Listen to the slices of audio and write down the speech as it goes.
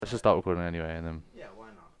Let's just start recording anyway, and then. Yeah, why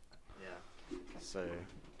not? Yeah. So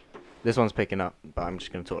this one's picking up, but I'm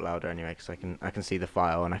just gonna talk louder anyway because I can see the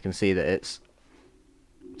file and I can see that it's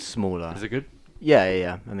smaller. Is it good?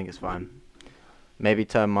 Yeah. I think it's fine. Maybe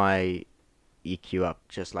turn my EQ up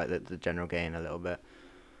just like the general gain a little bit.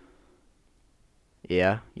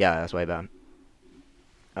 Yeah, that's way better.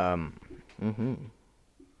 But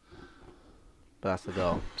that's the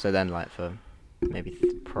goal. So then, like for maybe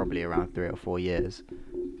probably around 3 or 4 years,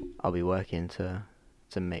 I'll be working to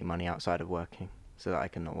make money outside of working, so that I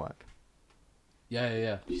can not work.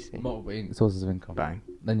 Yeah. You see? Multiple sources of income. Bang.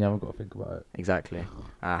 Then you haven't got to think about it. Exactly.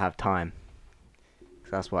 I have time. So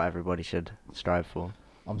that's what everybody should strive for.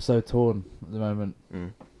 I'm so torn at the moment.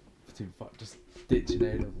 Mm. Just ditching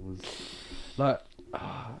A levels. Like,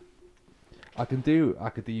 I can do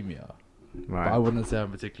academia, but I Right. wouldn't say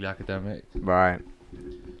I'm particularly academic. Right.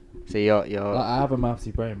 So you're Like, I have a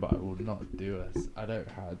mathsy brain, but I will not do it. I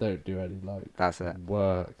don't do any like that's it.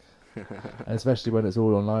 work, and especially when it's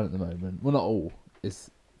all online at the moment. Well, not all. It's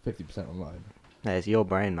 50% online. Hey, it's your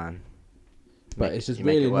brain, man. But it's just you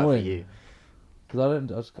make really it work for annoying. you.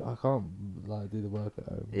 Because I can't like do the work at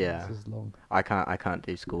home. Yeah. It's just long. I can't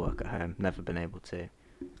do schoolwork at home. Never been able to.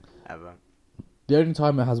 Ever. The only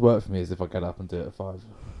time it has worked for me is if I get up and do it at 5.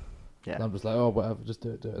 Yeah. And I'm just like, oh, whatever, just do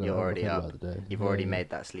it. And then You're I'll already think up. about the day. You've Yeah, already yeah. made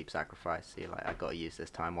that sleep sacrifice. So you're like, I got to use this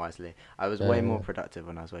time wisely. I was Yeah, way more yeah. productive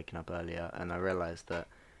when I was waking up earlier, and I realised that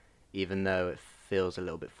even though it feels a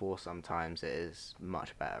little bit forced sometimes, it is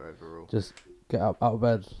much better overall. Just get up out of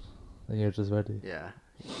bed, and you're just ready. Yeah.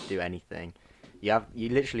 Do anything. You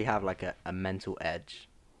literally have like a mental edge.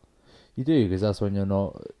 You do, because that's when you're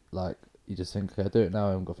not like you just think, okay, I do it now. I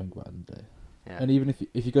haven't got to think about it in the day. Yeah. And even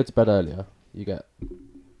if you go to bed earlier, you get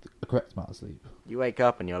the correct amount of sleep. You wake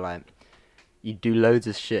up and you're like, you do loads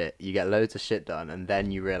of shit, you get loads of shit done, and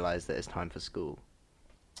then you realise that it's time for school.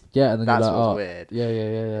 Yeah, and then That's you're like, what's oh, weird.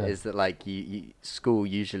 Yeah. Is that like school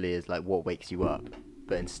usually is like what wakes you up,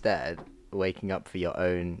 but instead waking up for your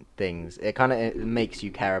own things, it makes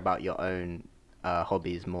you care about your own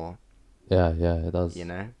hobbies more, Yeah, it does. you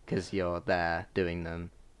know, because you're there doing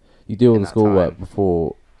them. You do all in the that schoolwork time.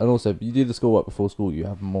 before, and also you do the schoolwork before school. You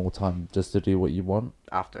have more time just to do what you want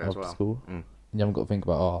After as after well. school. Mm. You haven't got to think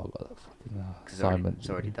about I've got that fucking Because assignment. it's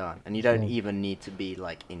already done, and you It's don't done. even need to be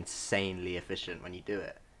like insanely efficient when you do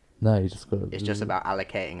it. No, you just got to. It's just about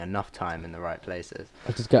allocating enough time in the right places.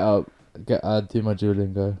 I just get up, do my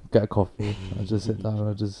Duolingo, get a coffee, I just sit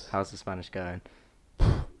down. How's the Spanish going?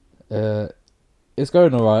 It's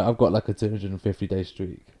going alright. I've got like a 250-day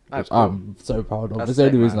streak, Oh, which cool. I'm so proud of. That's It's the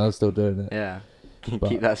only sick, reason man. I'm still doing it. Yeah. But-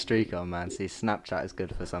 Keep that streak on, man. See, Snapchat is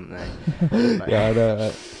good for something. Like-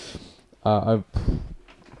 Yeah, I know.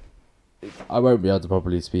 I won't be able to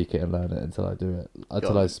properly speak it and learn it until I do it.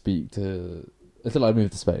 Until I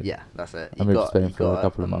move to Spain. Yeah, that's it. I moved to Spain for a gotta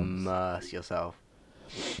couple of months. Immerse yourself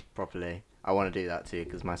properly. I want to do that too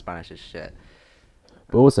because my Spanish is shit.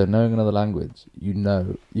 But also knowing another language, you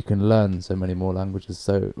can learn so many more languages.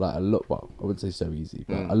 So like a lot. Well, I wouldn't say so easy,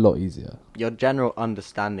 but a lot easier. Your general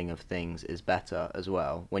understanding of things is better as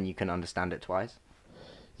well when you can understand it twice.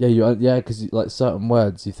 Yeah, because like certain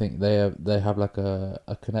words, you think they have like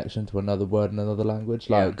a connection to another word in another language.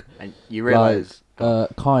 Like, and you realize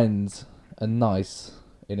kind and nice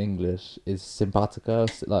in English is simpatica,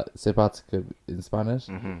 like simpatica in Spanish,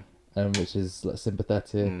 which is like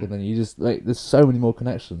sympathetic, and then you just like there's so many more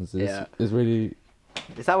connections. It's really.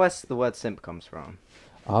 Is that where the word simp comes from?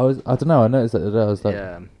 I don't know. I noticed that today. I was like,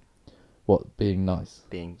 Yeah, what being nice?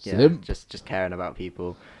 Simp? just caring about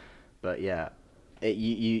people, but yeah.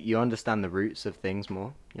 You understand the roots of things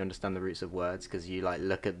more. You understand the roots of words because you like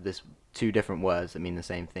look at this two different words that mean the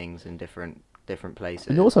same things in different places.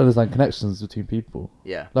 And you also understand connections between people.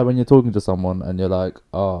 Yeah. Like when you're talking to someone and you're like,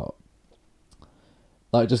 oh,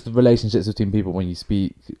 like just the relationships between people when you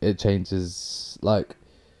speak, it changes. Like,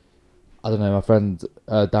 I don't know. My friend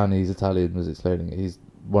Danny's Italian was explaining it. He's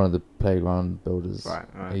one of the playground builders.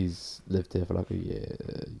 Right. He's lived here for like a year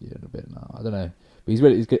and a bit now. I don't know. But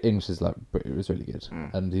he's good. English is like it's really good,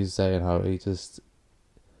 and he's saying how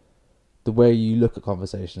the way you look at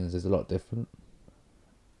conversations is a lot different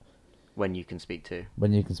When you can speak to.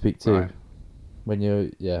 when you can speak to, Right. when you're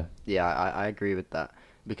Yeah, I agree with that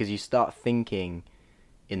because you start thinking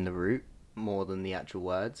in the root more than the actual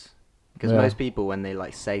words. Because most people, when they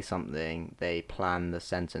like say something, they plan the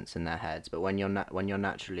sentence in their heads. But when you're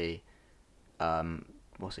naturally,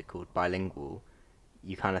 what's it called, bilingual,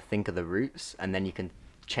 you kind of think of the roots, and then you can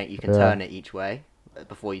turn it each way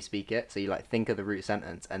before you speak it. So you like think of the root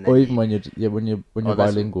sentence, and then or even when you're that's-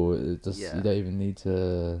 bilingual, it just Yeah. you don't even need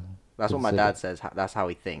to. That's what my consider. dad says. That's how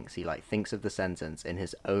he thinks. He like thinks of the sentence in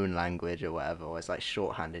his own language or whatever, or it's like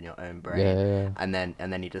shorthand in your own brain, Yeah. and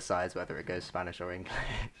then he decides whether it goes Spanish or English.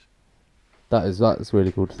 That's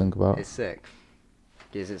really cool to think about. It's sick,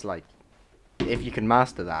 because it's like, if you can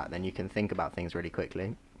master that, then you can think about things really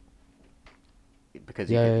quickly.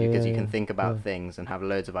 Because you can think about things and have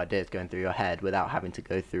loads of ideas going through your head without having to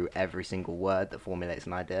go through every single word that formulates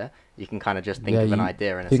an idea. You can kind of just think of an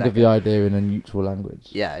idea in a second. Think of the idea in a neutral language.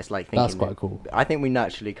 Yeah, it's like thinking. That's quite cool. I think we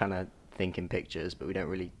naturally kind of think in pictures, but we don't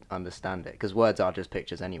really understand it because words are just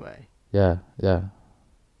pictures anyway. Yeah.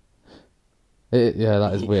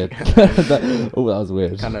 That is weird. that was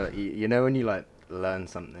weird. Kind of, you know, when you like learn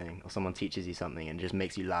something or someone teaches you something and it just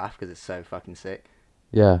makes you laugh because it's so fucking sick.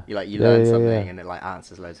 Yeah. You learn something and it like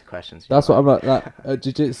answers loads of questions. That's what I'm like that at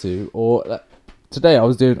jiu-jitsu or today I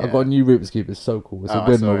got a new Rubik's Cube. It's so cool. It's a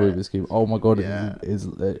windmill Rubik's Cube. Oh my god, it is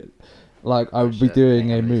like I would be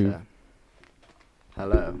doing a move.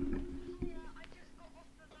 Hello.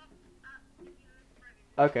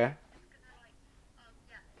 Okay.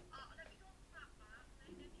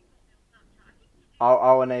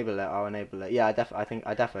 I'll enable it. Yeah, I think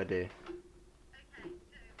I definitely do.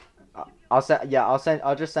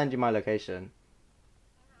 I'll just send you my location.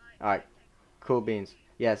 Alright. Cool beans.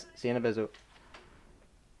 Yes, see you in a bizzle.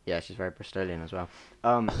 Yeah, she's very Bristolian as well.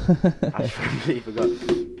 I completely forgot.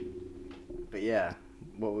 But yeah,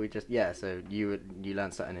 so you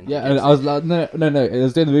learned something in and I was like, no, it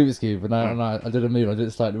was doing the Rubik's Cube, and I did a move, I did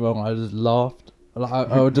it slightly wrong, I just laughed. Like,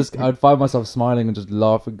 I'd find myself smiling and just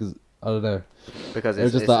laughing because, I don't know. Because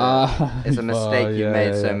it's just it's a mistake you've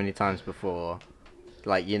made so many times before.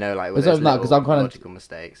 Like, you know, like with those little logical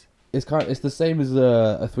mistakes. It's the same as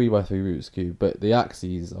a 3x3 Rubik's Cube, but the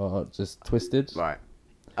axes are just twisted. Right.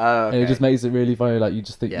 Oh, okay. And it just makes it really funny. Like you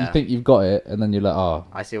just think you think you've got it, and then you're like,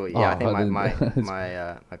 I see what. Yeah, I think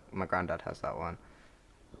my granddad has that one.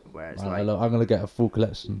 Where it's like, I'm gonna get a full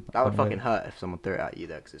collection. That would fucking hurt if someone threw it at you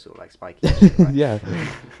though, because it's all like spiky. Right? Yeah.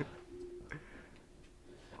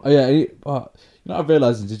 Oh yeah, but I've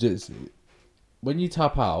realised in jiu-jitsu, when you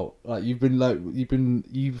tap out, like you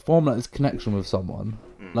form like this connection with someone.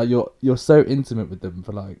 Like you're so intimate with them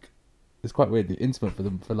for like, it's quite weird. You're intimate with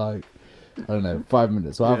them for like, I don't know, 5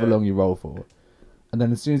 minutes or however long you roll for, and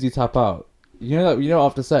then as soon as you tap out, you know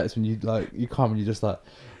after sets when you come and you just like,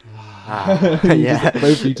 both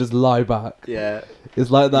of you just lie back. Yeah. It's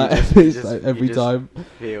like that every time.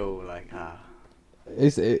 Feel like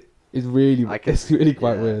It's really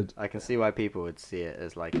quite weird. I can see why people would see it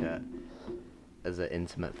as like as an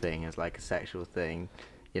intimate thing, as like a sexual thing,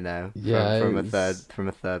 you know. Yeah. From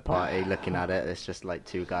a third party looking at it, it's just like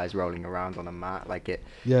two guys rolling around on a mat, like it.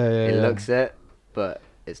 It looks it, but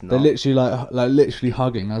it's not. They're literally like literally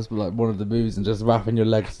hugging. That's like one of the moves, and just wrapping your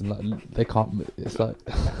legs, and like they can't move. It's like,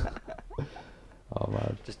 oh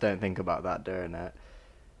man. Just don't think about that during it.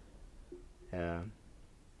 Yeah.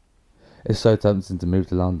 It's so tempting to move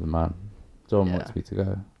to London, man. John wants me to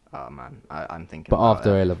go. Oh man, I'm thinking. But about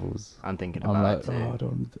after it. A levels, I'm thinking about it too. I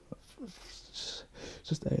don't.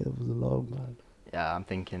 Just A levels alone, man. Yeah, I'm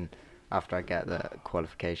thinking after I get the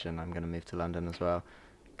qualification, I'm gonna move to London as well,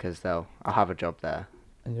 because I'll have a job there.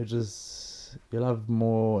 And you'll have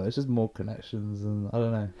more. It's just more connections, and I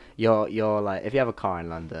don't know. You're like, if you have a car in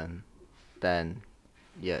London, then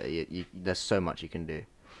you there's so much you can do.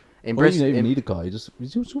 In Bristol, you don't even need a car. You just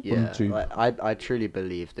like, I truly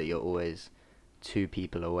believe that you're always 2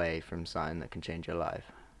 people away from something that can change your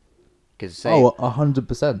life. Because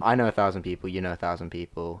 100%. I know 1,000 people, you know 1,000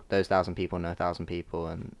 people, those 1,000 people know 1,000 people,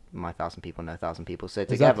 and my 1,000 people know 1,000 people. So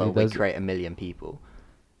together we create 1 million people.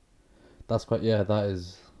 That's quite. Yeah, that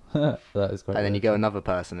is. That is quite. And then you go another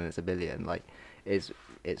person, and it's 1 billion. Like, it's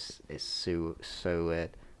so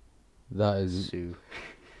weird. That is. Fucking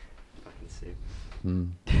Sue.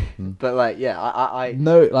 But like, yeah, I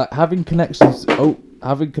no, like having connections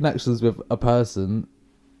with a person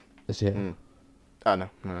is shit. Oh no.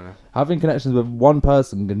 Having connections with one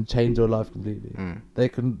person can change your life completely. They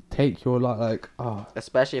can take your life, like,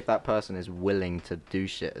 especially if that person is willing to do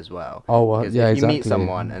shit as well. Oh well, yeah, if you exactly. meet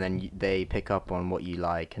someone and then they pick up on what you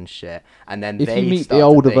like and shit, and then if you meet the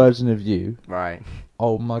older version of you, right?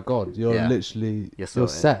 Oh my god, you're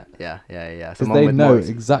set. Yeah. Because they know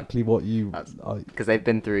exactly what you. Because they've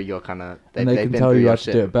been through your kind of. And they can tell you how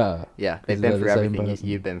to do it better. Yeah, they've been through everything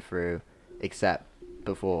you've been through, except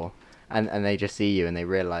before. And they just see you and they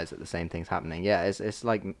realise that the same thing's happening. Yeah, it's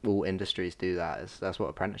like all industries do that. That's what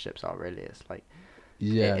apprenticeships are, really. It's like...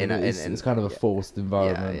 Yeah, it's kind of a forced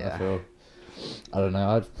environment, I feel. I don't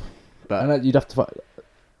know. You'd have to find...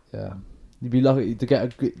 Yeah. You'd be lucky to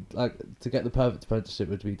get to get the perfect apprenticeship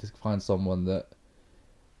would be to find someone that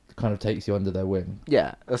kind of takes you under their wing.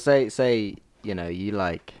 Yeah. Or say you know you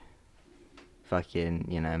like fucking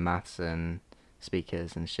maths and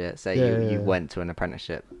speakers and shit. Say you went to an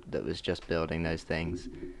apprenticeship that was just building those things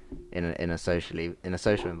in a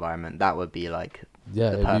social environment. That would be like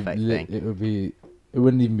the perfect thing. It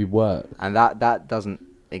wouldn't even be work. And that doesn't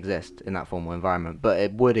exist in that formal environment, but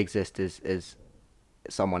it would exist as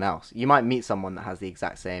someone else. You might meet someone that has the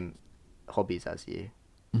exact same hobbies as you,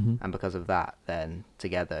 and because of that, then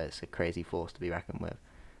together it's a crazy force to be reckoned with.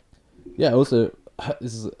 Yeah. Also,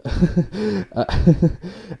 this is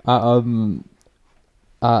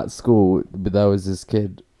at school. There was this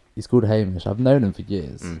kid. He's called Hamish. I've known him for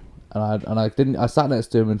years. I sat next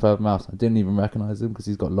to him in Further Mouse. I didn't even recognise him because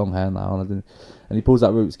he's got long hair now, and he pulls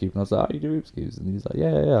out Rubik's Cube, and I was like, "Oh, you do Rubik's Cubes?" And he's like,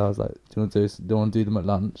 "Yeah." I was like, "Do you want to do them at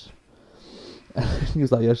lunch?" And he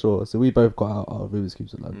was like, "Yeah, sure." So we both got out our Rubik's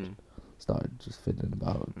Cubes at lunch, started just fiddling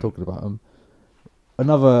about, talking about them.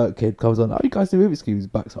 Another kid comes on, "Oh, you guys do Rubik's Cubes?"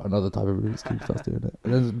 Backs out another type of Rubik's Cube, starts doing it.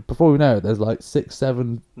 And then before we know it, there's like 6,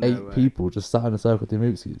 7, 8 people just sat in a circle doing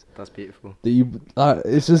Rubik's Cubes. That's beautiful.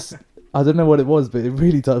 It's just. I don't know what it was, but it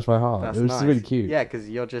really touched my heart. That's it was nice. just really cute. Yeah, because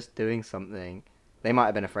you're just doing something. They might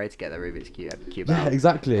have been afraid to get their Rubik's Cube Yeah, out.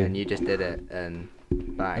 exactly. And you just did it, and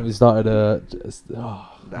bang. And we started now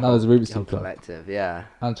there's a Rubik's Cube club. Collective, yeah.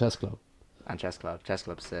 And chess club. Chess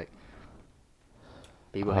club's sick.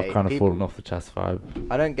 I've kind of fallen off the chess vibe.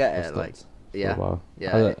 I don't get it, like, yeah.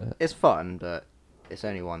 It's fun, but it's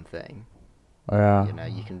only one thing. Oh, yeah. You know,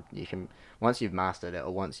 you can once you've mastered it,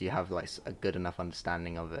 or once you have like a good enough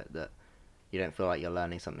understanding of it that you don't feel like you're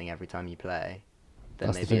learning something every time you play. Then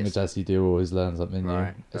that's the thing with chess, you do always learn something new,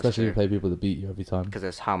 especially if you play people that beat you every time. Because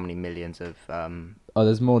there's how many millions of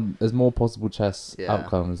there's more possible chess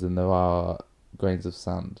outcomes than there are grains of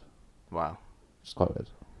sand. Wow. Which is quite weird.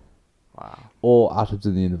 Wow. Or atoms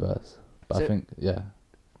in the universe. But I think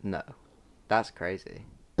no, that's crazy.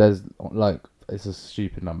 There's like, it's a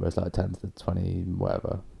stupid number. It's like 10 to the 20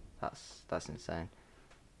 whatever. That's insane.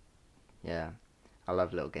 Yeah, I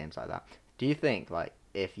love little games like that. Do you think, like,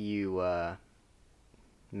 if you were,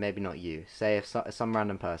 maybe not you, say if some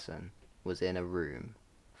random person was in a room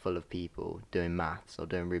full of people doing maths or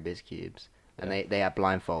doing Rubik's Cubes, and they had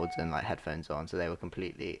blindfolds and like headphones on, so they were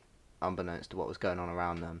completely unbeknownst to what was going on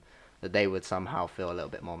around them, that they would somehow feel a little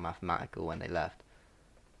bit more mathematical when they left?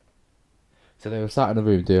 So they were sat in a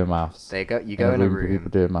room doing maths. You go in a room people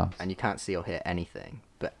doing maths, and you can't see or hear anything,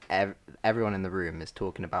 but everyone in the room is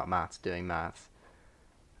talking about maths, doing maths,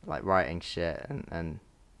 like writing shit and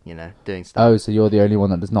doing stuff. Oh, so you're the only one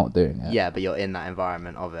that is not doing it? Yeah, but you're in that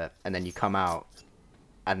environment of it, and then you come out,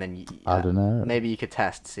 and then I don't know. Maybe you could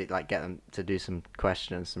test, see, like get them to do some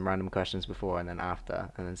random questions before and then after,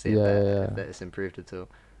 and then see if it's improved at all.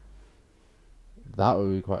 That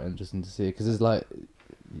would be quite interesting to see, because it's like,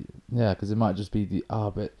 because it might just be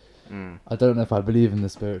but I don't know if I believe in the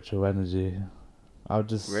spiritual energy.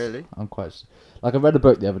 I'm quite I read a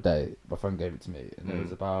book the other day. My friend gave it to me, and it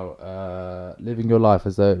was about living your life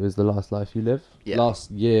as though it was the last life you live. Yeah. Last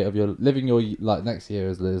year of your living your next year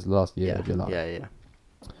is the last year of your life. Yeah.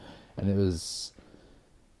 And it was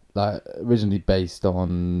like originally based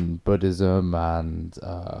on Buddhism and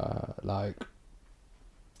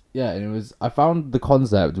and it was. I found the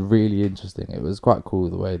concept really interesting. It was quite cool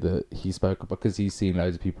the way that he spoke about, because he's seen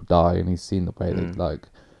loads of people die, and he's seen the way that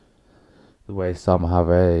the way some have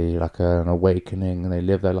an awakening and they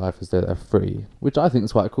live their life as though they're free, which I think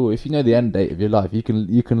is quite cool. If you know the end date of your life, you can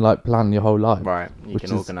plan your whole life. Right, you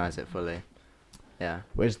can organise it fully. Yeah.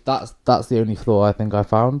 Which that's the only flaw I think I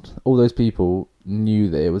found. All those people knew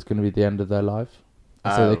that it was going to be the end of their life,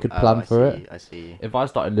 so they could plan for it. I see. If I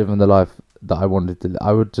started living the life that I wanted to,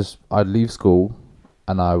 I'd leave school,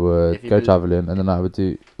 and I would go travelling, and then I would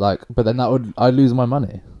do but then I'd lose my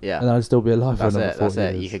money. Yeah. And I'd still be alive for another 4 years.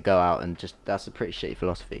 That's it. You could go out and that's a pretty shitty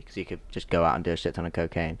philosophy, because you could just go out and do a shit ton of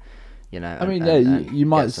cocaine, I mean, you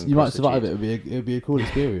might survive it. It'd be a cool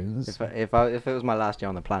experience. if it was my last year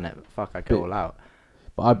on the planet, fuck, I'd go all out.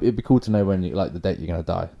 But it'd be cool to know when the date you're gonna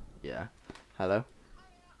die. Yeah. Hello.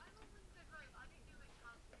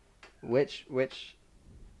 Which?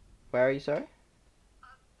 Where are you? Sorry.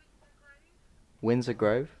 Windsor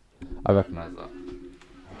Grove. I recognise that.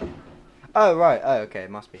 Oh right. Oh okay. It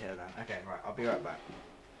must be here then. Okay. Right. I'll be right back.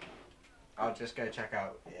 I'll just go check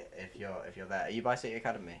out if you're there. Are you by City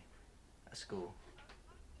Academy? A school.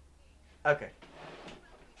 Okay.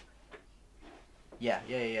 Yeah.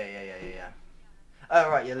 Oh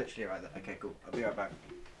right. You're literally right there. Okay. Cool. I'll be right back.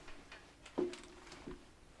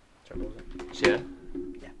 Shall I pause it? Yeah.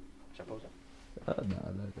 Yeah. Shall I pause it? No,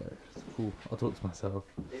 it's cool. I'll talk to myself.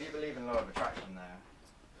 If you believe in law of attraction,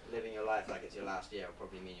 though, living your life like it's it's your last year, it'll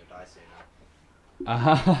probably mean you'll die soon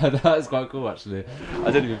now. That's quite cool, actually.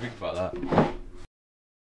 I didn't even think about that.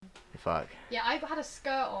 Fuck. Yeah, I had a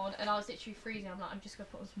skirt on and I was literally freezing. I'm like, I'm just gonna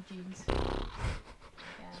put on some jeans.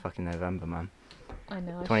 It's fucking November, man. I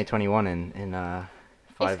know. 2021 in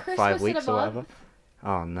five Christmas in weeks a or whatever. month.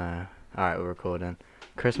 Oh no. Alright, we're recording.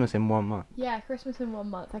 Christmas in 1 month. Yeah, Christmas in 1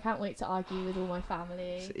 month. I can't wait to argue with all my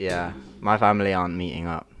family. Yeah. My family aren't meeting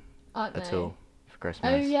up Aren't at they? all for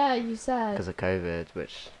Christmas. Oh yeah, you said. Because of COVID,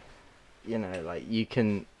 which, you know, like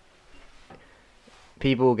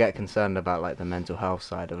people get concerned about like the mental health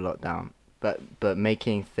side of lockdown, but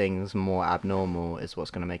making things more abnormal is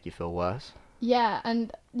what's going to make you feel worse. Yeah,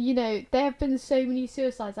 and you know there have been so many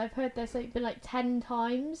suicides. I've heard there's been like 10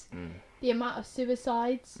 times the amount of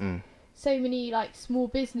suicides. So many like small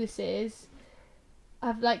businesses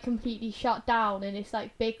have like completely shut down, and it's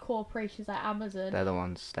like big corporations like Amazon. They're the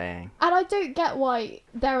ones staying. And I don't get why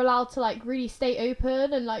they're allowed to like really stay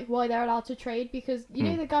open and like why they're allowed to trade, because you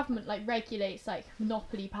know the government like regulates like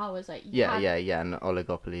monopoly powers, like you can't... and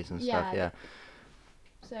oligopolies and stuff. Yeah.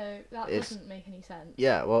 So that doesn't make any sense.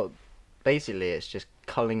 Yeah, well, basically it's just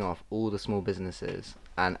culling off all the small businesses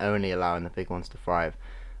and only allowing the big ones to thrive.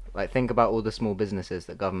 Like, think about all the small businesses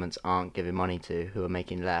that governments aren't giving money to, who are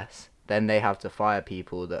making less. Then they have to fire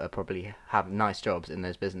people that are probably have nice jobs in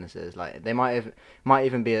those businesses. Like, they might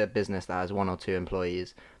even be a business that has 1 or 2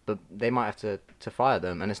 employees, but they might have to fire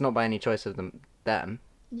them, and it's not by any choice of them.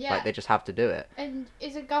 Yeah. Like, they just have to do it. And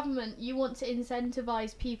as a government, you want to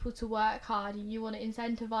incentivize people to work hard, and you want to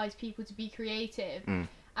incentivize people to be creative,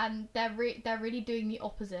 and they're really doing the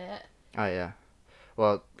opposite. Oh yeah,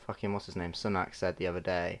 well, fucking what's his name? Sunak said the other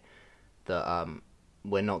day that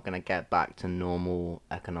we're not gonna get back to normal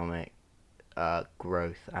economic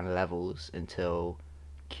growth and levels until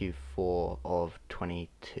Q4 of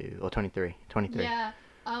 22 or 23. Yeah.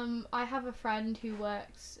 I have a friend who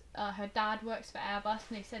works, her dad works for Airbus,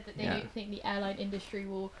 and they said that they don't think the airline industry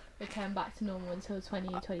will return back to normal until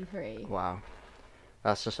 2023. Wow.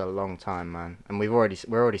 That's just a long time, man. And we're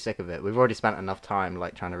already sick of it. We've already spent enough time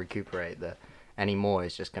like trying to recuperate that any more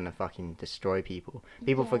is just gonna fucking destroy people.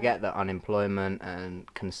 People forget that unemployment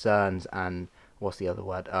and concerns and what's the other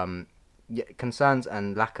word? Concerns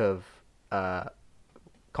and lack of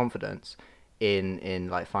confidence in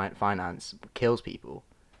like finance kills people.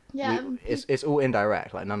 Yeah. It's all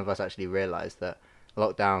indirect. Like, none of us actually realise that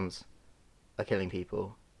lockdowns are killing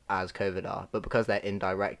people as COVID are, but because they're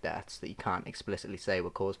indirect deaths that you can't explicitly say were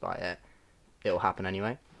caused by it, it'll happen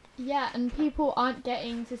anyway. Yeah, and people aren't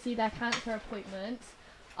getting to see their cancer appointments.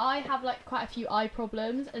 I have like quite a few eye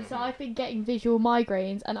problems, and so I've been getting visual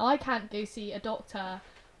migraines, and I can't go see a doctor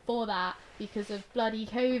for that because of bloody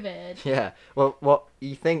COVID. Yeah, well, what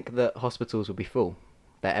you think that hospitals will be full?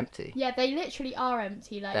 They're empty. Yeah, they literally are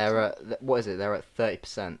empty. Like, they're at, what is it? They're at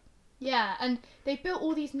 30%. Yeah, and they built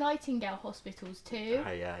all these Nightingale hospitals too.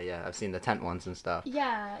 Oh yeah, I've seen the tent ones and stuff.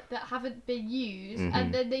 Yeah, that haven't been used,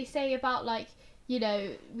 and then they say about like, you know,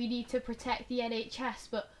 we need to protect the NHS,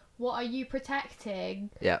 but what are you protecting?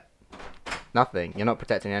 Yeah, nothing. You're not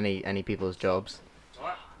protecting any people's jobs.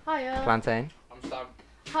 Hiya. Plantain. I'm Sam.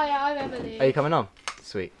 Hiya, I'm Emily. Are you coming on?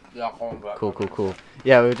 Sweet. Yeah, I'm coming back. Cool.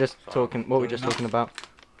 Yeah, we were just talking. What were we just talking about?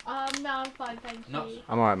 No, I'm fine, thank you.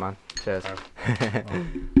 I'm alright, man. Cheers.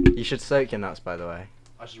 You should soak your nuts, by the way.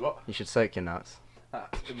 I should what? You should soak your nuts.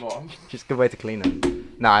 In what? Just a good way to clean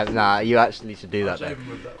them. Nah, you actually should do that though.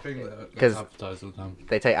 With that thing that 'Cause advertised all the time.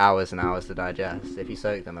 They take hours and hours to digest. If you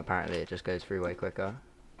soak them, apparently it just goes through way quicker.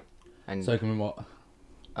 And Soak them in what?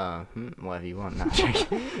 whatever you want.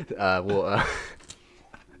 Nah, water.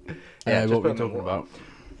 Yeah, just what put we're them in talking water. about.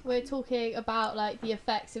 We're talking about like the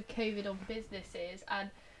effects of COVID on businesses, and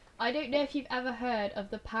I don't know if you've ever heard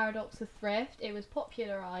of the paradox of thrift. It was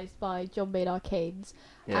popularised by John Maynard Keynes,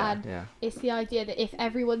 and it's the idea that if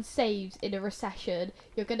everyone saves in a recession,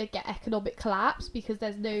 you're going to get economic collapse because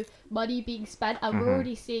there's no money being spent, and we're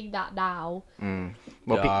already seeing that now.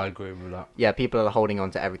 Well, I agree with that. Yeah, people are holding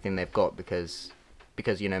on to everything they've got because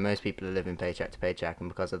you know most people are living paycheck to paycheck, and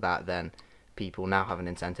because of that, then people now have an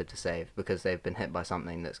incentive to save because they've been hit by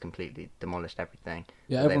something that's completely demolished everything.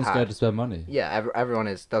 Yeah, everyone's scared to spend money. Yeah, everyone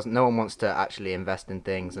is. No one wants to actually invest in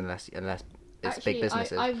things unless it's Actually, big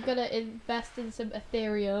businesses. I'm gonna invest in some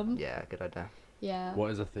Ethereum. Yeah, good idea. Yeah.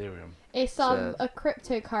 What is Ethereum? It's a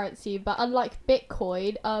cryptocurrency, but unlike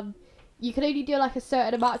Bitcoin, you can only do like a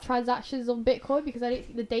certain amount of transactions on Bitcoin because I don't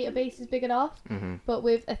think the database is big enough. But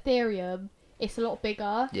with Ethereum, it's a lot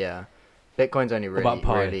bigger. Yeah. Bitcoin's only What about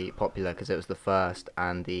Pi? really popular because it was the first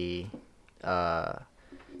and it's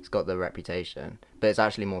got the reputation, but it's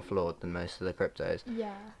actually more flawed than most of the cryptos.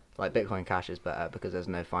 Yeah. like Bitcoin Cash is better because there's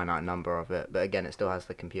no finite number of it. But again, it still has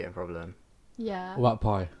the computing problem. Yeah. What about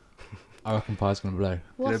Pi? I reckon Pi's gonna blow.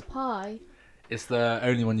 What's Pi? It's the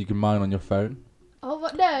only one you can mine on your phone. Oh,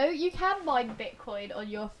 but no, you can mine Bitcoin on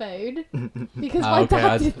your phone because Ah, my okay,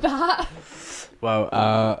 dad did that. Well,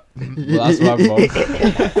 that's where I'm wrong.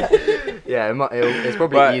 Yeah, it's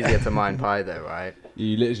probably Right. easier to mine Pi though, right?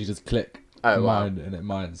 You literally just click Oh, wow. mine and it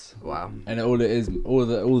mines. Wow. And all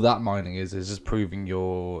that mining is just proving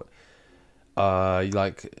your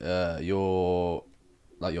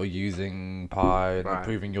you're using Pi and Right.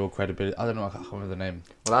 proving your credibility. I don't know, I can't remember the name.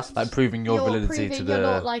 Well, that's Like proving your You're validity proving to you're the.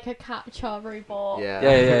 not like a captcha robot. yeah.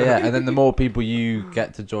 Yeah. And then the more people you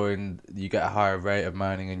get to join, you get a higher rate of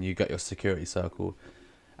mining, and you get your security circle.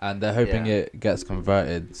 And they're hoping Yeah. it gets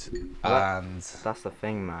converted, Well, and That's the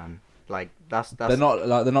thing, man. Like that's they're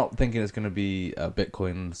not thinking it's going to be a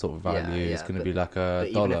Bitcoin sort of value. Yeah, it's going to but- be like But a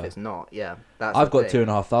even dollar. if it's not, yeah, that's. I've the got thing.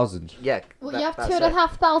 2,500. Yeah. Well, that- you have that's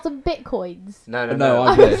 2,500 Bitcoins. No, No,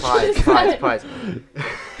 I Pies, wish. pies.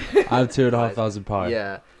 I have 2,500 Pi.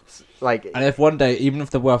 Yeah. Like. And if one day, even if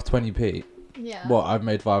they're worth 20p, Yeah. what I've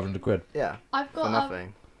made 500 quid. Yeah. I've For got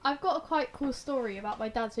nothing. I've got a quite cool story about my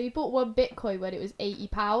dad. So he bought one Bitcoin when it was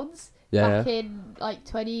 £80 Yeah. back in like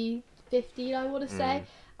 2015, I want to say.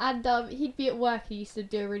 And he'd be at work and he used to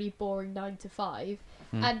do a really boring 9 to 5.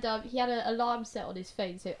 And he had an alarm set on his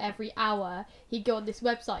phone, so every hour he'd go on this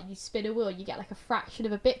website and you spin a wheel and you get like a fraction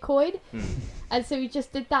of a Bitcoin. And so he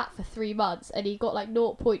just did that for 3 months and he got like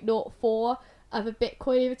 0.04 of a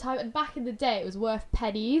Bitcoin over time. And back in the day it was worth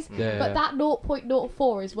pennies, Yeah. but that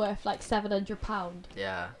 0.04 is worth like £700.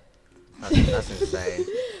 Yeah. That's insane.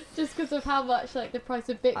 Just because of how much like the price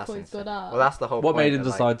of That's Bitcoin's insane. gone up. Well, that's the whole What point made him of,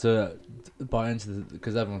 like- decide to buy into the?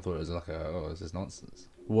 Because everyone thought it was like, this is nonsense.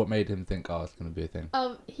 What made him think, it's going to be a thing?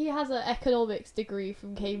 He has an economics degree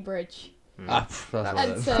from Cambridge. Ah, pff, that's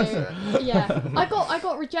That's And what so it is. yeah, I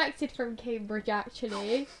got rejected from Cambridge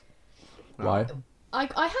actually. Why? I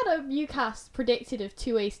had a UCAS predicted of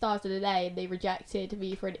 2 A stars and an A, and they rejected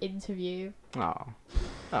me for an interview Oh.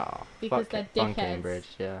 because Fuck they're fun dickheads. Cambridge,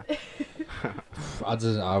 yeah.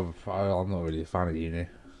 I'm not really a fan of uni.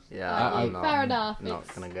 Yeah, Fair I'm not, enough, not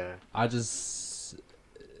it's- gonna go. I just,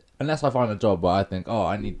 unless I find a job where I think,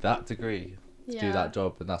 I need that degree to do Yeah. that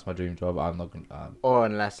job, and that's my dream job. I'm not gonna. Or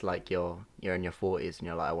unless like you're in your 40s and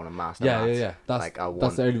you're like, I want to master. Yeah. maths. That's Like, I that's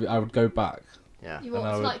want. the only. I would go back, Yeah. You And I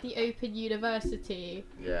want would- like the Open University?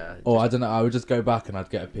 Yeah. or I just don't know. I would just go back and I'd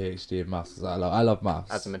get a PhD in maths. 'Cause I love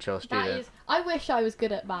maths. as a mature That student. is. I wish I was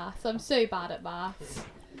good at maths. I'm so bad at maths.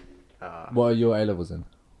 What are your A levels in?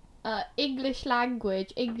 English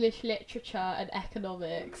language, English literature, and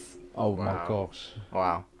economics. Oh my Wow. gosh,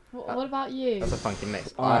 Wow. What about you? That's a funky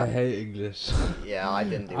mix. I hate English. Yeah, I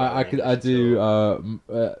didn't do. I English do at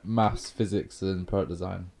all. maths, physics, and product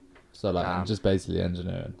design. So like I'm Damn. just basically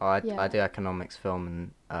engineering. Oh, I Yeah. do economics,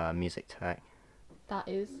 film, and music tech.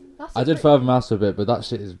 That's. I did further maths for a bit, but that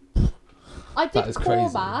shit is. I that did is core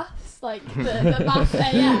crazy. maths, like the maths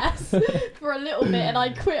AS, for a little bit, and I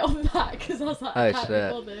quit on that because I was like, I Oh, can't be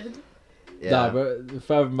shit. bothered. Yeah. Nah, but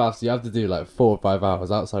further maths, you have to do like 4 or 5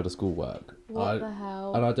 hours outside of schoolwork. What the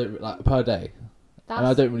hell? And I don't like per day, That's, and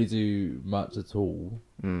I don't really do much at all.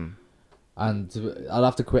 Mm. And I'll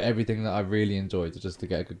have to quit everything that I really enjoyed just to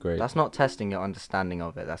get a good grade. That's not testing your understanding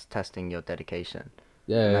of it. That's testing your dedication.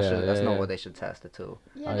 yeah, That's yeah, not yeah. what they should test at all.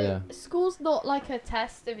 Yeah, Oh, no, yeah. school's not like a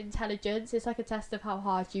test of intelligence. It's like a test of how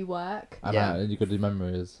hard you work. And Yeah. and you could do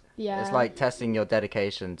memories. Yeah. It's like testing your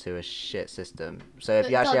dedication to a shit system. So if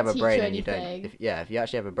That you actually have doesn't a teach brain you and you don't, anything. if you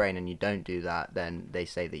actually have a brain and you don't do that, then they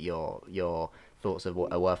say that your thoughts are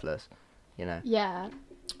worthless. You know. Yeah.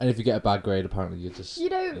 And if you get a bad grade, apparently you're just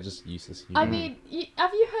useless. I mean,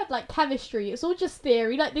 have you heard like chemistry? It's all just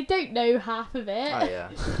theory. Like they don't know half of it. Oh yeah.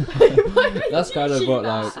 Why would That's you kind of teach what,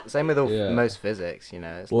 that? like- Same with Yeah. most physics. You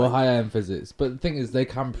know. It's Well, like, high end physics, but the thing is, they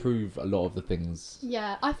can prove a lot of the things.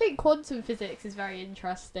 Yeah, I think quantum physics is very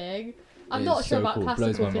interesting. I'm It not is sure so about cool. It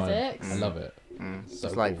classical blows my mind. physics. I love it. it's so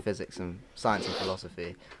like cool. physics and science and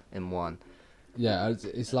philosophy in one. Yeah,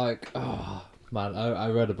 it's like, oh man, I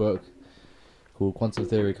read a book called Quantum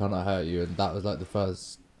Theory Cannot Hurt You, and that was like the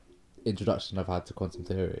first introduction I've had to quantum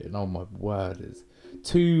theory. And oh my word, is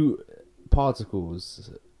 2 particles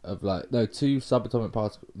of like no 2 subatomic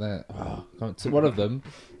particles. One of them,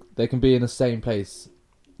 they can be in the same place.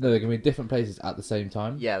 No, they can be in different places at the same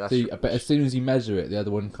time. Yeah, that's So but as soon as you measure it, the other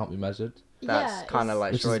one can't be measured. That's Yeah, kind of it's-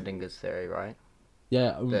 like Which is- Schrodinger's theory, right?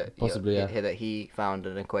 Yeah, That possibly. Yeah, that he found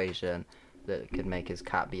an equation that could make his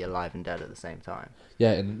cat be alive and dead at the same time.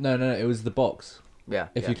 yeah. And no, it was the box. Yeah.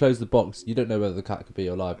 If yeah. you close the box, you don't know whether the cat could be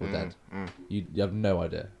alive or dead. Mm. You have no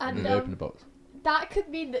idea. And, And you open the box. that could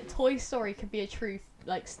mean that Toy Story could be a true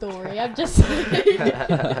like story. I'm just saying.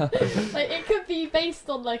 Like it could be based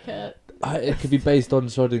on like a. It could be based on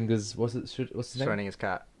Schrodinger's. What's his name? Schrodinger's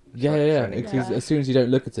cat. Yeah. Schrodinger's Because cat. as soon as you don't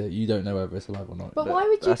look at it, you don't know whether it's alive or not. But why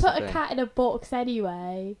would you that's put the a thing. cat in a box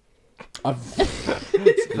anyway?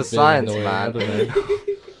 It's for science, man. I don't know.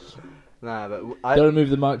 Nah, but Do you want to move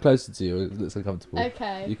the mic closer to you? It looks uncomfortable.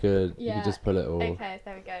 Okay. You could Yeah. just pull it or. Okay,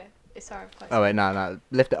 there we go. Sorry, I'm close. Oh wait, no,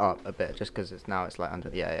 lift it up a bit, just because it's like under.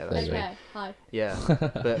 Yeah, that's There you sweet. go. Okay, hi. Yeah,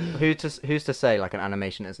 but who's to say like an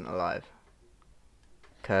animation isn't alive?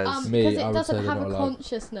 Because Me, Because I it would doesn't say have they're a not allowed.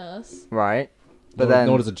 consciousness. right, but nor, then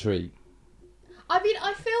nor does a tree. I mean,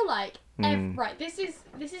 I feel like Hmm. right. This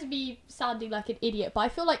is me sounding like an idiot, but I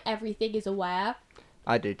feel like everything is aware.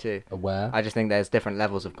 I do too. Aware. I just think there's different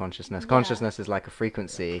levels of consciousness. Yeah. Consciousness is like a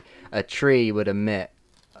frequency. A tree would emit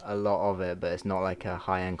a lot of it, but it's not like a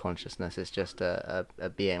high-end consciousness. It's just a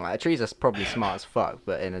being. Like a tree's are probably smart as fuck,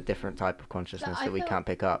 but in a different type of consciousness I that we feel- can't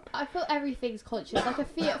pick up. I feel everything's conscious. Like a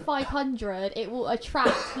Fiat 500, it will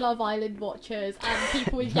attract Love Island watchers and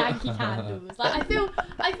people with Yankee candles. Like I feel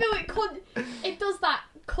it does that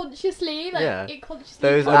consciously. Like Yeah. it consciously.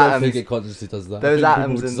 Those I don't atoms- think it consciously does that. those I think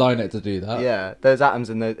atoms people in- design it to do that. Yeah, those atoms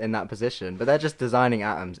in that position, but they're just designing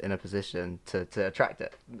atoms in a position to attract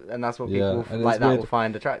it, and that's what Yeah, people and like it's that weird. will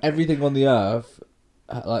find attractive. Everything on the Earth,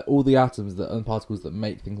 like all the atoms and particles that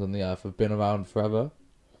make things on the Earth, have been around forever.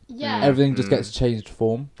 yeah. Everything just Mm. gets changed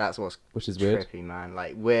form, That's what's which is weird. trippy, man.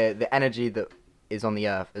 Like the energy that is on the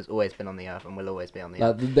Earth has always been on the Earth and will always be on the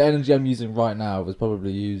Like Earth. the energy I'm using right now was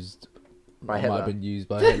probably used. By might Hitler. have been used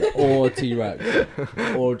by Hitler or T-Rex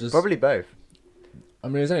or just. Probably both. I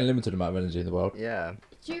mean, there's only a limited amount of energy in the world. Yeah.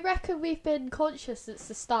 Do you reckon we've been conscious since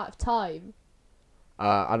the start of time?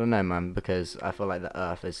 I don't know, man, because I feel like the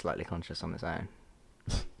Earth is slightly conscious on its own.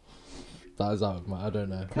 That is out, I don't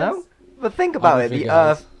know. No, but think about don't it. think The it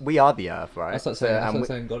Earth, we are the Earth, right? That's like So, saying, that's and like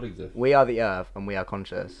saying God exists. we are the Earth, and we are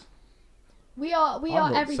conscious. We are I'm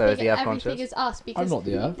not- everything, So is the and Earth everything conscious? is us. I'm Because not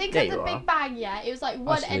the Earth. think Yeah, of the you are. Big Bang. Yeah, it was like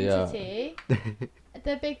one Actually, yeah. entity.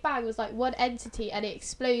 The Big Bang was like one entity, and it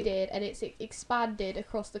exploded, and it's expanded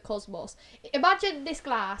across the cosmos. Imagine this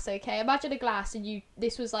glass, okay? Imagine a glass, and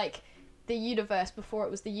this was like the universe before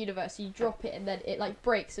it was the universe. You drop it, and then it like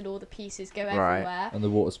breaks, and all the pieces go Right. everywhere. And the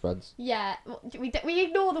water spreads. Yeah, we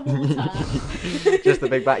ignore the water. Just the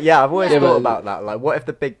Big Bang. Yeah, I've always Yeah, thought but- about that. Like, what if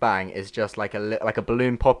the Big Bang is just like like a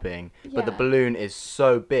balloon popping, but the Yeah. balloon is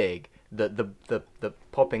so big that the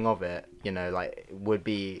popping of it, you know, like would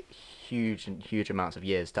be huge amounts of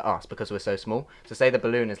years to us because we're so small. So say the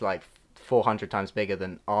balloon is like 400 times bigger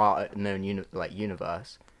than our known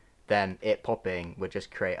universe, then it popping would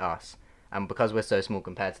just create us. And because we're so small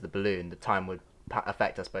compared to the balloon, the time would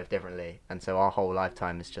affect us both differently. And so our whole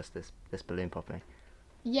lifetime is just this balloon popping.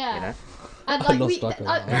 Yeah. You know? And I like lost track of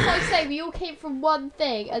that. that's what I say, we all came from one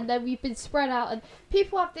thing, and then we've been spread out, and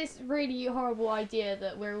people have this really horrible idea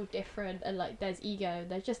that we're all different, and like there's ego, and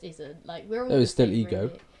there just isn't. Like we're all. There the is still same, ego.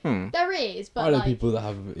 really. Hmm. There is, but I know like people that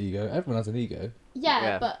have an ego. Everyone has an ego.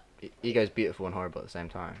 yeah, but Ego's beautiful and horrible at the same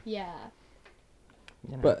time. yeah,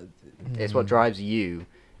 You know? But It's what drives you.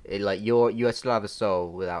 Like you still have a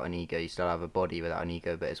soul without an ego. You still have a body without an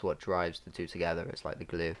ego. But it's what drives the two together. It's like the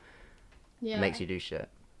glue. yeah. It makes you do shit.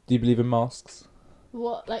 do you believe in masks?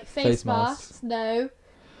 What like face, Face masks? masks. No.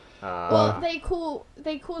 Uh, Well,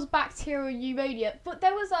 they cause bacterial pneumonia, but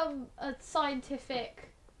there was a scientific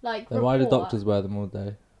like. Then why do report. doctors wear them all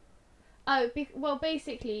day? Oh, well,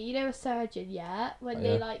 basically, you know, a surgeon, yeah, when Oh,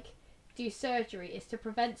 they yeah. like do surgery, is to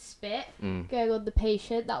prevent spit mm. going on the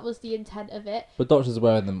patient. That was the intent of it. But doctors are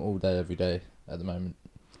wearing them all day, every day at the moment.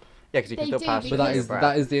 Yeah, because you can They still do, pass. But because- that through is your breath.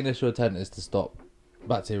 that is the initial intent, is to stop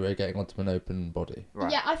bacteria getting onto an open body.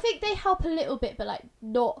 Right. Yeah, I think they help a little bit, but like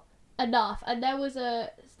not enough. And there was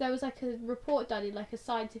like a report done in like a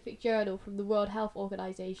scientific journal from the World Health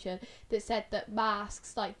Organization that said that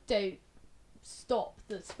masks like don't stop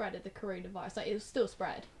the spread of the coronavirus. Like it'll still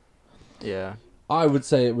spread. Yeah. I would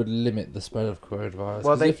say it would limit the spread of coronavirus.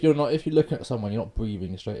 Well, 'Cause they- if you're looking at someone, you're not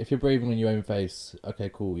breathing straight. If you're breathing on your own face, okay,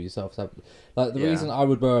 cool, you like the Yeah. reason I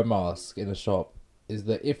would wear a mask in a shop is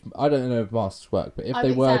that if I don't know if masks work, but if I'm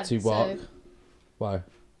they were exempt, to work, so- why?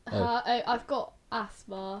 Oh. I've got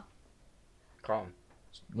asthma. Calm.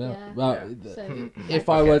 Yeah. Well, Yeah. So if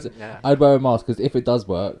I were to, Yeah. I'd wear a mask because if it does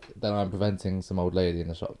work, then I'm preventing some old lady in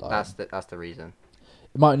the shop dying. That's the reason.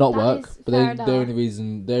 It might not That work, is but fair the only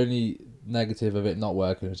enough. the only negative of it not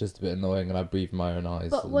working is just a bit annoying, and I breathe in my own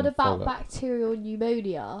eyes. But what and about fog up. bacterial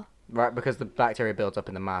pneumonia? Right, because the bacteria builds up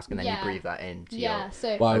in the mask and then you Yeah. breathe that in.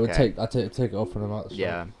 So. Well, I would Okay. take it off when I'm outside.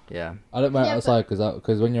 Yeah. I don't wear it Yeah, outside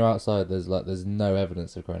because when you're outside, there's no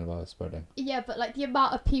evidence of coronavirus spreading. Yeah, but like the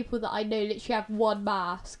amount of people that I know literally have one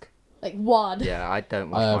mask, like one. Yeah, I don't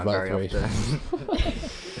wash I have mine like very 3. often.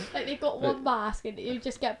 Like they've got one mask and you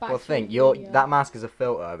just get back. Well, that mask is a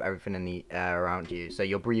filter of everything in the air around you. So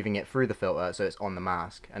you're breathing it through the filter, so it's on the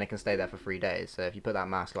mask, and it can stay there for 3 days. So if you put that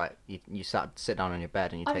mask, like you sit down on your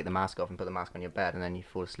bed and you take the mask off and put the mask on your bed, and then you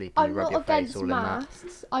fall asleep and I'm you rub not your face against all in that.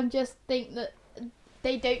 masks. I'm just think that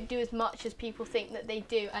they don't do as much as people think that they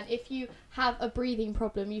do. And if you have a breathing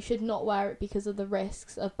problem, you should not wear it because of the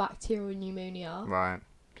risks of bacterial pneumonia. Right.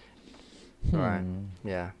 Right.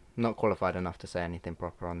 Yeah. Not qualified enough to say anything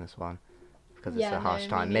proper on this one because it's Yeah, a harsh no,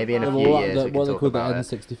 time. me Maybe in a neither. few What years we what can they talk call the about it.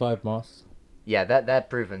 N95 masks? Yeah, they're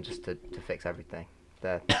proven just to fix everything.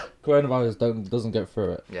 They're, Coronavirus doesn't get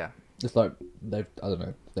through it. yeah. It's like they've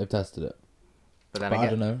tested it. But then But I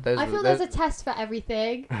again, don't know. I feel there's a test for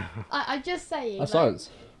everything. I'm just saying. That's like, science.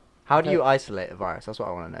 How do you isolate a virus? That's what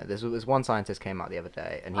I want to know. There's one scientist came out the other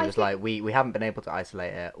day, and he I was think- like, "We haven't been able to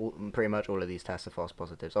isolate it. Pretty much all of these tests are false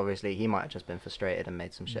positives. Obviously, he might have just been frustrated and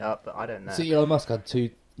made some shit up, but I don't know." See, Elon Musk had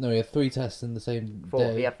he had 3 tests in the same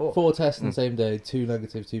day. 4. 4 tests in the same day, 2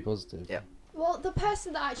 negative, 2 positive. Yeah. Well, the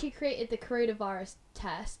person that actually created the coronavirus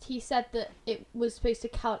test, he said that it was supposed to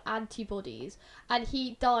count antibodies, and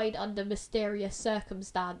he died under mysterious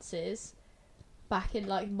circumstances back in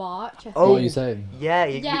like March. I think. What are you saying? Yeah,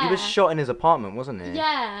 he Yeah. was shot in his apartment, wasn't he?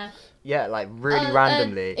 Yeah. Yeah, like really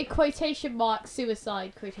randomly. In quotation marks,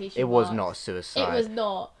 suicide quotation It was marks. not suicide. It was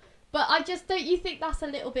not. But I just don't you think that's a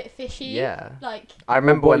little bit fishy? Yeah. Like. I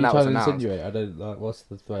remember What when are that you was trying to announced. insinuate? I don't like. What's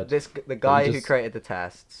the thread? The guy who just- created the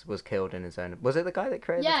tests was killed in his own. Was it the guy that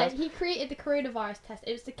created the Yeah, test? he created the coronavirus test.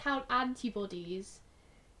 It was to count antibodies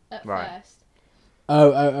at Right. first.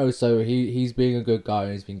 Oh! So he's being a good guy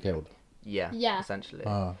and he's been killed. Yeah. Yeah. Essentially.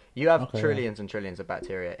 Ah. You have Okay, trillions and trillions of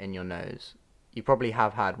bacteria in your nose. You probably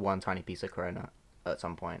have had one tiny piece of corona at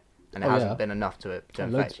some point, and it Oh, hasn't yeah. been enough to Oh,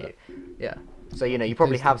 infect loads you. of Yeah. So you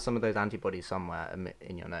probably Tasty. have some of those antibodies somewhere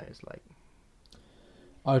in your nose. Like,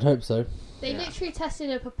 I'd hope so. They Yeah. literally tested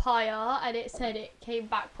a papaya and it said it came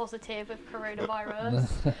back positive with coronavirus.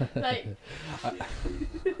 Like,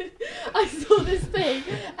 I saw this thing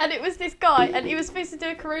and it was this guy and he was supposed to do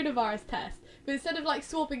a coronavirus test. But instead of like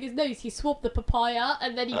swabbing his nose, he swabbed the papaya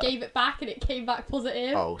and then he gave it back and it came back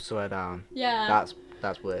positive. oh, swear down. Yeah.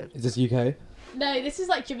 That's weird. Is this UK? No, this is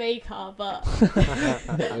like Jamaica, but It's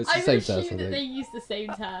the I same would test, I assume that they think. use the same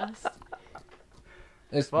test.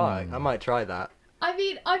 It's Fuck, I might try that I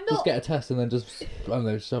mean, I'm Just not. get a test and then just I don't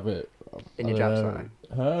know, shove it in I your don't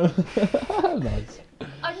jab know. side. Huh? Nice.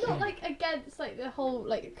 I'm not like against like the whole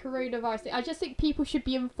like coronavirus thing. I just think people should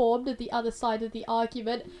be informed of the other side of the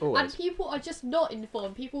argument, and Always. people are just not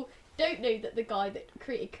informed. People don't know that the guy that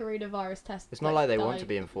created coronavirus test. It's not like they want to died.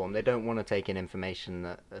 be informed. They don't want to take in information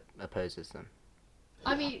that opposes them.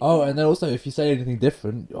 I mean, Oh, and then also if you say anything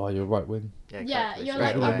different, oh, you're right wing. yeah, exactly, you're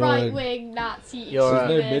straight like away. a right wing Nazi. You're There's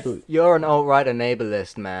no extremist. middle. You're an alt-right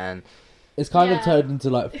enablist, man. It's kind of Yeah. turned into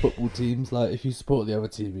like football teams. Like if you support the other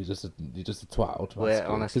team, you're just a twat automatically. We're 'Cause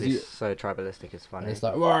honestly you- so tribalistic. It's funny. it's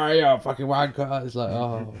like, why you fucking wanker? It's like,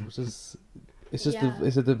 oh, it's just Yeah.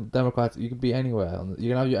 it's a democratic. You can be anywhere. You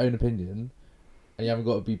can have your own opinion, and you haven't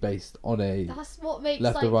got to be based on a. That's what makes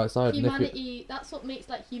Left like or right side, and if it- humanity. That's what makes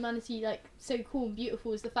like humanity like so cool and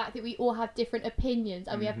beautiful is the fact that we all have different opinions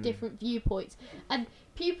and we have Mhm. different viewpoints, and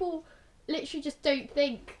people literally just don't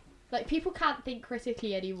think. Like people can't think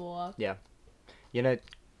critically anymore. You know,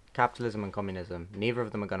 capitalism and communism, neither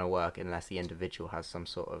of them are going to work unless the individual has some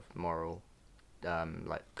sort of moral,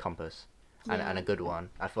 like, compass, and Yeah. a good one.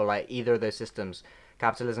 I feel like either of those systems,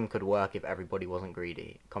 capitalism could work if everybody wasn't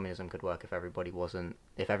greedy. Communism could work if everybody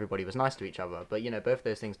was nice to each other. But, both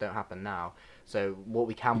those things don't happen now. So what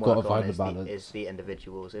we can You've work gotta on find the balance. is the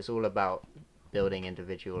individuals. It's all about building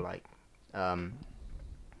individual, like,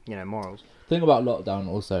 morals. Thing about lockdown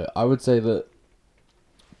also, I would say that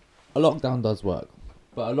a lockdown does work,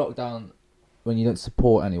 but a lockdown when you don't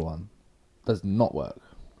support anyone does not work.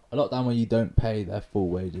 A lockdown when you don't pay their full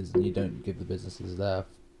wages and you don't give the businesses their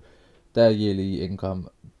yearly income,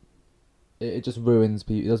 it just ruins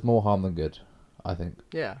people. It does more harm than good, I think.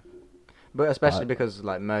 Yeah, but especially Right. because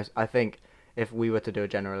I think if we were to do a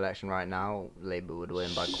general election right now, Labour would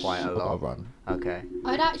win by quite a I've got to lot. run. Okay.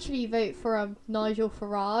 I'd actually vote for Nigel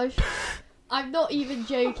Farage. I'm not even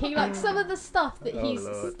joking. Like, some of the stuff that he's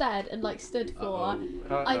said and, like, stood for,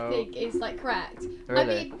 I think is, like, correct. Really? I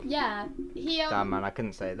mean, yeah. He, Damn, man, I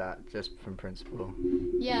couldn't say that just from principle.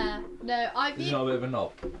 Yeah, no, I mean... He's not a bit of a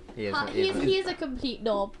knob. He is. He is a complete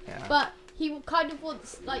knob. Yeah. But he kind of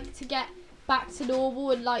wants, like, to get back to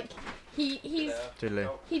normal and, like, he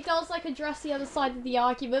does, like, address the other side of the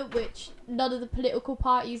argument, which none of the political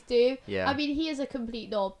parties do. Yeah. I mean, he is a complete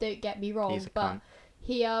knob, don't get me wrong, He's a but cunt.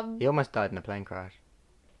 he almost died in a plane crash.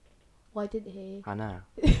 Why didn't he? I know.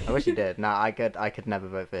 I wish he did. No, I could never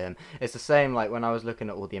vote for him. It's the same, like, when I was looking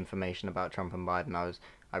at all the information about Trump and Biden,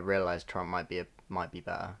 I realized Trump might be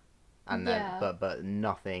better. And then but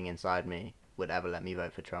nothing inside me would ever let me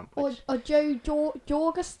vote for Trump. Or Joe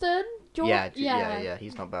Jorgensen? Yeah,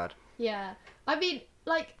 he's not bad. Yeah. I mean,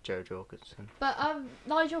 like... Joe Jorgensen. But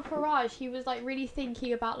Nigel Farage, he was, like, really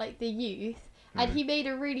thinking about, like, the youth, and he made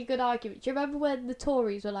a really good argument. Do you remember when the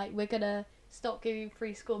Tories were like, we're gonna stop giving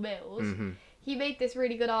free school meals? Mm-hmm. He made this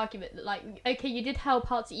really good argument that, like, okay, you did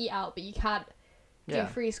help out to eat out, but you can't do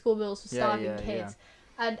free school meals for starving kids. Yeah.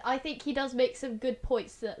 And I think he does make some good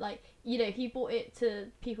points that, like, you know, he brought it to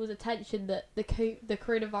people's attention that the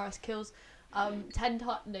coronavirus kills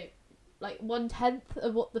 1/10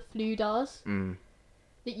 of what the flu does.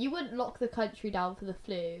 That you wouldn't lock the country down for the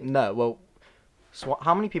flu. No, well,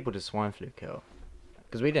 how many people did swine flu kill?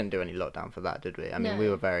 Because we didn't do any lockdown for that, did we? I mean, we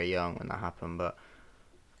were very young when that happened, but,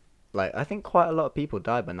 like, I think quite a lot of people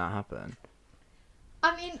died when that happened.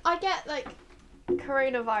 I mean, I get, like,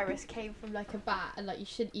 coronavirus came from, like, a bat, and, like, you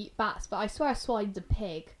shouldn't eat bats, but I swear a swine's a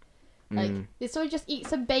pig. Like, did someone just eat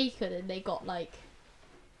some bacon and they got, like,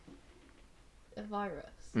 a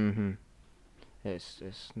virus? It's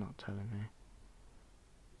not telling me.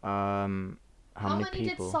 How many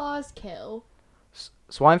people? Did SARS kill?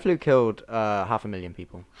 Swine flu killed 500,000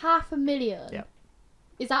 people. 500,000? Yeah.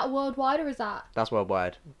 Is that worldwide or is that? That's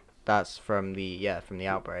worldwide. That's from the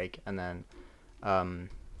outbreak, and then how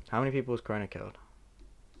many people was Corona killed?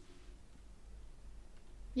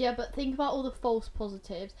 Yeah, but think about all the false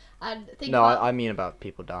positives and think. No, I mean about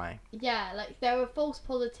people dying. Yeah, like there were false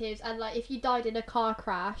positives, and like if you died in a car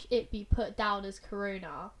crash, it'd be put down as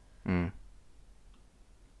Corona.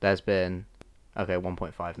 There's been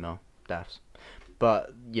 1.5 mil deaths.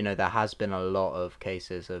 But, you know, there has been a lot of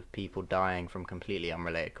cases of people dying from completely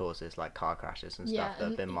unrelated causes, like car crashes and stuff, that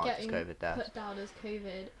have been marked as COVID deaths. Put down as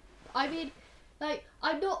COVID. I mean, like,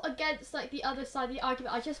 I'm not against, like, the other side of the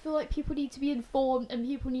argument. I just feel like people need to be informed and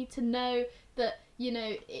people need to know that, you know,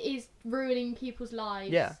 it is ruining people's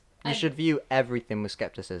lives. Yeah. You should view everything with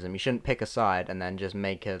skepticism. You shouldn't pick a side and then just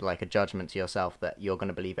make a judgment to yourself that you're going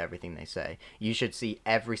to believe everything they say. You should see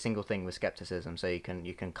every single thing with skepticism, so you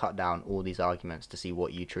can cut down all these arguments to see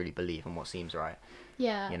what you truly believe and what seems right.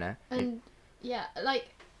 Yeah. You know? And yeah, like,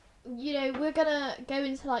 you know, we're gonna go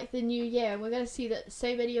into like the new year and we're gonna see that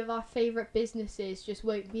so many of our favourite businesses just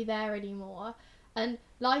won't be there anymore, and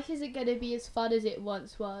life isn't gonna be as fun as it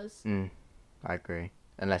once was. I agree.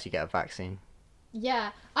 Unless you get a vaccine.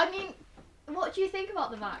 Yeah, I mean, what do you think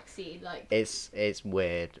about the vaccine? Like, it's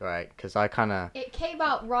weird, right? Because it came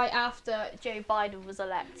out right after Joe Biden was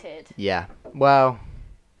elected. Yeah, well,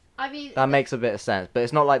 I mean, that makes a bit of sense, but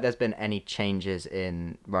it's not like there's been any changes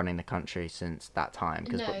in running the country since that time.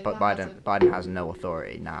 Because Biden has no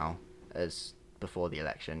authority now as before the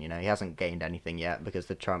election. You know, he hasn't gained anything yet because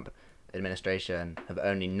the Trump administration have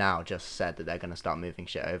only now just said that they're going to start moving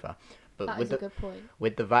shit over. But that is a good point.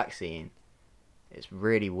 With the vaccine, it's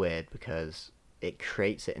really weird because it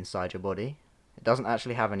creates it inside your body. It doesn't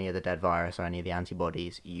actually have any of the dead virus or any of the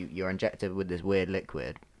antibodies. You're injected with this weird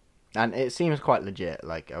liquid. And it seems quite legit.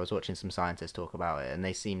 Like, I was watching some scientists talk about it, and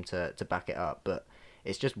they seem to back it up. But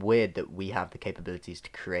it's just weird that we have the capabilities to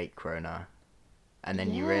create corona. And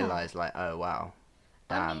then you realise, like, oh, wow.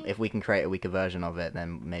 Damn, I mean, if we can create a weaker version of it,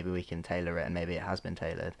 then maybe we can tailor it, and maybe it has been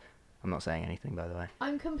tailored. I'm not saying anything, by the way.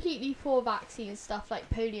 I'm completely for vaccine stuff like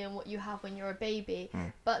polio and what you have when you're a baby.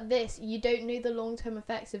 But this, you don't know the long-term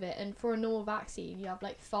effects of it. And for a normal vaccine, you have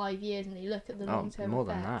like 5 years and they look at the long-term effects. More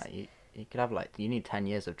than that. You could have you need 10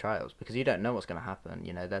 years of trials because you don't know what's going to happen.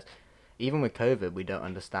 You know, even with COVID, we don't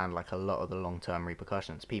understand like a lot of the long-term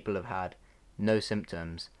repercussions. People have had no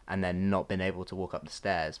symptoms and then not been able to walk up the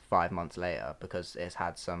stairs 5 months later because it's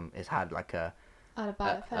had like a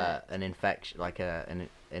an infection, like an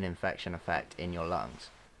infection effect in your lungs,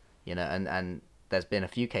 you know, and there's been a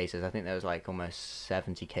few cases. I think there was like almost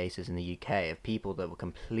 70 cases in the UK of people that were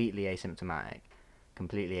completely asymptomatic,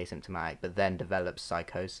 but then developed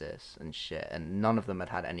psychosis and shit, and none of them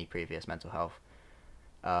had any previous mental health.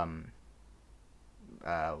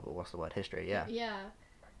 What's the word? History. Yeah. Yeah,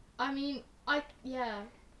 I mean, I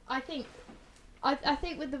think I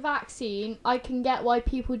think with the vaccine, I can get why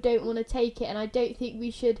people don't want to take it, and I don't think we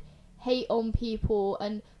should hate on people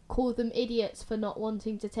and call them idiots for not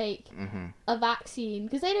wanting to take a vaccine,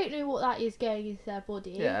 because they don't know what that is going into their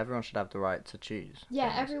body. Yeah, everyone should have the right to choose. Yeah,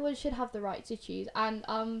 things. everyone should have the right to choose. And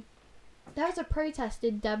there was a protest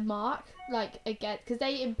in Denmark, like, again, because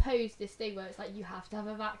they imposed this thing where it's like, you have to have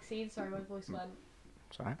a vaccine. Sorry, my voice went.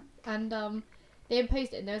 Sorry. And they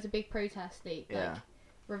imposed it, and there was a big protest. They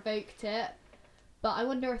revoked it. But I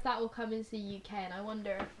wonder if that will come into the UK, and I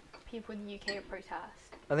wonder if people in the UK will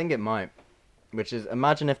protest. I think it might. Which is,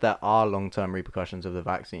 imagine if there are long-term repercussions of the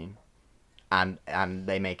vaccine, and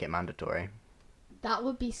they make it mandatory. That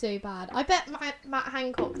would be so bad. I bet Matt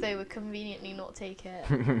Hancock, though, would conveniently not take it.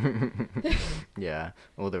 Yeah,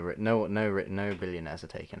 all the no billionaires are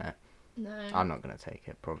taking it. No. I'm not gonna take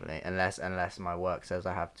it probably, unless my work says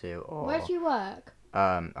I have to. Or Where do you work?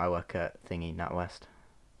 I work at thingy NatWest.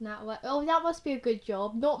 Oh, that must be a good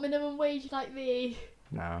job. Not minimum wage like me.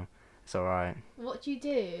 No, it's alright. What do you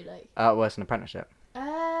do? Like. Work's an apprenticeship.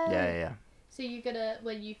 Yeah. So you're gonna,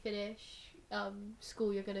 when you finish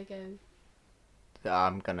school, you're gonna go.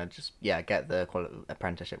 I'm gonna just get the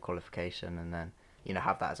apprenticeship qualification, and then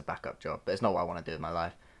have that as a backup job. But it's not what I want to do with my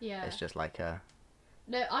life. Yeah. It's just like a.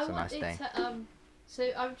 No, I wanted to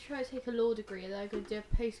So I'm trying to take a law degree, and then I'm gonna do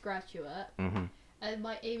a postgraduate. And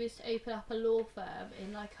my aim is to open up a law firm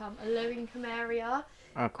in like a low income area.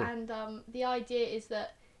 Oh, cool. And the idea is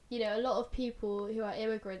that a lot of people who are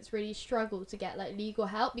immigrants really struggle to get like legal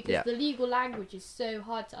help, because the legal language is so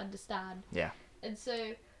hard to understand. Yeah. And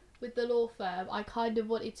so with the law firm, I kind of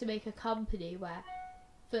wanted to make a company where,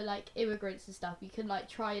 for like immigrants and stuff, you can like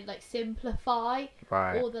try and like simplify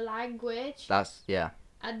all the language.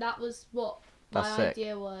 And that was what my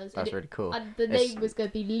idea was. That's really cool. And the name was going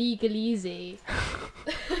to be Legal Easy.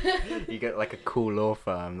 You get like a cool law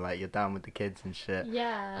firm, like you're down with the kids and shit.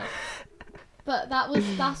 Yeah. But that's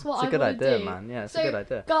what I want to do. It's a good idea, man. Yeah, it's a good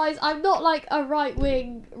idea. Guys, I'm not like a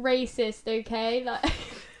right-wing racist, okay? Like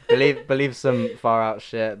believe some far out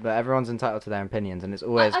shit, but everyone's entitled to their opinions, and it's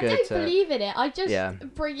always good to. I don't believe in it. I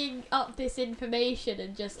just bringing up this information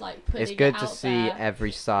and just like putting it out there. It's good to see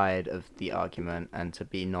every side of the argument and to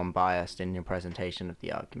be non-biased in your presentation of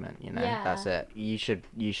the argument. That's it. You should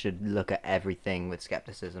look at everything with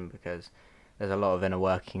skepticism, because there's a lot of inner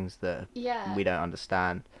workings that we don't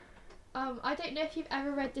understand. I don't know if you've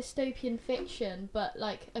ever read dystopian fiction, but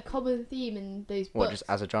like a common theme in those books. What, just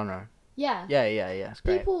as a genre? Yeah. Yeah. It's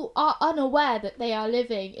great. People are unaware that they are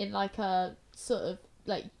living in like a sort of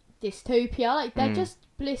like dystopia. Like they're just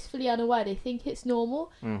blissfully unaware. They think it's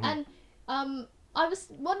normal. And I was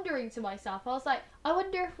wondering to myself, I was like, I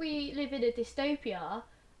wonder if we live in a dystopia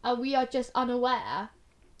and we are just unaware.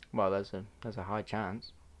 Well, there's a high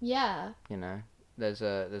chance. Yeah. There's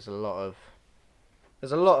a lot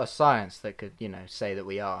of science that could say that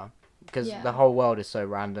we are. Because the whole world is so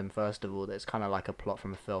random, first of all, that it's kind of like a plot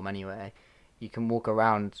from a film anyway. You can walk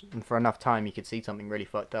around, and for enough time, you could see something really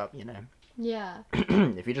fucked up, Yeah.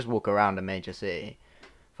 If you just walk around a major city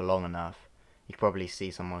for long enough, you could probably see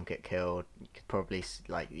someone get killed. You could probably,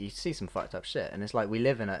 you see some fucked up shit. And it's like, we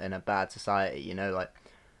live in a bad society,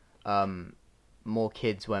 more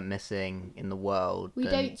kids went missing in the world. We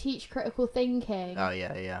don't teach critical thinking. Oh,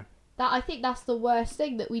 yeah. I think that's the worst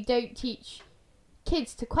thing, that we don't teach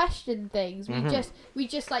kids to question things. We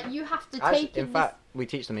just like, you have to take in fact we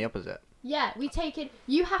teach them the opposite. You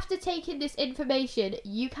have to take in this information.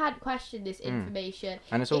 You can't question this information,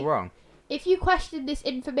 and it's all wrong. If you question this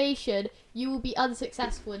information, you will be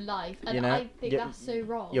unsuccessful in life, and I think that's so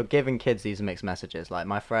wrong. You're giving kids these mixed messages. Like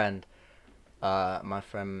my friend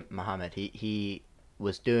Mohammed, he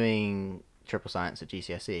was doing triple science at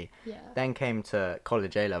GCSE, then came to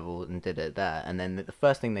college A-level and did it there, and then the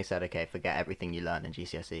first thing they said, okay, forget everything you learned in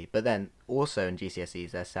GCSE, but then also in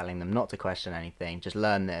GCSEs they're telling them not to question anything, just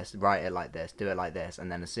learn this, write it like this, do it like this,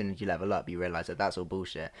 and then as soon as you level up you realise that that's all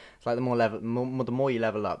bullshit. It's like the more you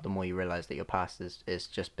level up, the more you realise that your past is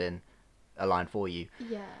just been aligned for you.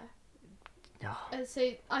 And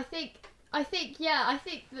so I think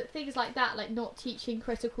that things like that, like not teaching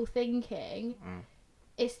critical thinking,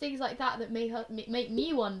 it's things like that make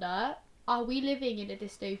me wonder, are we living in a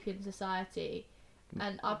dystopian society?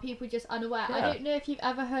 And are people just unaware? I don't know if you've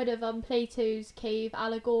ever heard of Plato's cave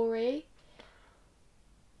allegory.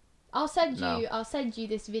 I'll send you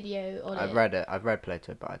this video on it. I've read it. I've read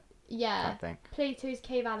Plato, but I can't think. Plato's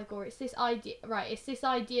cave allegory. It's this idea, right? It's this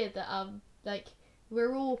idea that like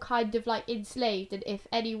we're all kind of like enslaved, and if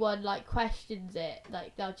anyone like questions it,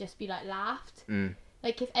 like they'll just be like laughed.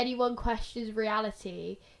 Like, if anyone questions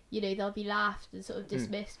reality, they'll be laughed and sort of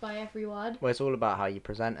dismissed by everyone. Well, it's all about how you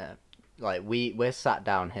present it. like we're sat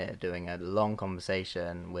down here doing a long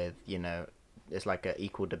conversation with, you know, it's like an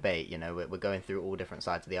equal debate, you know, we're going through all different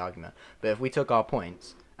sides of the argument. But if we took our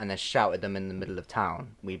points and then shouted them in the middle of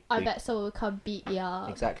town, I bet someone would come beat you up.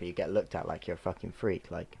 Exactly, you get looked at like you're a fucking freak.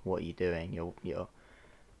 Like, what are you doing? You're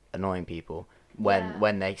annoying people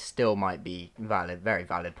when they still might be very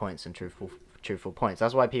valid points and truthful points.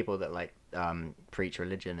 That's why people that like preach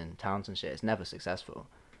religion in towns and shit, it's never successful.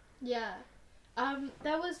 Yeah.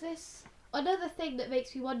 There was another thing that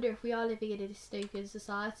makes me wonder if we are living in a dystopian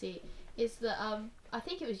society is that I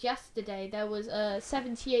think it was yesterday there was a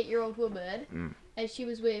 78-year-old woman and she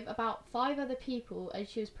was with about 5 other people and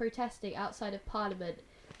she was protesting outside of Parliament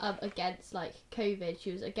against like COVID.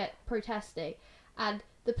 She was protesting, and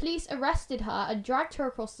the police arrested her and dragged her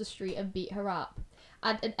across the street and beat her up.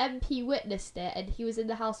 And an MP witnessed it, and he was in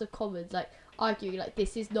the House of Commons like arguing like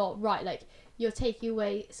this is not right, like you're taking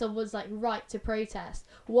away someone's like right to protest.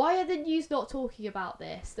 Why are the news not talking about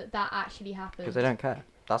this, that actually happened? Because they don't care.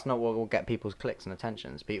 That's not what will get people's clicks and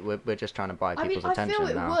attentions. We're just trying to buy people's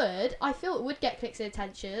attention now. I feel it would get clicks and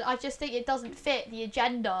attention. I just think it doesn't fit the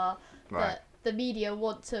agenda that the media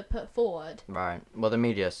want to put forward. Right. Well, the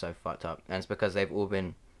media is so fucked up, and it's because they've all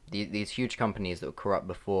been these huge companies that were corrupt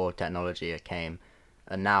before technology came,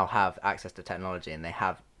 and now have access to technology, and they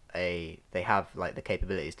have like the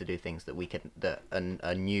capabilities to do things that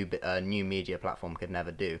a new media platform could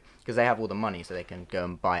never do, because they have all the money, so they can go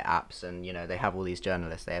and buy apps, and you know, they have all these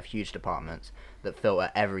journalists, they have huge departments that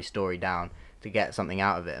filter every story down to get something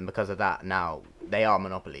out of it, and because of that now they are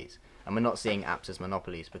monopolies. And we're not seeing apps as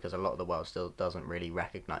monopolies because a lot of the world still doesn't really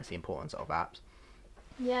recognize the importance of apps.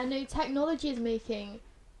 Yeah, no, technology is making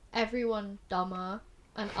everyone dumber,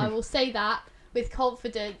 and I will say that with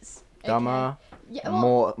confidence. Dumber, yeah,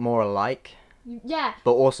 well, more alike. Yeah.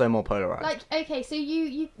 But also more polarized. Like, okay, so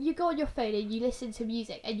you go on your phone and you listen to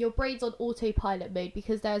music, and your brain's on autopilot mode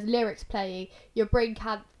because there's lyrics playing. Your brain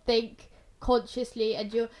can't think consciously,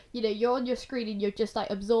 and you're on your screen and you're just like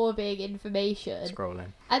absorbing information,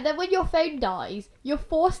 scrolling. And then when your phone dies, you're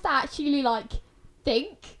forced to actually like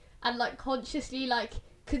think and like consciously like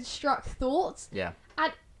construct thoughts. Yeah.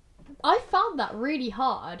 And I found that really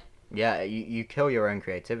hard. Yeah, you kill your own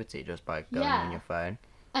creativity just by going on your phone.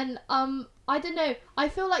 And I don't know, I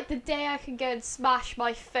feel like the day I can go and smash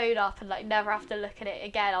my phone up and like never have to look at it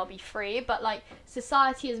again, I'll be free. But like,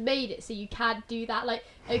 society has made it so you can't do that. Like,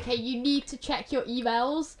 okay, you need to check your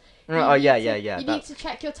emails. You need to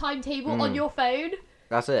check your timetable on your phone.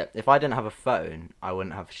 That's it. If I didn't have a phone, I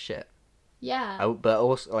wouldn't have shit. Yeah. But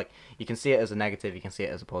also, like, you can see it as a negative, you can see it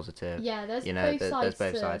as a positive. Yeah, there's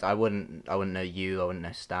both sides. I wouldn't know you, I wouldn't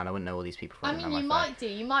know Stan, I wouldn't know all these people. I mean, you might do.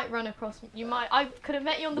 You might run across. I could have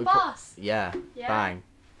met you on the bus. Yeah. Bang.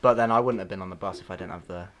 But then I wouldn't have been on the bus if I didn't have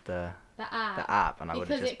the app. The app, and I would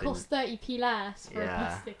have just because it costs 30p less for a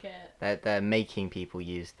bus ticket. They're making people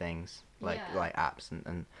use things like apps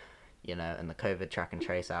and you know, and the COVID track and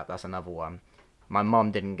trace app. That's another one. My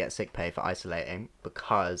mum didn't get sick pay for isolating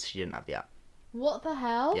because she didn't have the app. What the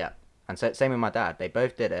hell? Yeah. And so same with my dad. They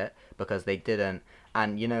both did it because they didn't.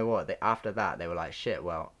 And you know what? After that, they were like, shit,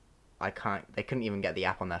 well, they couldn't even get the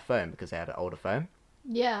app on their phone because they had an older phone.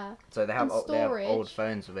 Yeah. So they have old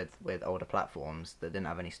phones with older platforms that didn't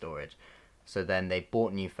have any storage. So then they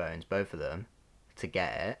bought new phones, both of them, to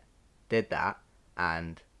get it, did that,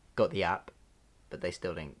 and got the app, but they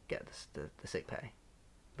still didn't get the sick pay.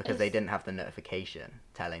 Because they didn't have the notification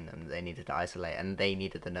telling them they needed to isolate, and they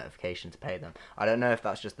needed the notification to pay them. I don't know if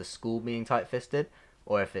that's just the school being tight-fisted,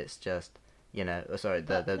 or if it's just, you know, the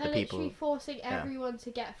people. They're literally forcing everyone to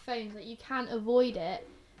get phones. Like, you can't avoid it,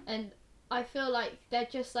 and I feel like they're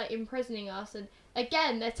just like imprisoning us. And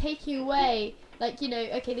again, they're taking away, like, you know,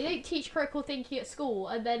 okay, they don't teach critical thinking at school,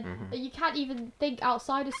 and then you can't even think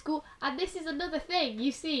outside of school. And this is another thing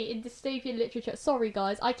you see in dystopian literature. Sorry,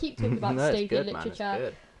 guys, I keep talking about dystopian literature. Man,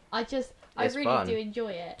 it's good. I really fun. Do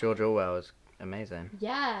enjoy it. George Orwell is amazing.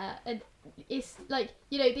 Yeah, and it's like,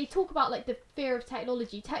 you know, they talk about like the fear of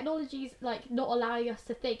technology. Technology's like not allowing us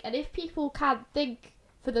to think, and if people can't think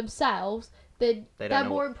for themselves, then they're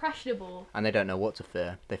more impressionable. And they don't know what to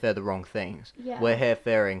fear. They fear the wrong things. Yeah. We're here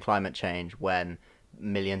fearing climate change when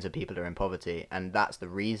millions of people are in poverty, and that's the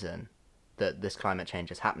reason that this climate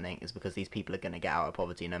change is happening, is because these people are going to get out of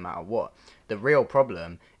poverty no matter what. The real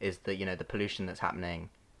problem is that, you know, the pollution that's happening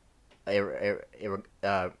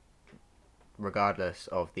regardless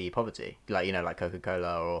of the poverty, like, you know, like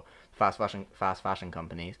Coca-Cola or fast fashion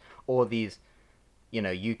companies, or these, you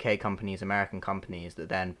know, UK companies, American companies that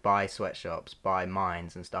then buy sweatshops, buy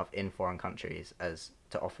mines and stuff in foreign countries as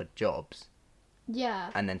to offer jobs. Yeah.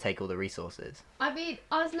 And then take all the resources. I mean,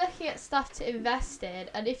 I was looking at stuff to invest in,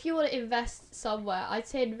 and if you want to invest somewhere, I'd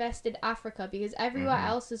say invest in Africa, because everywhere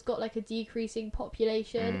else has got like a decreasing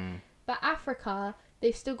population. But Africa,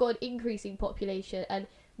 they've still got an increasing population, and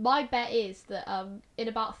my bet is that in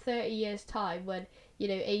about 30 years' time, when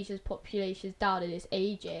Asia's population is down and it's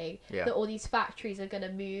aging, that all these factories are going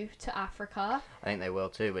to move to Africa. I think they will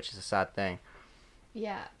too, which is a sad thing.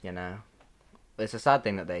 Yeah. It's a sad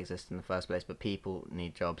thing that they exist in the first place, but people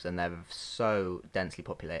need jobs, and they're so densely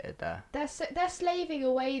populated there. They're slaving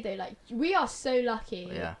away though. Like, we are so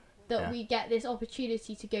lucky that we get this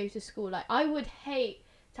opportunity to go to school. Like, I would hate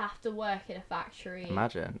to have to work in a factory.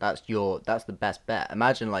 Imagine that's the best bet.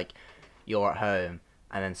 Imagine like you're at home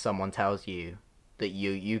and then someone tells you that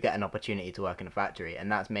you get an opportunity to work in a factory, and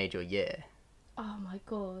that's made your year. Oh my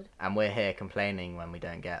god. And we're here complaining when we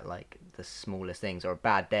don't get like the smallest things, or a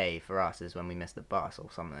bad day for us is when we miss the bus or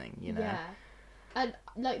something, Yeah. And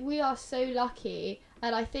like, we are so lucky,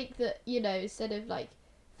 and I think that, instead of like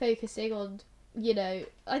focusing on, I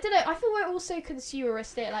don't know, I feel we're all so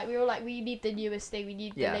consumeristic. Like, we're all like, we need the newest thing, we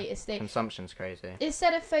need the latest thing. Consumption's crazy.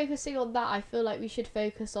 Instead of focusing on that, I feel like we should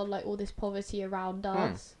focus on like all this poverty around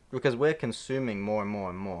us. Because we're consuming more and more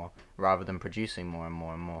and more rather than producing more and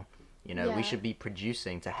more and more. We should be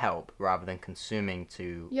producing to help rather than consuming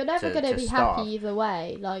to. You're never going to be starve. happy either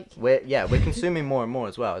way. Like, we're consuming more and more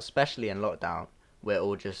as well, especially in lockdown. We're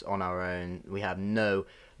all just on our own.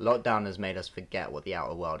 Lockdown has made us forget what the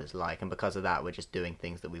outer world is like, and because of that, we're just doing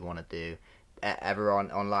things that we want to do.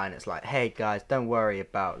 Everyone online, it's like, hey guys, don't worry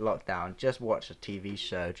about lockdown. Just watch a TV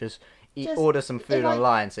show. Just order some food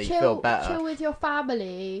online so you feel better. Chill with your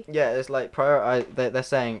family. Yeah, it's like they're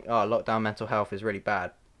saying, oh, lockdown mental health is really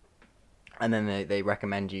bad. And then they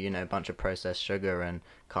recommend you, a bunch of processed sugar and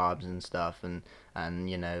carbs and stuff, and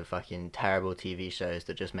fucking terrible TV shows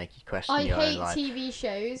that just make you question your own life. I hate TV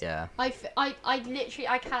shows. Yeah. I literally,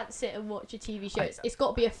 I can't sit and watch a TV show. It's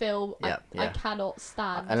got to be a film. I cannot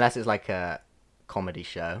stand. Unless it's like a comedy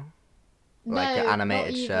show. Like an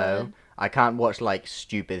animated not show. even. I can't watch like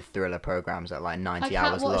stupid thriller programs that like 90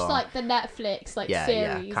 hours long. I can't watch like the Netflix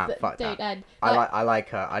series that don't end.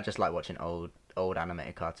 I just like watching old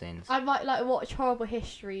animated cartoons. I might like watch Horrible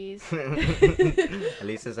Histories. At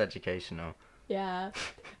least it's educational. Yeah.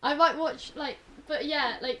 I might watch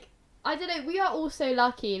I don't know, we are all so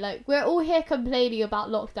lucky. Like, we're all here complaining about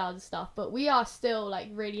lockdown stuff, but we are still like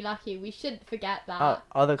really lucky. We shouldn't forget that.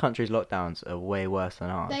 Other countries' lockdowns are way worse than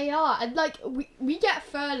ours. They are, and like we get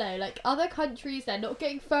furlough. Like, other countries, they're not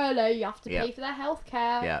getting furlough. You have to pay for their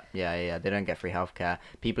healthcare. Yeah. They don't get free healthcare.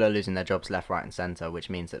 People are losing their jobs left, right, and centre, which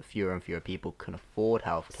means that fewer and fewer people can afford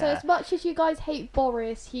healthcare. So as much as you guys hate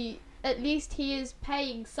Boris, at least he is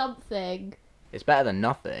paying something. It's better than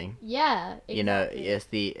nothing. Yeah,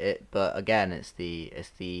 exactly. But again,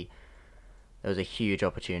 there was a huge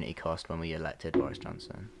opportunity cost when we elected Boris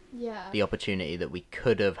Johnson. Yeah. The opportunity that we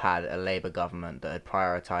could have had a Labour government that had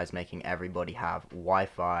prioritised making everybody have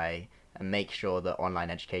Wi-Fi and make sure that online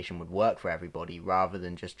education would work for everybody, rather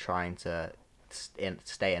than just trying to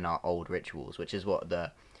stay in our old rituals, which is what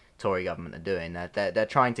the Tory government are doing. They're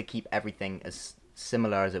trying to keep everything as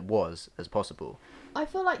similar as it was as possible. I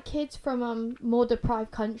feel like kids from more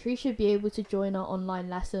deprived countries should be able to join our online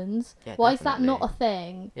lessons. Yeah, why definitely. is that not a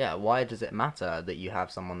thing? Yeah, why does it matter that you have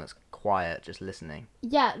someone that's quiet just listening?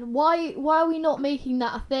 Yeah, why are we not making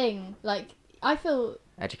that a thing? Like, I feel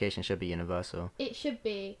education should be universal. It should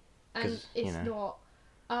be, and it's not.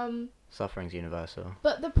 Suffering's universal.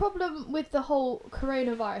 But the problem with the whole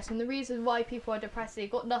coronavirus, and the reason why people are depressed,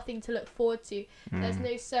 they've got nothing to look forward to. There's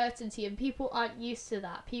no certainty, and people aren't used to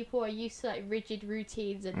that. People are used to like rigid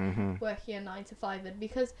routines and working a 9 to 5, and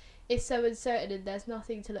because it's so uncertain and there's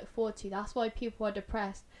nothing to look forward to, that's why people are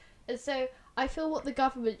depressed. And so I feel what the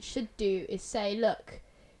government should do is say, look,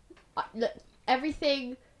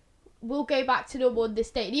 everything will go back to normal on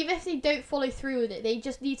this date. And even if they don't follow through with it, they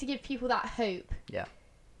just need to give people that hope.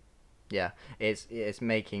 Yeah, it's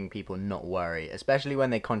making people not worry, especially when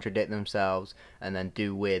they contradict themselves and then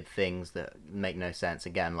do weird things that make no sense.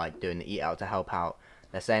 Again, like doing the eat out to help out.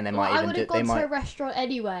 They're saying they might even do. I would have gone to a restaurant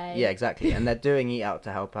anyway. Yeah, exactly. And they're doing eat out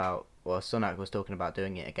to help out. Well, Sunak was talking about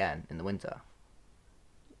doing it again in the winter.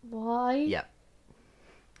 Why? Yeah.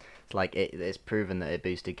 It's like it's proven that it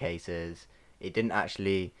boosted cases. It didn't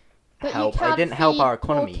actually help. It didn't help our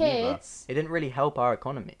economy either. It didn't really help our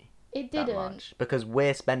economy. It didn't. Much, because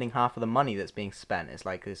we're spending half of the money that's being spent. It's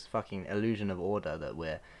like this fucking illusion of order that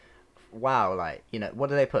what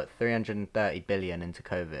do they put? 330 billion into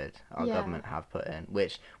COVID. Our government have put in,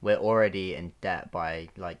 which we're already in debt by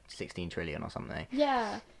like 16 trillion or something.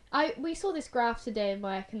 Yeah. We saw this graph today in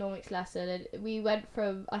my economics lesson, and we went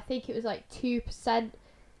from, I think it was like 2%,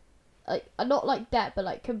 like not like debt, but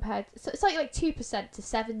like compared, so it's like 2% to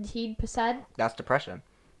 17%. That's depression.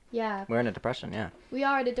 Yeah. We're in a depression, yeah. We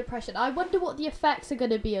are in a depression. I wonder what the effects are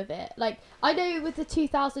going to be of it. Like, I know with the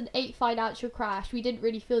 2008 financial crash, we didn't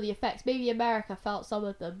really feel the effects. Maybe America felt some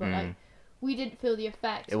of them, but like, we didn't feel the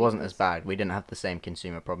effects. It wasn't as bad. We didn't have the same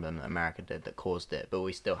consumer problem that America did that caused it, but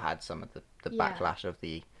we still had some of the backlash of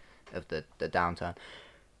the downturn.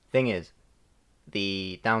 Thing is,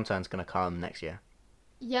 the downturn's going to come next year.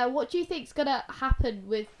 Yeah, what do you think's going to happen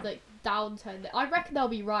with, like, downturn? I reckon there'll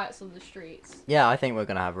be riots on the streets. Yeah, I think we're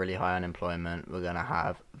going to have really high unemployment. We're going to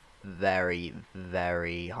have very,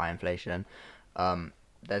 very high inflation.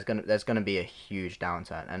 There's gonna be a huge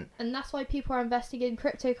downturn, and that's why people are investing in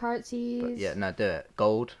cryptocurrencies. But yeah, no, do it.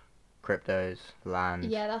 Gold, cryptos, land.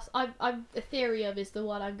 Yeah, I'm Ethereum is the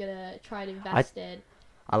one I'm gonna try and invest in.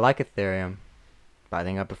 I like Ethereum, but I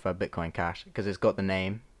think I prefer Bitcoin Cash because it's got the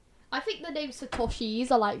name. I think the name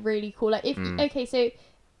Satoshis are like really cool. Like if okay, so if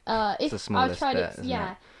I was trying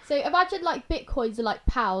to so imagine like Bitcoins are like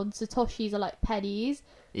pounds, Satoshis are like pennies.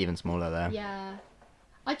 Even smaller though. Yeah.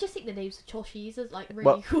 I just think the name Satoshis is like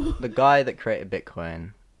really cool. The guy that created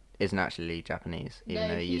Bitcoin isn't actually Japanese, even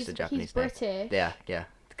though he used the Japanese name. He's British. Yeah.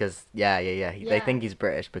 Because they think he's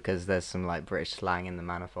British because there's some like British slang in the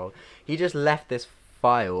manifold. He just left this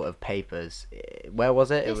file of papers. Where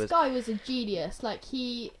was it? This guy was a genius. Like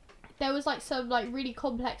there was like some like really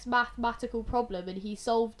complex mathematical problem and he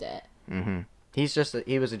solved it. He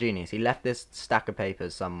was a genius. He left this stack of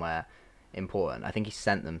papers somewhere important. I think he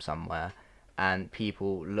sent them somewhere. And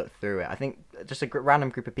people looked through it. I think just a random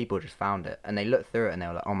group of people just found it. And they looked through it and they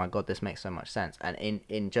were like, oh my god, this makes so much sense. And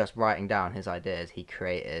in just writing down his ideas, he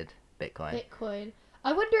created Bitcoin.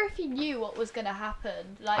 I wonder if he knew what was going to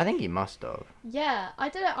happen. Like, I think he must have. Yeah, I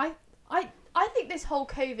don't know. I think this whole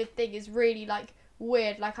COVID thing is really like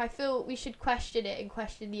weird. Like, I feel we should question it and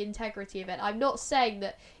question the integrity of it. I'm not saying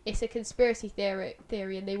that it's a conspiracy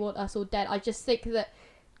theory and they want us all dead. I just think that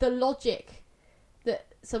the logic that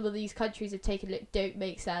some of these countries have taken don't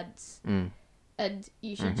make sense, and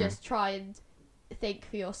you should just try and think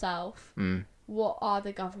for yourself. What are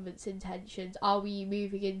the government's intentions? Are we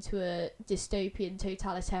moving into a dystopian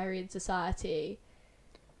totalitarian society?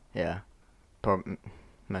 Yeah,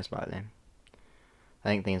 most likely. I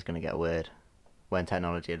think things are going to get weird when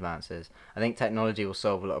technology advances. I think technology will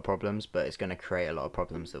solve a lot of problems, but it's going to create a lot of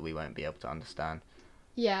problems that we won't be able to understand.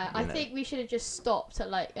 Yeah, I think we should have just stopped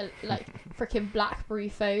at like freaking BlackBerry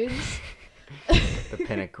phones. The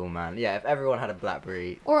pinnacle, man. Yeah, if everyone had a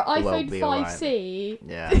BlackBerry or iPhone 5C. Right.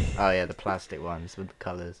 Yeah. Oh yeah, the plastic ones with the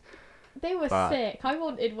colours. They were sick. I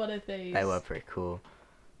wanted one of those. They were pretty cool.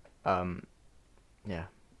 Yeah.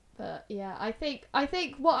 But yeah, I think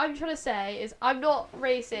what I'm trying to say is I'm not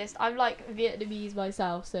racist. I'm like Vietnamese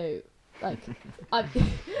myself, so like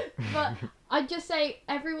but I just say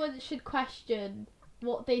everyone should question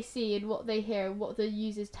what they see and what they hear and what the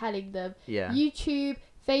user's telling them. Yeah. YouTube,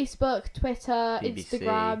 Facebook, Twitter, BBC,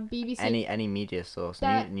 Instagram, BBC. Any media source,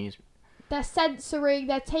 news. They're censoring,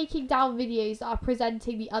 they're taking down videos that are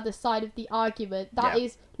presenting the other side of the argument. That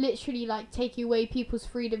is literally like taking away people's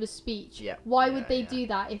freedom of speech. Yeah. Why would they do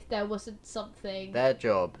that if there wasn't something? Their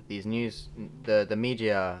job, the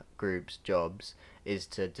media groups' jobs is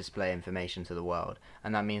to display information to the world,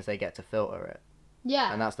 and that means they get to filter it.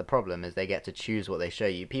 Yeah. And that's the problem, is they get to choose what they show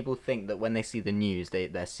you. People think that when they see the news,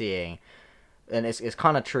 they're seeing, and it's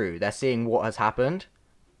kind of true, they're seeing what has happened,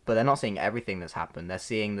 but they're not seeing everything that's happened. They're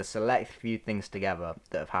seeing the select few things together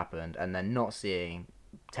that have happened, and they're not seeing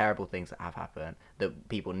terrible things that have happened that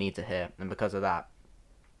people need to hear. And because of that,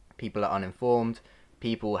 people are uninformed.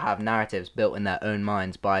 People have narratives built in their own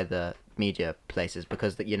minds by the media places,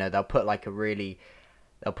 because they'll put like a really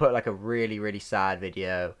really sad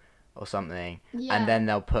video or something, and then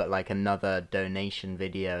they'll put like another donation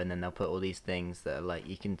video, and then they'll put all these things that are like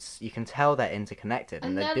you can tell they're interconnected,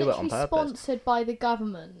 and they do it on purpose. Sponsored by the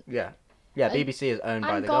government. Yeah, BBC is owned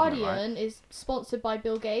by the government, right? And Guardian is sponsored by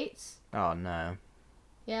Bill Gates. Oh no.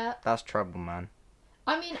 Yeah. That's trouble, man.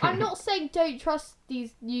 I mean, I'm not saying don't trust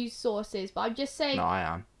these news sources, but I'm just saying. No, I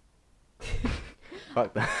am.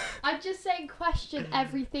 Fuck that. I'm just saying question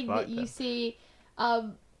everything that you see.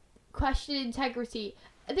 Question integrity.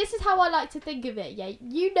 This is how I like to think of it, yeah?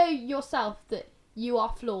 You know yourself that you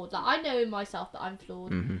are flawed. Like, I know in myself that I'm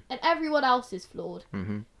flawed. And everyone else is flawed.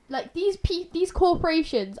 Like, these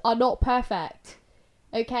corporations are not perfect.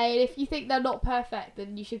 Okay? And if you think they're not perfect,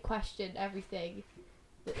 then you should question everything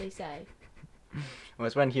that they say. Well,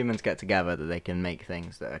 it's when humans get together that they can make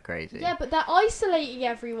things that are crazy. Yeah, but they're isolating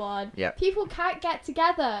everyone. Yeah. People can't get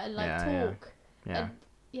together and talk. Yeah. And,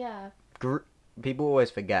 yeah. People always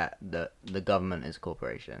forget that the government is a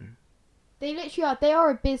corporation. They literally are. They are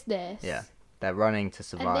a business. Yeah. They're running to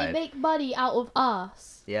survive. And they make money out of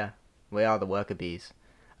us. Yeah. We are the worker bees.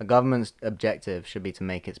 A government's objective should be to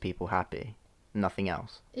make its people happy. Nothing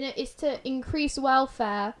else. It's to increase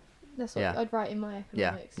welfare. That's what Yeah. I'd write in my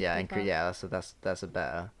economics. That's a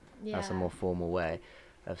better. Yeah. That's a more formal way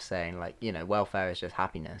of saying, like, welfare is just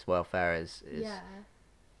happiness. Welfare is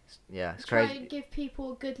it's Try crazy. and give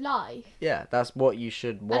people a good life. Yeah, that's what you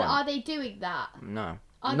should want. And are they doing that? No.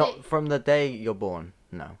 Are Not they... from the day you're born.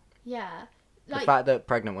 No. Yeah. The fact that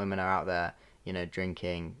pregnant women are out there,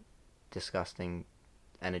 drinking disgusting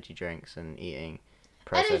energy drinks and eating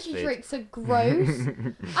processed energy foods. drinks are gross.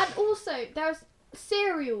 And also, there's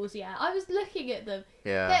cereals, I was looking at them.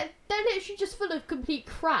 Yeah. They're literally just full of complete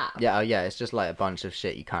crap. Yeah, it's just like a bunch of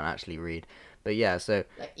shit you can't actually read. But yeah, so,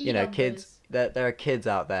 Like kids, there are kids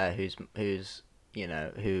out there who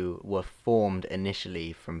were formed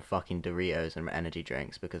initially from fucking Doritos and energy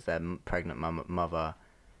drinks because their pregnant mother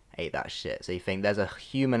ate that shit. So you think there's a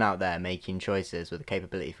human out there making choices with the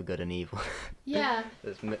capability for good and evil. Yeah.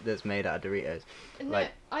 that's made out of Doritos. No,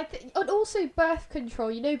 and also birth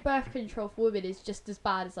control. Birth control for women is just as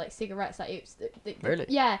bad as like cigarettes. Really?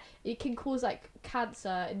 Yeah, it can cause like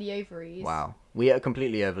cancer in the ovaries. Wow, we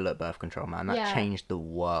completely overlooked birth control, man. That changed the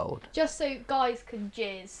world. Just so guys can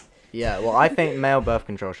jizz. Yeah, well, I think male birth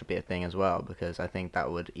control should be a thing as well because I think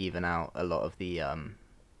that would even out a lot of the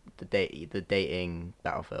dating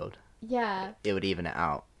battlefield. Yeah. It would even it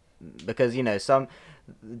out because some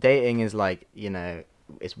dating is like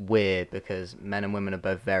it's weird because men and women are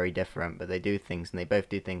both very different, but they do things and they both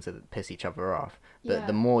do things that piss each other off. But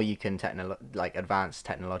the more you can advance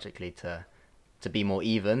technologically to be more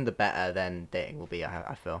even, the better then dating will be.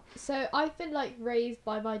 I feel. So I've been raised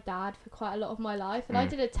by my dad for quite a lot of my life, and I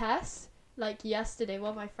did a test yesterday. One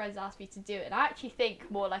of my friends asked me to do it, and I actually think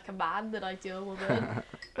more like a man than I do a woman,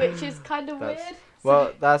 which is kind of weird.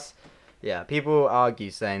 Well, people argue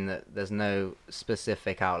saying that there's no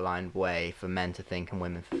specific outlined way for men to think and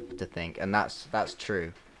women to think, and that's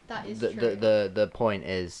true. That is true. true. The point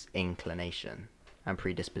is inclination and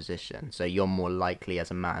predisposition. So you're more likely as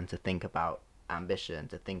a man to think about ambition,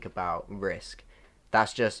 to think about risk.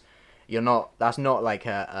 That's not like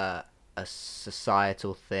a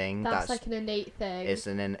societal thing. That's like an innate thing.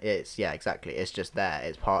 Exactly. It's just there.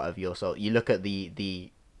 It's part of your soul. You look at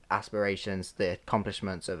the aspirations, the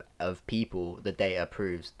accomplishments of people. The data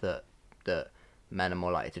proves that men are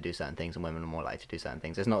more likely to do certain things and women are more likely to do certain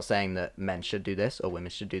things. It's not saying that men should do this or women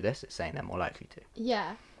should do this. It's saying they're more likely to.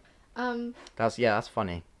 Yeah. That's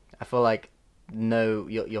funny. I feel like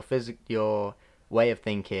your way of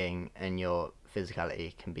thinking and your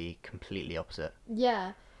physicality can be completely opposite.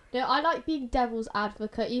 Yeah. No, I like being devil's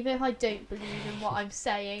advocate, even if I don't believe in what I'm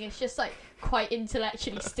saying. It's just quite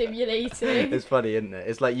intellectually stimulating. It's funny, isn't it?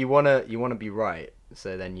 It's like you wanna be right,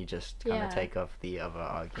 so then you just kind of take off the other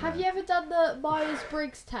argument. Have you ever done the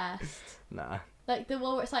Myers-Briggs test? Nah. Like the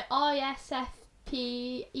one where it's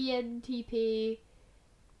ISFP, ENTP.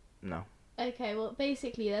 No. Okay, well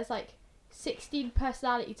basically there's 16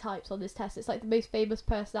 personality types on this test. It's the most famous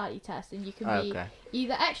personality test, and you can be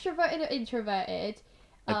either extroverted or introverted.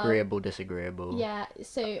 Agreeable, disagreeable. Yeah,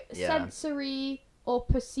 so sensory or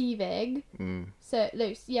perceiving. So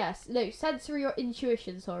sensory or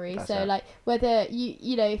intuition, sorry. That's so whether you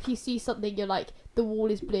if you see something you're the wall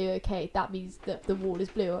is blue, okay, that means that the wall is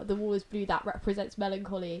blue, or the wall is blue, that represents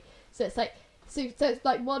melancholy. So it's it's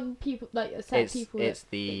one people people it's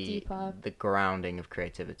the grounding of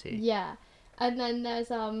creativity. Yeah. And then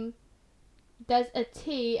there's a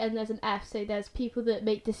T and there's an F, so there's people that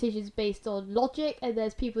make decisions based on logic, and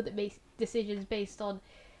there's people that make decisions based on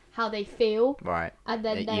how they feel. Right. And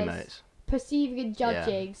then there's emotes. Perceiving and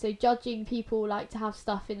judging. Yeah. So judging people like to have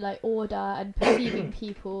stuff in order, and perceiving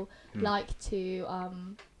people like to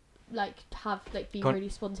have be really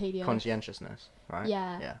spontaneous. Conscientiousness, right?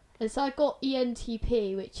 Yeah. Yeah. And so I got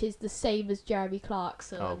ENTP, which is the same as Jeremy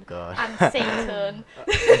Clarkson. Oh god. And Satan.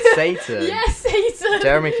 And Satan. Yes, Satan.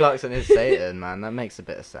 Jeremy Clarkson is Satan, man. That makes a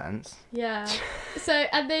bit of sense. Yeah. So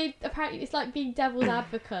and they apparently it's like being devil's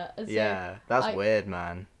advocate. And so, yeah, that's weird,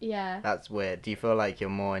 man. Yeah. That's weird. Do you feel like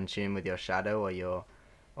you're more in tune with your shadow or your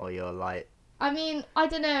light? I mean, I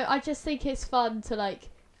don't know. I just think it's fun to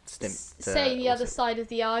say the other side of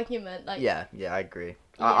the argument. Yeah, I agree.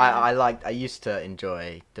 I used to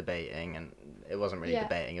enjoy debating, and it wasn't really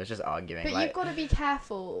debating, it was just arguing. But you've got to be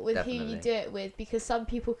careful with who you do it with, because some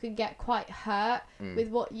people can get quite hurt with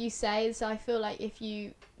what you say. And so I feel like if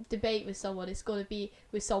you debate with someone, it's got to be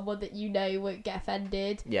with someone that you know won't get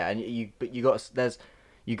offended. Yeah, and you got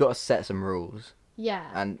to set some rules. Yeah.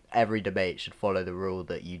 And every debate should follow the rule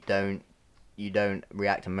that you don't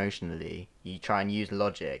react emotionally. You try and use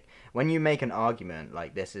logic. When you make an argument,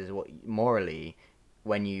 like, this is what morally,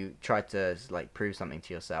 when you try to like prove something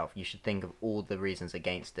to yourself, you should think of all the reasons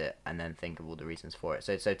against it and then think of all the reasons for it.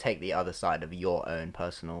 So take the other side of your own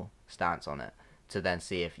personal stance on it to then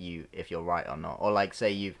see if you're right or not. Or like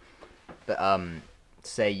say you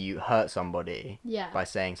hurt somebody by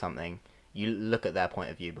saying something, you look at their point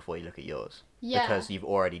of view before you look at yours. Yeah. Because you've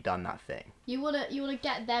already done that thing. You wanna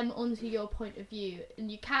get them onto your point of view,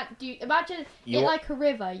 and you can't imagine it like a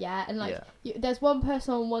river, and like there's one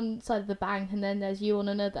person on one side of the bank, and then there's you on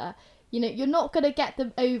another. You're not gonna get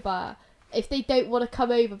them over if they don't want to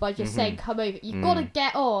come over by just saying come over. You've got to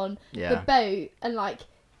get on the boat and like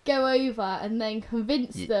go over, and then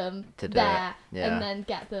convince them to there, and then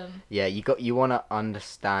get them. Yeah, you want to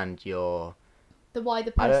understand why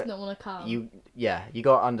the person don't want to come. You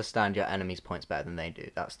got to understand your enemy's points better than they do.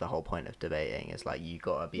 That's the whole point of debating. Is like you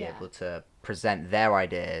got to be able to present their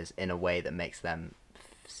ideas in a way that makes them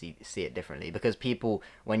see it differently. Because people,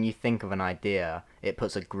 when you think of an idea, it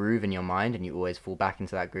puts a groove in your mind, and you always fall back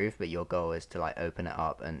into that groove. But your goal is to like open it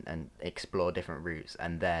up and explore different routes,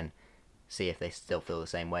 and then see if they still feel the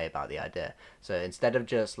same way about the idea. So instead of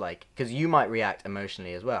just like, because you might react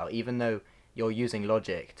emotionally as well, even though you're using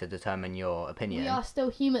logic to determine your opinion. We are still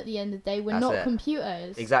human at the end of the day. We're not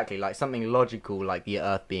computers. Exactly, like something logical, like the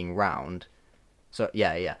Earth being round. So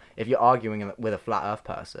yeah. If you're arguing with a flat Earth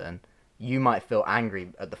person, you might feel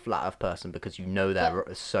angry at the flat Earth person because you know they're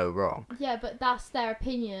so wrong. Yeah, but that's their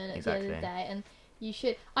opinion at the end of the day, and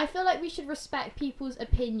I feel like we should respect people's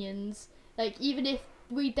opinions. Like, even if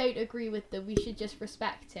we don't agree with them, we should just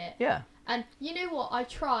respect it. Yeah. And you know what? I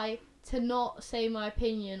try to not say my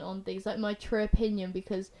opinion on things, like my true opinion,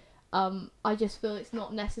 because I just feel it's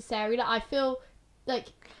not necessary. Like, I feel like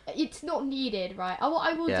it's not needed, right? What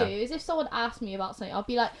I will do is, if someone asks me about something, I'll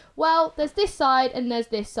be like, well, there's this side and there's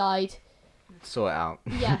this side. Sort it out.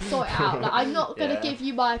 Yeah, sort it out. Like, I'm not going to give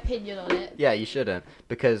you my opinion on it. Yeah, you shouldn't.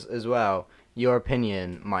 Because, as well, your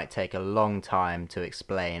opinion might take a long time to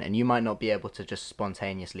explain, and you might not be able to just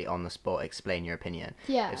spontaneously on the spot explain your opinion.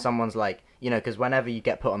 Yeah. If someone's like, because whenever you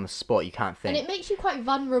get put on the spot, you can't think. And it makes you quite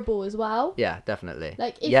vulnerable as well. Yeah, definitely.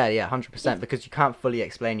 Like, 100%, because you can't fully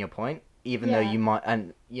explain your point, even though you might,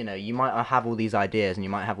 and you might have all these ideas and you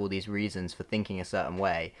might have all these reasons for thinking a certain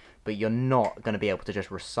way, but you're not going to be able to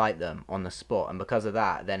just recite them on the spot. And because of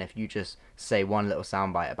that, then if you just say one little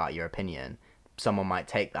soundbite about your opinion, someone might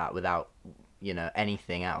take that without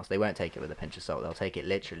anything else. They won't take it with a pinch of salt. They'll take it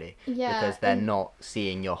literally, because they're not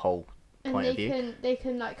seeing your whole point of view. They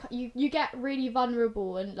can like, you get really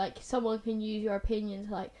vulnerable, and like someone can use your opinion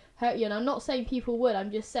to like hurt you. And I'm not saying people would.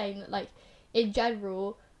 I'm just saying that, like, in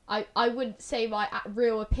general, I wouldn't say my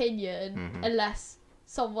real opinion unless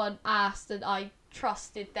someone asked and I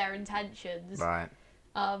trusted their intentions. Right.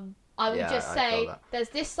 I would just say there's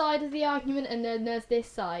this side of the argument and then there's this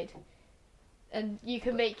side. And you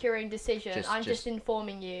can make your own decision. I'm just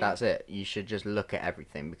informing you. That's it. You should just look at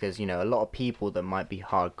everything, because, a lot of people that might be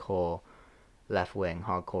hardcore left wing,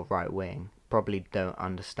 hardcore right wing, probably don't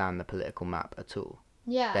understand the political map at all.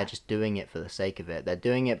 Yeah. They're just doing it for the sake of it. They're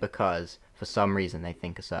doing it because for some reason they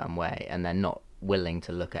think a certain way, and they're not willing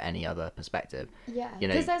to look at any other perspective. Yeah.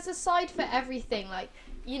 Because there's a side for everything. Like,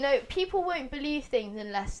 people won't believe things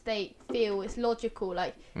unless they feel it's logical.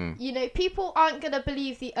 Like, people aren't going to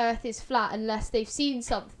believe the Earth is flat unless they've seen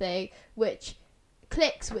something which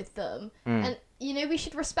clicks with them. And, we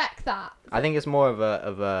should respect that. I think it's more of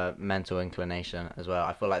a mental inclination as well.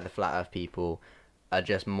 I feel like the flat Earth people are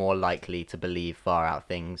just more likely to believe far out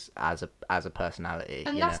things as a personality.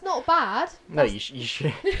 And that's not bad. No, you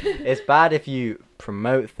should. It's bad if you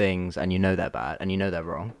promote things and you know they're bad and you know they're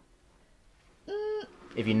wrong.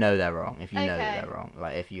 If you know they're wrong, know that they're wrong,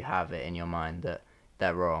 like if you have it in your mind that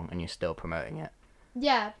they're wrong and you're still promoting it.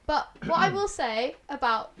 Yeah, but what I will say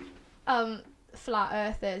about flat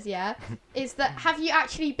earthers, is that have you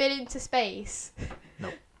actually been into space?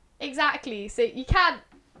 Nope. Exactly. So you can't.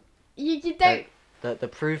 You don't. The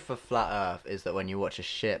proof of flat Earth is that when you watch a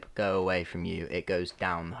ship go away from you, it goes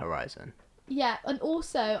down the horizon. Yeah, and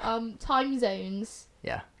also time zones.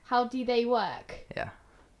 Yeah. How do they work? Yeah.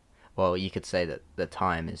 Well, you could say that the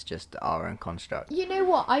time is just our own construct. You know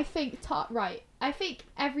what? I think I think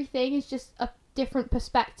everything is just a different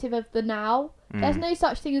perspective of the now. There's no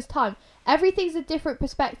such thing as time. Everything's a different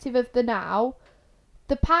perspective of the now.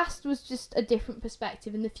 The past was just a different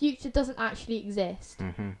perspective, and the future doesn't actually exist.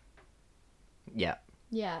 Yeah.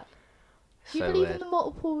 Yeah. Do you So believe weird. in the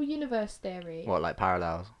multiple universe theory? What, like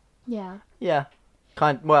parallels? Yeah. Yeah.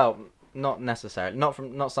 Not necessarily.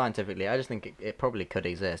 Not scientifically. I just think it probably could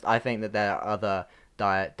exist. I think that there are other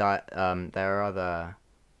there are other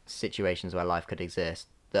situations where life could exist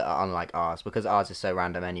that are unlike ours, because ours is so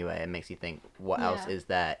random anyway. It makes you think, what else is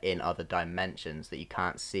there in other dimensions that you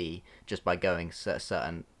can't see just by going a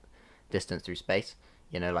certain distance through space?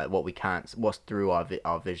 You know, like what's through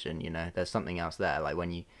our vision. You know, there's something else there. Like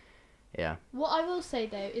when you, yeah. What I will say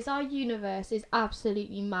though is our universe is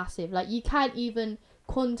absolutely massive. Like you can't even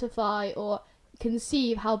quantify or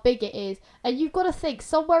conceive how big it is, and you've got to think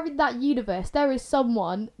somewhere in that universe there is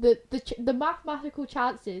someone that the mathematical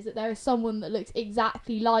chances that there is someone that looks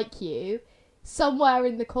exactly like you somewhere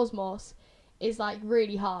in the cosmos is like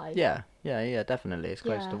really high. Yeah, definitely. It's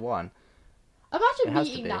close to 1. It Imagine has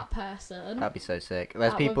to meeting be. that person. That'd be so sick.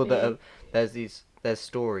 There's That people would that be. there's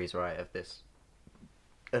stories, right,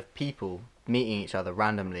 of people meeting each other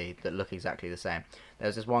randomly that look exactly the same. There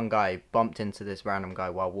was this one guy who bumped into this random guy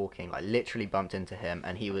while walking, like literally bumped into him,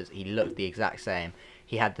 and he looked the exact same.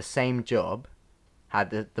 He had the same job,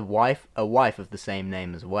 had a wife of the same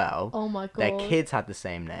name as well. Oh my god. Their kids had the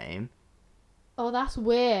same name. Oh, that's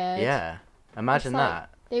weird. Yeah. Imagine It's like that.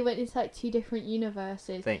 They went into like 2 different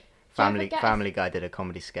universes. Think Family Guy did a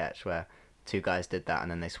comedy sketch where 2 guys did that and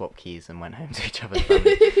then they swapped keys and went home to each other's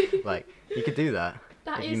families. Like, you could do that.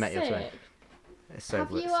 That if is you met sick. your twin. It's so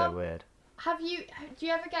weird. Do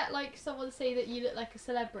you ever get like someone say that you look like a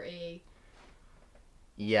celebrity?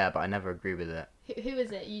 Yeah, but I never agree with it. Who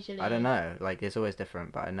is it usually? I don't know. Like, it's always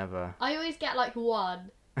different, but I never. I always get like one,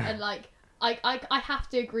 and like I have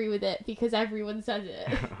to agree with it because everyone says it.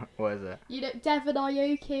 What is it? You know, Devon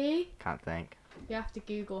Aoki. Can't think. You have to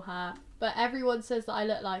Google her, but everyone says that I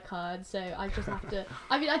look like her, and so I just have to.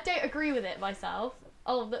 I mean, I don't agree with it myself.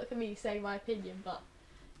 Oh, look at me saying my opinion, but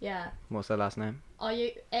yeah. What's her last name?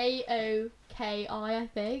 Aoki, I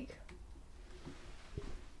think.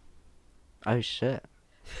 Oh shit.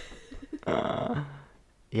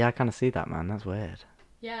 Yeah, I kind of see that, man. That's weird.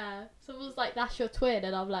 Yeah, someone's like, "That's your twin,"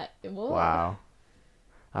 and I'm like, "What?" Wow.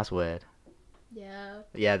 That's weird. Yeah.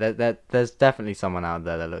 Yeah, there's definitely someone out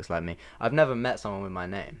there that looks like me. I've never met someone with my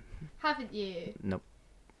name. Haven't you? Nope.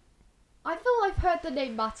 I thought I've heard the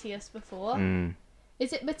name Matthias before. Mm.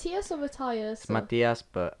 Is it Matthias or Matthias? It's Matthias,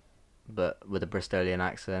 but with a Bristolian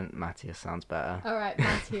accent. Matthias sounds better. Alright,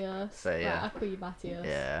 Matthias. So, yeah. Right, I'll call you Matthias.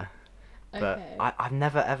 Yeah. But Okay. I've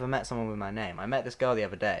never ever met someone with my name. I met this girl the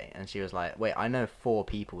other day, and she was like, "Wait, I know 4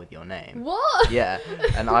 people with your name." What? Yeah,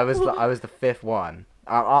 and I was the 5th one.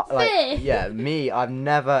 Fifth? Yeah, me. I've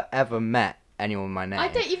never ever met anyone with my name. I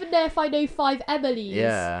don't even know if I know 5 Emilys.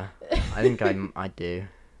 Yeah, I think I do.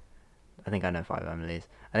 I think I know 5 Emilys.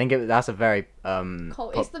 I think that's a very It's the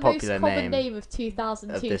most popular common name of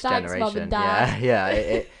 2002. of this Thanks, generation. Mum and Dad. Yeah,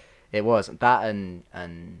 it was that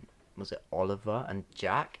and was it Oliver and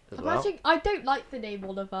Jack as Imagine, I don't like the name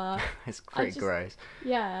Oliver. well? It's pretty gross.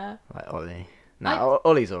 Yeah. Like Ollie. No,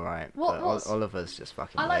 Ollie's alright. What's- Oliver's just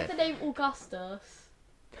fucking I like weird. the name Augustus.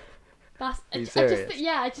 That's. Are you I just serious?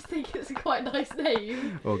 I just think it's a quite nice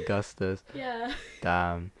name. Augustus. Yeah.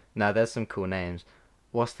 Damn. No, there's some cool names.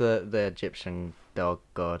 What's the Egyptian dog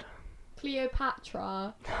god?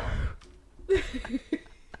 Cleopatra.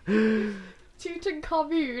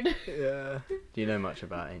 Tutankhamun. Yeah. Do you know much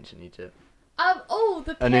about ancient Egypt? Oh,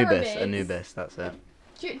 the pyramids. Anubis, that's it.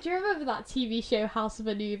 Do you remember that TV show House of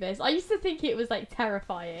Anubis? I used to think it was like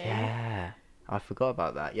terrifying. Yeah. I forgot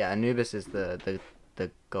about that. Yeah, Anubis is the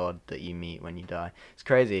god that you meet when you die. It's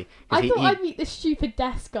crazy. I thought I'd meet the stupid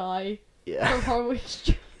death guy Yeah. from Horror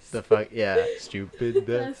Stories. The fuck, yeah. Stupid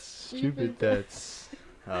deaths. Stupid Stupid deaths.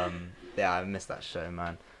 Yeah, I miss that show,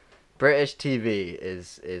 man. British TV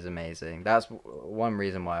is amazing. That's one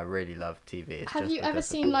reason why I really love TV. Have you ever because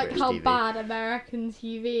of seen like British how TV. bad American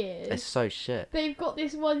TV is? It's so shit. They've got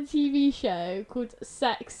this one TV show called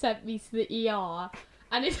Sex Sent Me to the ER,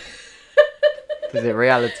 and it's Is it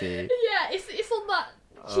reality? yeah, it's on that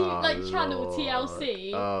cheap Oh, channel Lord.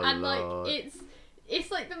 TLC, Oh, and Lord. like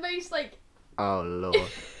it's like the most like Oh lord,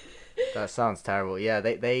 that sounds terrible. Yeah,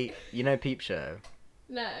 they you know Peep Show.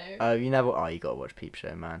 no. You never. Oh, you gotta watch Peep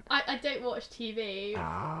Show, man. I don't watch TV.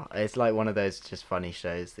 Ah, it's like one of those just funny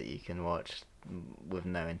shows that you can watch with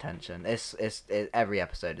no intention. Every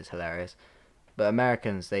episode is hilarious, but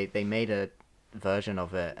Americans they made a version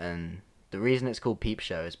of it and the reason it's called Peep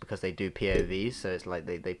Show is because they do POVs, so it's like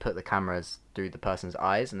they put the cameras through the person's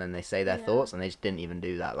eyes and then they say their thoughts, and they just didn't even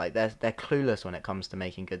do that. Like they're clueless when it comes to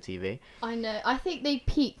making good TV. I know. I think they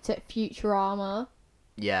peaked at Futurama.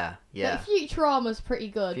 Yeah. Like, Futurama's pretty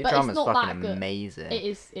good, but Futurama's it's not fucking that good. amazing.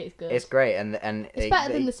 It's good. It's great, and it's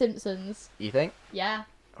better than The Simpsons. You think? Yeah.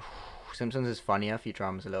 Simpsons is funnier.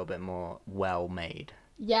 Futurama's a little bit more well made.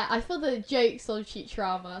 Yeah, I feel the jokes on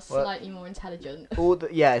Futurama are slightly more intelligent.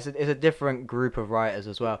 It's a different group of writers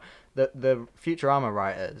as well. The Futurama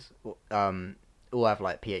writers all have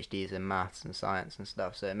like PhDs in maths and science and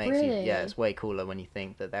stuff, so it makes Really? it's way cooler when you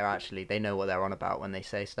think that they know what they're on about when they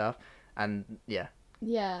say stuff, and Yeah.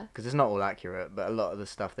 because it's not all accurate, but a lot of the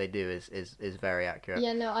stuff they do is very accurate.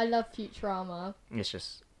 Yeah, no, I love Futurama. It's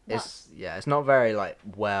just it's not very like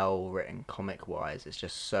well written comic wise. It's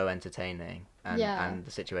just so entertaining, and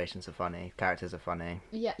the situations are funny, characters are funny.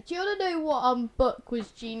 Yeah. Do you want to know what book was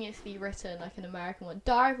geniusly written, like an American one?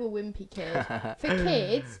 Diary of a Wimpy Kid. For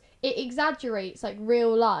kids, it exaggerates like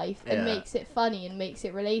real life and makes it funny and makes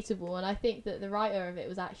it relatable. And I think that the writer of it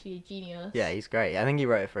was actually a genius. Yeah, he's great. I think he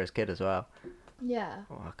wrote it for his kid as well. Yeah.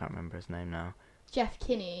 Oh, I can't remember his name now. Jeff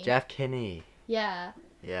Kinney. Jeff Kinney. Yeah.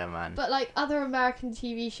 Yeah, man. But like other American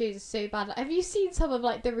TV shows are so bad. Like, have you seen some of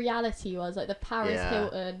like the reality ones, like the Paris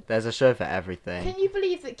Hilton? There's a show for everything. Can you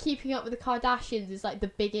believe that Keeping Up with the Kardashians is like the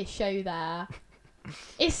biggest show there?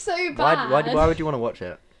 It's so bad. Why would you want to watch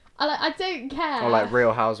it? I don't care. Or like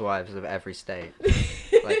Real Housewives of every state.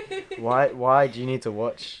 Like, why do you need to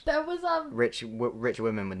watch there was rich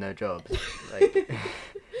women with no jobs? Like,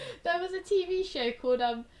 there was a TV show called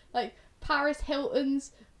like Paris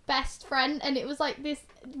Hilton's Best Friend, and it was like this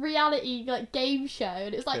reality like game show,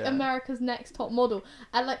 and it's like America's Next Top Model,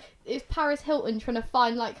 and like it's Paris Hilton trying to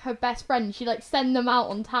find like her best friend. She like send them out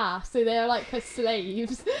on task, so they're like her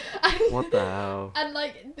slaves. And, what the hell? And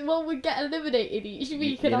like one would get eliminated each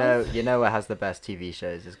week. You know what has the best TV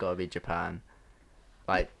shows? It's got to be Japan.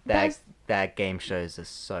 Like their game shows are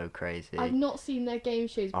so crazy. I've not seen their game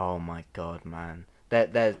shows. Oh my god, man!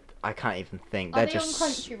 They're I can't even think. Are They're they just on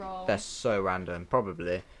Crunchyroll? They're so random.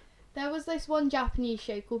 Probably. There was this one Japanese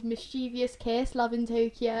show called Mischievous Kiss, Love in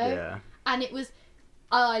Tokyo. Yeah. And it was,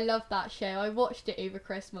 I loved that show. I watched it over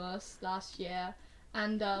Christmas last year,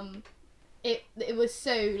 and it was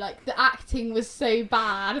so like the acting was so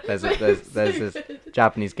bad. There's this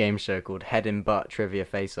Japanese game show called Head and Butt Trivia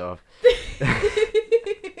Face Off.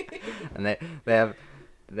 And they have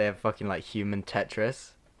fucking like human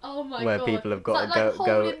Tetris. Oh my where god! People have got to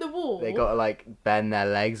go in the wall? They got to like bend their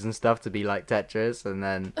legs and stuff to be like Tetris, and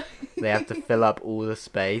then they have to fill up all the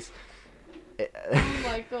space. Oh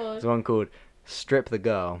my god! There's one called Strip the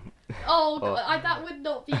Girl. Oh god, that would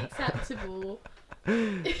not be acceptable.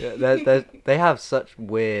 Yeah, they have such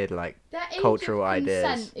weird like their age cultural of ideas.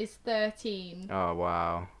 Consent is 13. Oh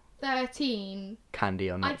wow. 13. Candy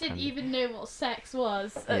or not? I didn't candy. even know what sex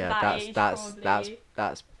was at Yeah, that age.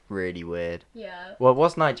 that's really weird. Yeah. Well,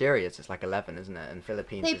 what's Nigeria's? It's like 11, isn't it? And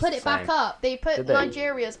Philippines. They put it back up. They put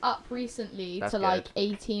Nigeria's up recently That's to good. like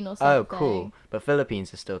 18 or something. Oh, cool. But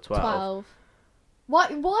Philippines is still 12. 12.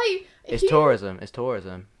 Why? It's tourism. It's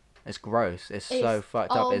tourism. It's gross. It's so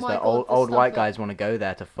fucked up. Oh It's my the God, old the white stuff guys want to go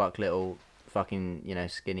there to fuck little fucking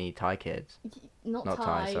skinny Thai kids. Not Thai,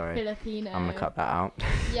 Thai, sorry. Filipino. I'm gonna cut that out.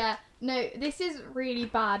 Yeah. No, this is really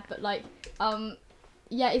bad, but like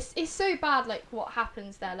yeah, it's so bad like what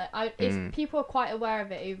happens there. Like people are quite aware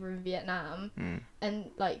of it over in Vietnam.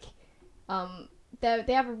 And like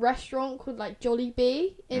they have a restaurant called like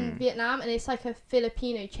Jollibee in Vietnam, and it's like a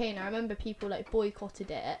Filipino chain. I remember people like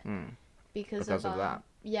boycotted it because of that.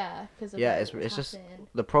 Yeah, because of it's just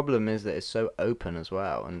the problem is that it's so open as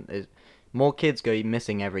well, and more kids go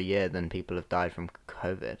missing every year than people have died from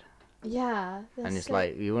COVID. Yeah, and it's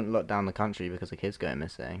like you wouldn't lock down the country because of kids going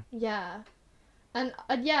missing. Yeah. And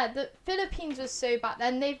yeah, the Philippines was so bad,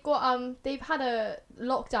 and they've got they've had a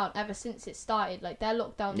lockdown ever since it started. Like their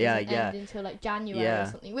lockdown doesn't end until like January or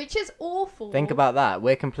something, which is awful. Think about that.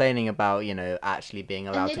 We're complaining about actually being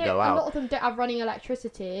allowed to go out. A lot of them don't have running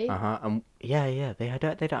electricity. And they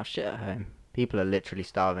don't have shit at home. People are literally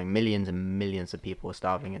starving. Millions and millions of people are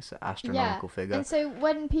starving. It's an astronomical figure. And so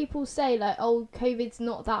when people say like, "Oh, COVID's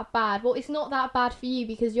not that bad," well, it's not that bad for you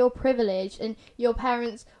because you're privileged and your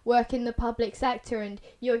parents work in the public sector and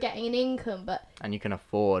you're getting an income, and you can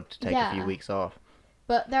afford to take a few weeks off.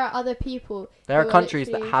 But there are other people. There are countries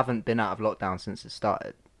that haven't been out of lockdown since it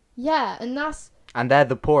started. Yeah, and that's And they're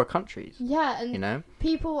the poorer countries. Yeah, and you know,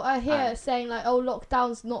 people are here saying like, "Oh,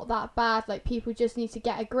 lockdown's not that bad. Like, people just need to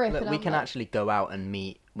get a grip." Look, and we I'm can like, actually go out and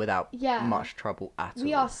meet without much trouble at all.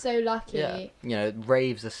 We are so lucky. Yeah, you know,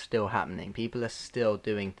 raves are still happening. People are still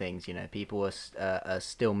doing things. You know, people are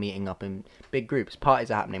still meeting up in big groups.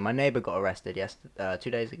 Parties are happening. My neighbor got arrested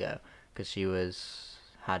 2 days ago because she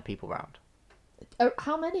had people round. Oh,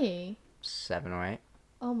 how many? 7 or 8.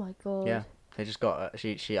 Oh my god. Yeah, they just got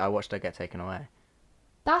I watched her get taken away.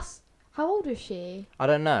 How old was she? I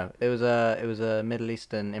don't know. It was a Middle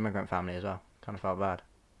Eastern immigrant family as well. Kind of felt bad.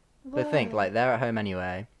 But think, like, they're at home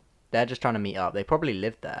anyway. They're just trying to meet up. They probably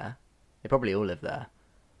lived there. They probably all live there.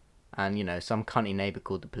 And, you know, some cunty neighbour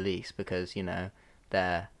called the police because, you know,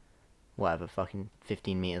 they're, whatever, fucking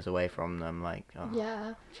 15 metres away from them. Like, oh,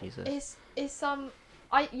 yeah. Jesus.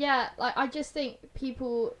 I just think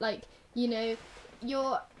people, like, you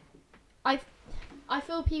know, I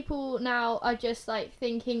feel people now are just, like,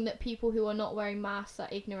 thinking that people who are not wearing masks are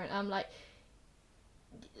ignorant. I'm like,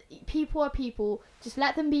 people are people. Just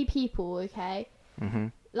let them be people, okay? Mm-hmm.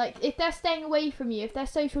 Like, if they're staying away from you, if they're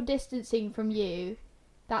social distancing from you,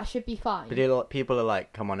 that should be fine. But people are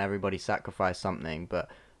like, come on, everybody sacrifice something. But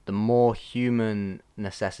the more human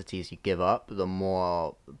necessities you give up, the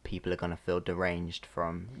more people are going to feel deranged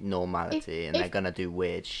from normality. And they're going to do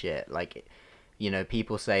weird shit. Like, you know,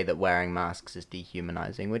 people say that wearing masks is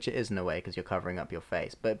dehumanizing, which it is in a way because you're covering up your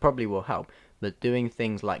face. But it probably will help. But doing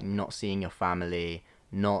things like not seeing your family,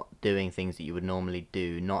 not doing things that you would normally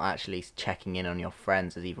do, not actually checking in on your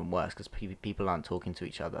friends is even worse because people aren't talking to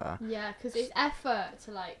each other. Yeah, because it's effort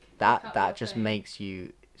to, like, that just makes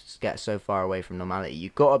you get so far away from normality.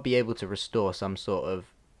 You've got to be able to restore some sort of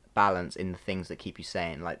balance in the things that keep you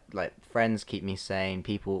sane. Like friends keep me sane,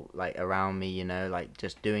 people like around me, you know, like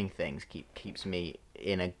just doing things keeps me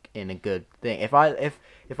in a good thing. If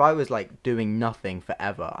I was like doing nothing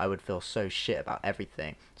forever, I would feel so shit about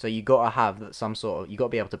everything. So you got to have some sort of, you got to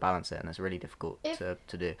be able to balance it, and it's really difficult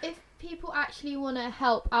to do. If people actually want to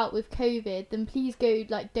help out with COVID, then please go,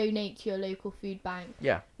 like, donate to your local food bank.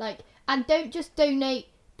 Yeah. Like, and don't just donate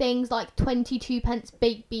things like 22 pence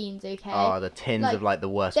baked beans, okay? Oh, the tins of like the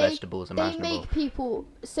worst vegetables imaginable. They make people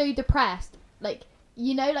so depressed. Like,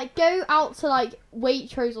 you know, like, go out to, like,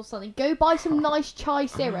 Waitrose or something. Go buy some nice chai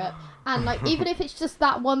syrup. And, like, even if it's just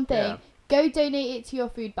that one thing, go donate it to your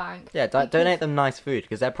food bank. Yeah, donate them nice food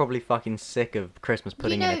because they're probably fucking sick of Christmas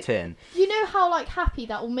pudding in a tin. You know how, like, happy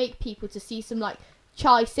that will make people to see some, like,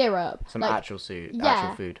 chai syrup. Some like, actual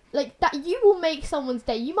food. Like, that, you will make someone's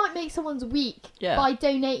day. You might make someone's week by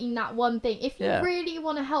donating that one thing. If you really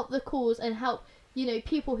want to help the cause and help, you know,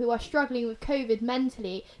 people who are struggling with COVID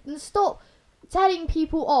mentally, then stop telling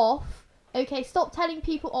people off. Okay, stop telling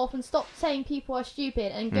people off and stop saying people are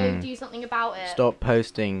stupid and go do something about it. Stop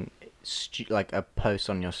posting like a post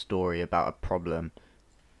on your story about a problem.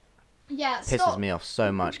 Yeah, pisses me off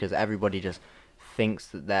so much because everybody just thinks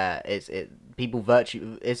that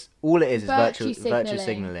virtue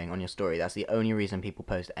signaling on your story. That's the only reason people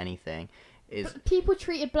post anything. But people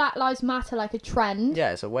treated Black Lives Matter like a trend.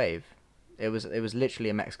 Yeah, it's a wave. It was literally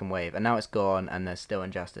a Mexican wave, and now it's gone, and there's still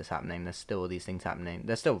injustice happening. There's still all these things happening.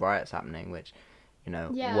 There's still riots happening, which, you know,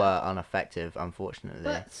 were ineffective, unfortunately.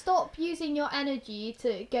 But stop using your energy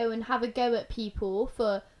to go and have a go at people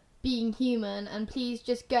for being human, and please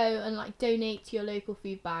just go and, like, donate to your local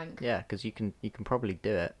food bank. Yeah, because you can probably do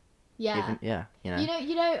it. Yeah. You know.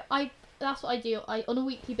 You know, that's what I do. On a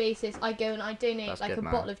weekly basis, I go and I donate a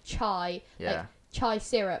bottle of chai. Yeah. Like, chai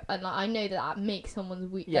syrup, and, like, I know that makes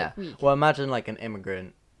someone's week. Yeah. Week. Well, imagine, like, an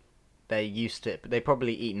immigrant. They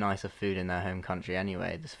probably eat nicer food in their home country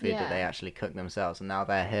anyway. This food that they actually cook themselves, and now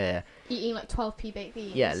they're here eating like 12p baked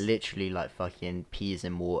beans. Yeah, literally like fucking peas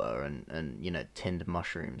in water and you know, tinned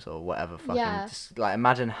mushrooms or whatever. Fucking just, like,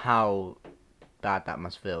 imagine how bad that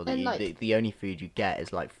must feel. That like, the only food you get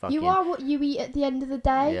is like fucking. You are what you eat at the end of the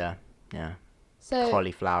day. Yeah. So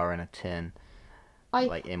cauliflower in a tin.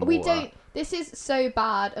 We don't. This is so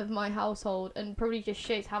bad of my household, and probably just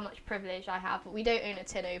shows how much privilege I have. But we don't own a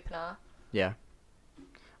tin opener. Yeah.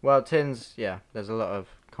 Well, tins. Yeah, there's a lot of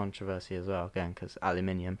controversy as well. Again, because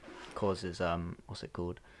aluminium causes what's it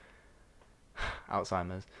called?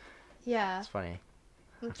 Alzheimer's. Yeah. It's funny.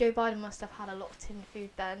 Joe Biden must have had a lot of tin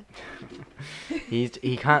food then.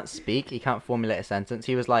 He can't speak. He can't formulate a sentence.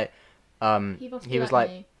 He was like. He was like,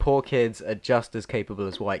 me. Poor kids are just as capable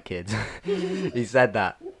as white kids. He said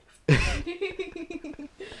that.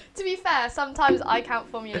 To be fair, sometimes I can't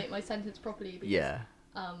formulate my sentence properly. Because,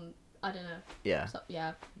 I don't know. Yeah. So,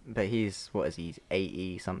 yeah. But he's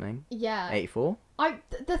 80 something. Yeah. 84.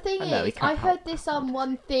 The thing is, I heard this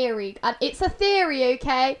one theory, and it's a theory,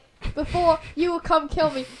 okay? before you will come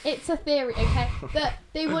kill me. It's a theory, okay? That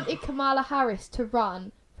they wanted Kamala Harris to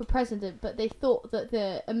run for president, but they thought that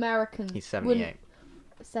the Americans He's 78.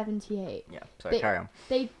 78. Yeah, sorry, carry on.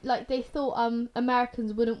 They thought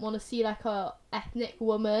Americans wouldn't want to see like a ethnic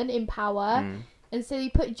woman in power, and so they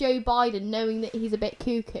put Joe Biden, knowing that he's a bit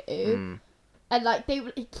cuckoo, and like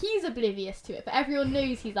he's oblivious to it, but everyone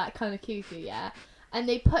knows he's like kind of cuckoo, yeah. And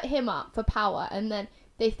they put him up for power, and then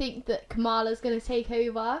they think that Kamala's gonna take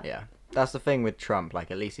over. Yeah, that's the thing with Trump.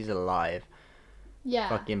 Like, at least he's alive. Yeah.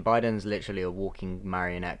 Fucking Biden's literally a walking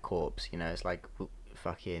marionette corpse. You know, it's like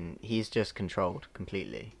fucking he's just controlled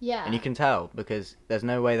completely. Yeah. And you can tell because there's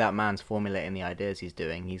no way that man's formulating the ideas he's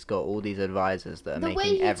doing. He's got all these advisors that are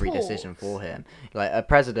making every decision for him. Like a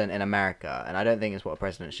president in America, and I don't think it's what a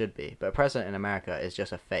president should be, but a president in America is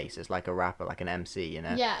just a face. It's like a rapper, like an MC, you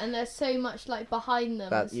know. Yeah, and there's so much like behind them.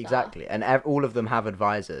 That, exactly, and all of them have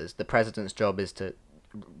advisors. The president's job is to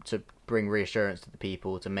bring reassurance to the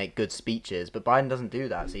people, to make good speeches, but Biden doesn't do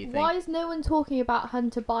that. So you think, why is no one talking about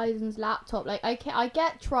Hunter Biden's laptop? Like, I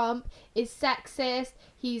get Trump is sexist,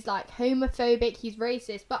 he's like homophobic, he's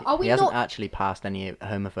racist, but are we not? He hasn't actually passed any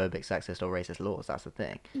homophobic, sexist, or racist laws. That's the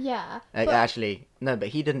thing. Yeah. Actually, no, but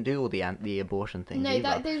he didn't do all the abortion things.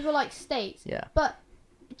 No, those were like states. Yeah. But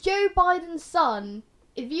Joe Biden's son.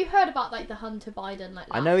 Have you heard about like the Hunter Biden like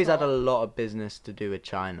laptop? I know he's had a lot of business to do with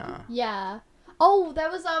China. Yeah. Oh, there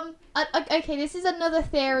was okay, this is another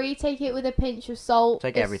theory. Take it with a pinch of salt.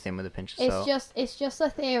 Take everything with a pinch of salt. It's just a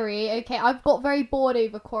theory. Okay, I've got very bored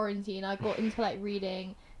over quarantine. I got into like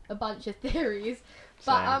reading a bunch of theories.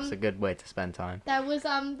 But it's a good way to spend time. There was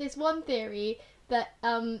this one theory that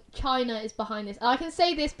China is behind this. And I can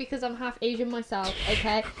say this because I'm half Asian myself,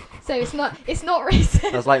 okay? So it's not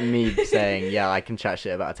racist. That's like me saying, yeah, I can chat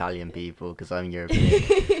shit about Italian people because I'm European.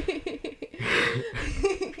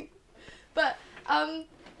 But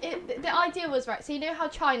the idea was, right, so you know how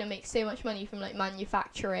China makes so much money from like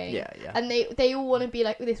manufacturing, yeah, and they all want to be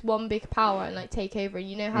like this one big power and like take over, and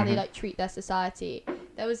you know how they like treat their society.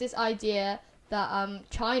 There was this idea that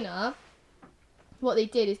China, what they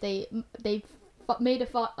did is they made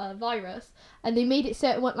a virus, and they made it so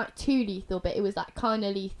it wasn't like too lethal, but it was like kind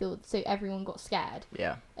of lethal, so everyone got scared.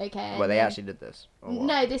 Yeah. Okay. Well, they actually did this.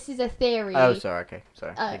 No, this is a theory. Oh, sorry. Okay,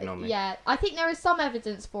 sorry. Ignore me. Yeah, I think there is some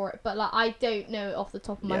evidence for it, but like I don't know it off the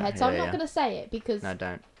top of my head, so I'm not gonna say it because. No,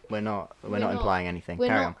 don't. We're not implying anything.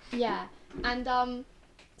 Carry on. Yeah, and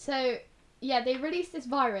so yeah, they released this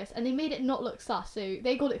virus and they made it not look sus. So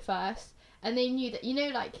they got it first, and they knew that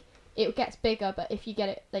like it gets bigger, but if you get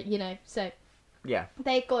it like so. Yeah.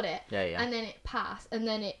 They got it. Yeah. And then it passed, and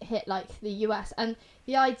then it hit like the US, and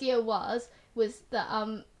the idea was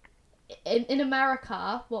that in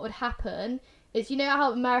America, what would happen is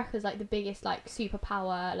how America's like the biggest like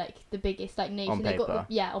superpower, like the biggest like nation. On paper.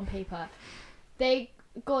 On paper. They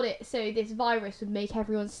got it so this virus would make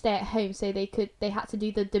everyone stay at home, so they had to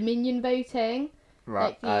do the Dominion voting.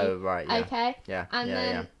 Right. Right. Yeah. Okay. Yeah. And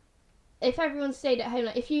then. If everyone stayed at home,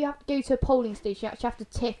 like if you have to go to a polling station, you actually have to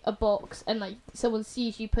tick a box and like someone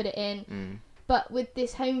sees you put it in. But with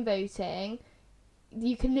this home voting,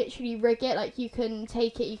 you can literally rig it. Like you can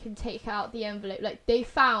take out the envelope. Like they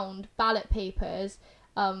found ballot papers,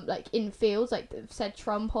 like in fields, like that said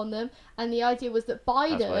Trump on them. And the idea was that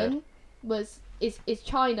Biden is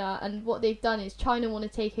China, and what they've done is China want to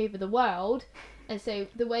take over the world, and so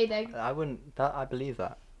the way they. I believe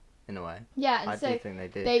that. In a way. Yeah, and I do think they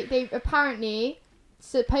do. They apparently,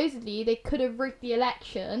 supposedly, they could have rigged the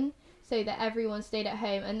election so that everyone stayed at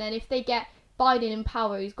home, and then if they get Biden in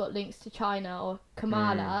power, who's got links to China, or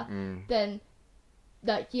Kamala, then,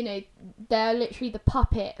 like, they're literally the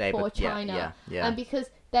puppet for China. Yeah. And because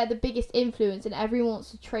they're the biggest influence and everyone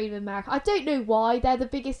wants to trade with America. I don't know why they're the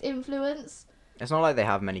biggest influence. It's not like they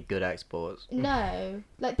have many good exports. No.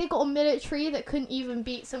 Like, they got a military that couldn't even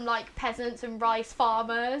beat some, like, peasants and rice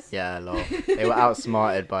farmers. Yeah, lol. They were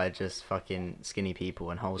outsmarted by just fucking skinny people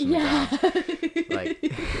and holes in the ground.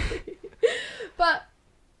 Like... But,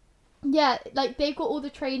 yeah, like, they've got all the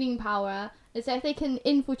trading power. And so if they can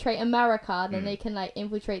infiltrate America, then they can, like,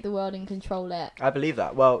 infiltrate the world and control it. I believe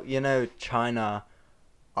that. Well, China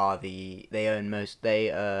they own most...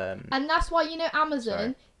 And that's why,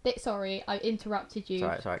 Amazon... Sorry, I interrupted you.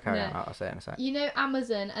 Sorry, carry on. I'll say it in a sec.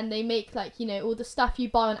 Amazon, and they make, like, all the stuff you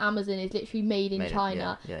buy on Amazon is literally made in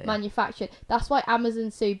China, manufactured. That's why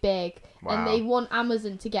Amazon's so big, and they want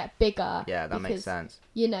Amazon to get bigger. Yeah, that makes sense.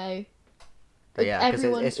 But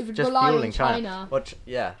everyone it's just rely fueling on China.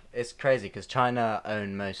 Yeah, it's crazy because China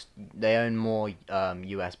own more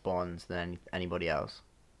US bonds than anybody else.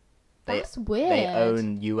 That's weird. They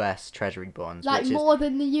own US Treasury bonds, like more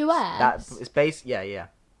than the US. It's based, yeah.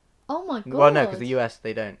 Oh my god. Well, no, because the US,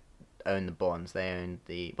 they don't own the bonds. They own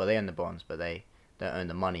the bonds, but they don't own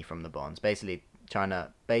the money from the bonds. Basically,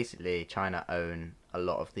 China own a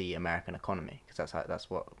lot of the American economy, because that's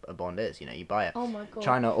what a bond is. You know, you buy it. Oh my god.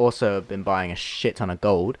 China also have been buying a shit ton of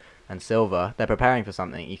gold and silver. They're preparing for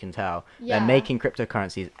something. You can tell. Yeah. They're making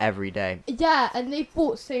cryptocurrencies every day. Yeah, and they've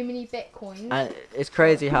bought so many bitcoins. And it's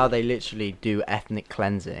crazy how they literally do ethnic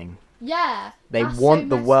cleansing. Yeah. They that's want so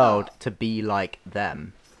the messed world up. to be like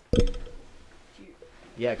them.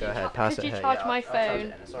 Yeah, go ahead. Pass could it. you Hey, charge yeah, my I'll charge phone? it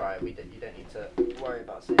in. It's alright. You don't need to worry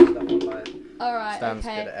about saying stuff on live. Alright, Stan's good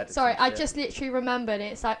at okay. editing Sorry, I shit. just literally remembered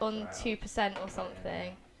it's like on Right. 2% or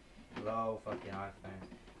something. Low fucking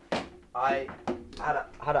iPhone. I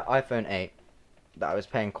had an iPhone 8 that I was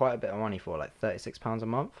paying quite a bit of money for, like £36 a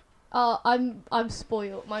month. Oh, I'm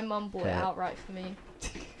spoiled. My mum bought it Yeah. outright for me.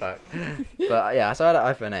 But yeah, so I had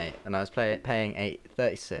an iPhone 8 and I was paying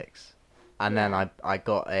 $36, and then Yeah. I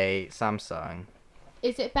got a Samsung.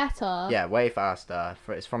 Is it better? Yeah, way faster.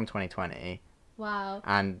 It's from 2020, Wow.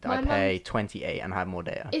 and My I pay 28 and I have more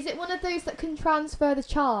data. Is it one of those that can transfer the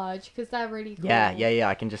charge? Because they're really cool. Yeah.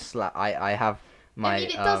 I can just slap. I have my. I mean,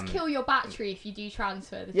 it does kill your battery if you do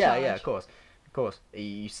transfer the Yeah, charge. yeah, of course. Of course,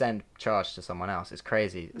 you send charge to someone else. It's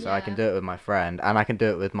crazy. So I can Yeah. do it with my friend, and I can do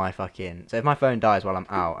it with my fucking. So if my phone dies while I'm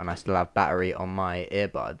out, and I still have battery on my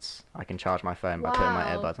earbuds, I can charge my phone by putting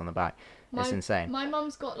my Wow. earbuds on the back. It's insane. My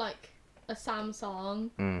mum's got like a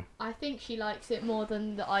Samsung. Mm, I think she likes it more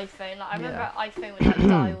than the iPhone. Like I remember Yeah. iPhone would like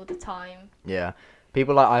die all the time. yeah,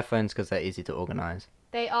 people like iPhones because they're easy to organize.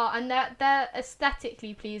 They are, and they're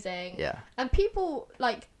aesthetically pleasing. Yeah, And people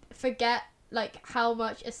like forget like how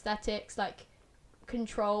much aesthetics like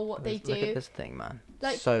control what they do. Look at this thing, man.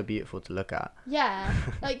 Like- So beautiful to look at. Yeah,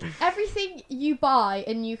 like everything you buy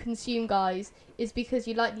and you consume, guys, is because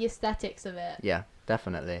you like the aesthetics of it. Yeah,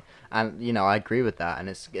 definitely. And you know, I agree with that. And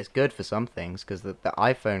it's good for some things because the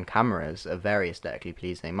iPhone cameras are very aesthetically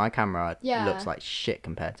pleasing. My camera Yeah. looks like shit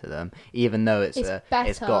compared to them, even though it's got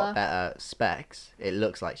better. better specs. It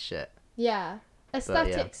looks like shit. Yeah,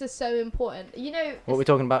 aesthetics are so important. You know. What are we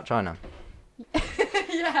talking about? China.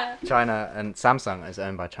 Yeah. China and Samsung is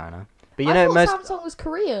owned by China. But you I know, thought most. Samsung was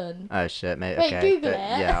Korean. Oh shit, mate. Wait, Okay. Google it.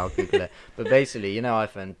 Yeah, I'll Google it. But basically, you know,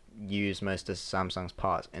 iPhone use most of Samsung's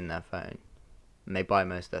parts in their phone, and they buy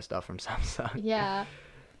most of their stuff from Samsung. Yeah.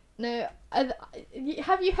 No,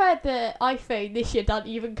 have you heard the iPhone this year doesn't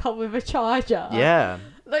even come with a charger? Yeah.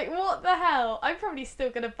 Like, what the hell? I'm probably still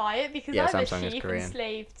going to buy it because Yeah, I'm Samsung a is sheep Korean. and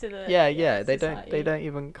slave to the Yeah. They society. don't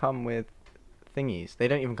even come with thingies. They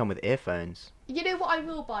don't even come with earphones. You know what I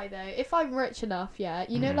will buy, though? If I'm rich enough, yeah?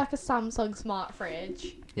 You know, Mhm. like a Samsung smart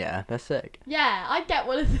fridge? Yeah, they're sick. Yeah, I'd get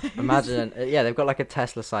one of those. Imagine, yeah, they've got like a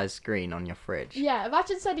Tesla-sized screen on your fridge. Yeah,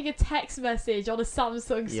 imagine sending a text message on a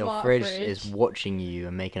Samsung Your smart fridge is watching you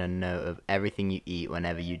and making a note of everything you eat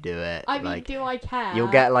whenever you do it. I mean, like, do I care? you'll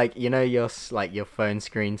get like, you know, your phone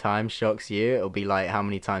screen time shocks you. It'll be like how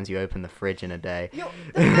many times you open the fridge in a day.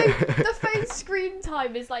 The phone screen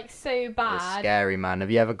time is like so It's bad. scary, man. Have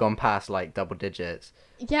you ever gone past like double digits?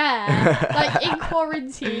 Yeah, like in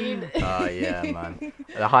quarantine. Oh yeah, man.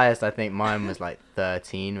 The highest I think mine was like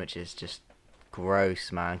 13, which is just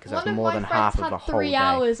gross, man, because that's One of more my than friends half of had a whole 3 day.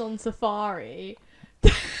 hours on Safari.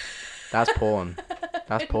 That's porn.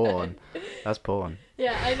 That's I porn. know. That's porn.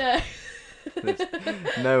 Yeah, I know.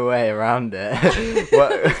 There's no way around it.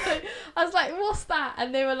 What? I was like, what's that?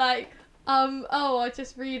 And they were like, oh, I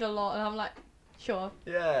just read a lot. And I'm like, sure.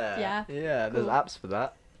 Yeah. Yeah. Yeah. There's Cool. apps for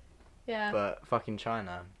that, Yeah. but fucking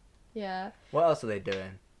China. Yeah. What else are they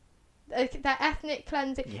doing? That ethnic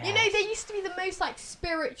cleansing. You know, Yes. they used to be the most like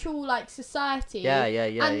spiritual like society. Yeah.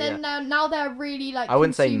 And then now they're really like. I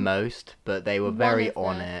wouldn't say consume- most, but they were One very of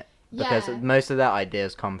on them. it. Because Yeah. most of their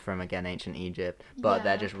ideas come from, again, ancient Egypt, but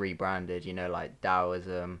they're Yeah. just rebranded, you know, like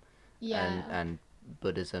Taoism Yeah. and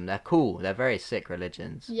Buddhism. They're cool. They're very sick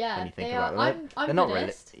religions. Yeah, when you think they about are. them. I'm They're not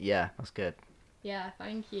Buddhist. Yeah, that's good. Yeah,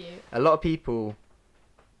 thank you. A lot of people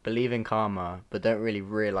believe in karma, but don't really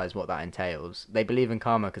realize what that entails. They believe in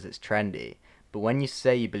karma because it's trendy. But when you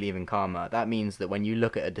say you believe in karma, that means that when you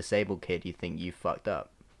look at a disabled kid, you think you fucked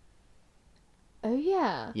up. Oh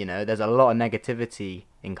yeah. You know, there's a lot of negativity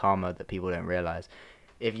in karma that people don't realize.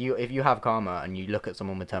 If you have karma and you look at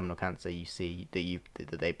someone with terminal cancer, you see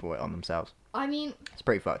that they brought it on themselves. I mean, It's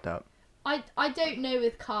pretty fucked up. I don't know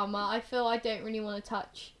with karma. I feel I don't really want to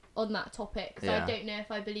touch on that topic because Yeah. I don't know if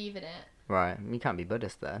I believe in it. Right. You can't be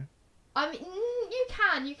Buddhist then. I mean,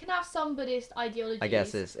 you can have some Buddhist ideologies. I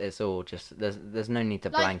guess it's all just there's no need to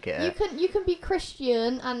like, blanket it. you can be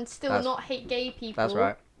Christian and still That's- not hate gay people. That's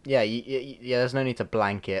right. Yeah, there's no need to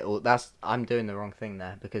blanket. Or I'm doing the wrong thing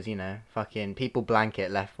there because fucking people blanket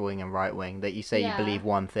left wing and right wing. That you say you believe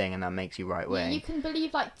one thing and that makes you right wing. Yeah, you can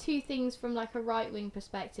believe like 2 things from like a right wing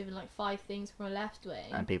perspective and like 5 things from a left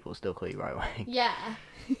wing. And people still call you right wing.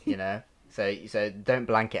 Yeah. So don't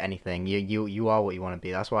blanket anything. You are what you want to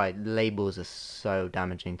be. That's why labels are so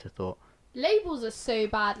damaging to thought. Labels are so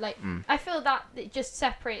bad. Like, I feel that it just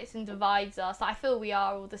separates and divides us. Like, I feel we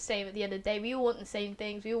are all the same at the end of the day. We all want the same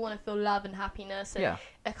things. We all want to feel love and happiness and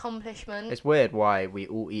accomplishment. It's weird why we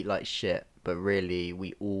all eat like shit, but really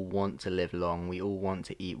we all want to live long. We all want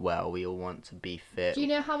to eat well. We all want to be fit. Do you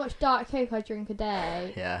know how much Diet Coke I drink a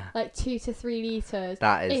day? Yeah. Like 2 to 3 litres.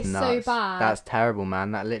 That is it's nuts. So bad. That's terrible,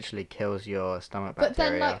 man. That literally kills your stomach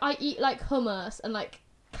bacteria. But then, like, I eat like hummus and like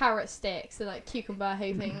carrot sticks and like cucumber,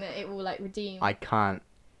 hoping that it will like redeem. I can't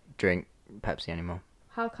drink Pepsi anymore.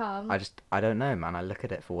 How come? I don't know, man. I look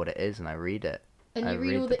at it for what it is and I read it. And you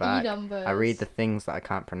read all the E numbers. I read the things that I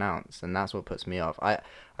can't pronounce, and that's what puts me off. I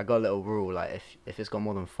got a little rule, like if it's got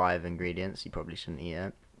more than 5 ingredients, you probably shouldn't eat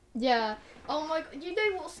it. Yeah. Oh my god. You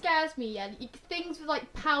know what scares me? Yeah, things with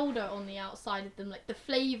like powder on the outside of them, like the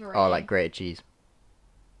flavouring. Oh, like grated cheese.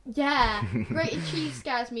 Yeah, grated cheese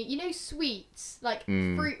scares me. You know, sweets like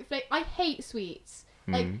fruit flavor. I hate sweets.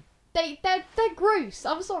 Like they're gross.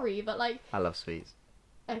 I'm sorry, but like I love sweets.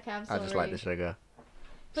 Okay, I'm sorry. I just like the sugar.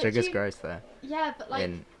 But Sugar's gross though. Yeah, but like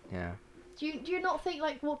yeah. Do you not think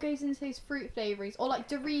like what goes into those fruit flavourings or like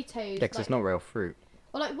Doritos? Yeah, 'cause it's not real fruit.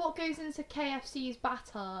 Or like what goes into KFC's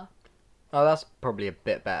batter? Oh, that's probably a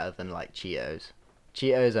bit better than like Cheetos.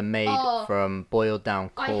 Cheetos are made from boiled down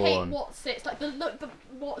corn. I hate Wotsits. Like the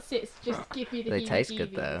Wotsits just give me the They taste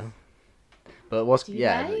good though. But do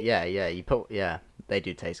they? They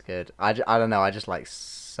do taste good. I don't know. I just like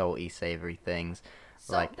salty, savoury things.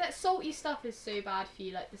 Like that salty stuff is so bad for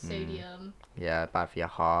you, like the sodium. Yeah, bad for your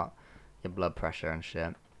heart, your blood pressure and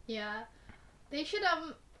shit. Yeah, they should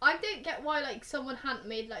I don't get why like someone hadn't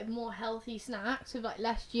made like more healthy snacks with like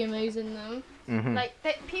less GMOs in them. Mm-hmm. Like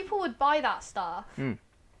people would buy that stuff.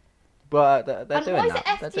 But they're doing that. And why is it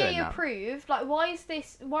FDA approved? Like why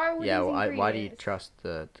are all these ingredients? Why do you trust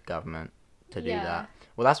the government to do that?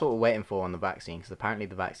 Well, that's what we're waiting for on the vaccine, because apparently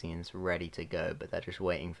the vaccine is ready to go, but they're just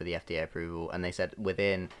waiting for the FDA approval, and they said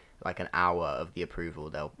within like an hour of the approval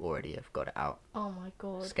they'll already have got it out. Oh my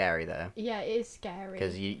god. Scary though. Yeah, it is scary.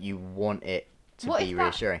 Because you want it to be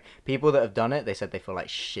reassuring. People that have done it, they said they feel like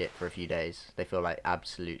shit for a few days. They feel like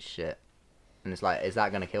absolute shit. And it's like, is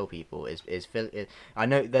that going to kill people? I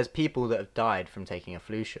know there's people that have died from taking a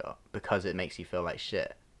flu shot because it makes you feel like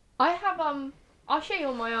shit. I have I'll show you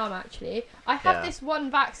on my arm actually. I have this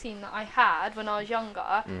one vaccine that I had when I was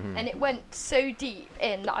younger, and it went so deep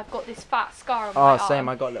in that I've got this fat scar on my arm. Oh, same.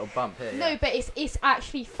 I got a little bump here. No, but it's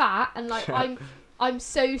actually fat, and like I'm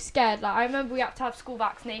so scared. Like I remember we had to have school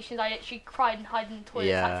vaccinations. I actually cried and hid in the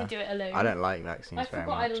toilet. I had to do it alone. I don't like vaccines very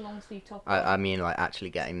much. I had a long sleeve top. I mean, like actually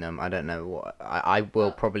getting them. I don't know what. I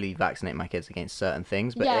will probably vaccinate my kids against certain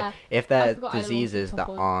things, but if they're diseases that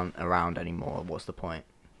aren't around anymore, what's the point?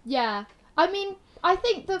 Yeah. I mean, I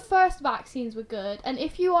think the first vaccines were good, and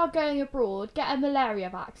if you are going abroad, get a malaria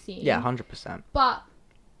vaccine. Yeah, 100%. But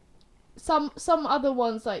some other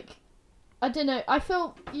ones, like, I don't know, I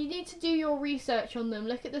feel you need to do your research on them,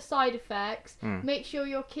 look at the side effects, make sure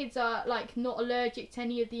your kids are, like, not allergic to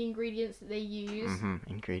any of the ingredients that they use.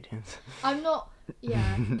 Ingredients. I'm not,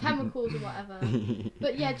 chemicals or whatever.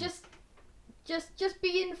 But yeah, just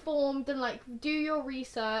be informed and like do your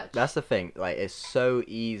research. That's the thing. Like it's so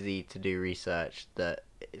easy to do research that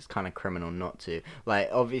it's kind of criminal not to. Like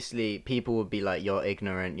obviously people would be like, you're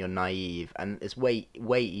ignorant, you're naive, and it's way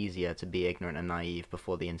easier to be ignorant and naive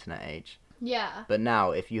before the internet age. Yeah. But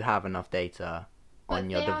now if you have enough data on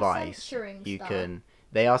your device,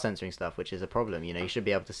 they are censoring stuff, which is a problem. You know, you should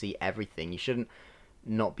be able to see everything. You shouldn't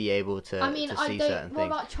not be able to see certain things. What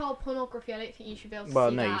about child pornography? I don't think you should be able to see that.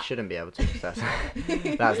 that. Well, no, you shouldn't be able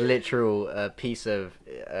to. That's literal piece of...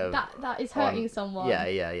 that is hurting someone.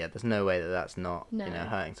 Yeah. There's no way that's not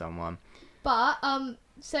hurting someone. But,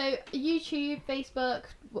 so YouTube, Facebook,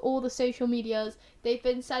 all the social medias, they've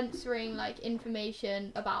been censoring, like,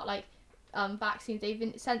 information about, like, vaccines. They've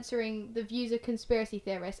been censoring the views of conspiracy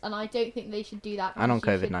theorists, and I don't think they should do that. And on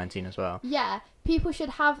COVID-19 as well. Yeah, people should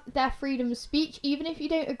have their freedom of speech, even if you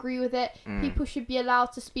don't agree with it. People should be allowed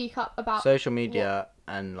to speak up about social media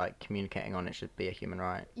and like communicating on it should be a human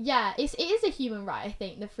right. Yeah, it is a human right. I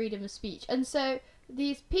think the freedom of speech, and so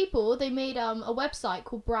these people, they made a website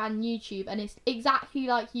called Brand YouTube, and it's exactly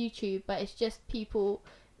like YouTube, but it's just people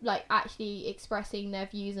like actually expressing their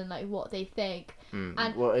views and like what they think.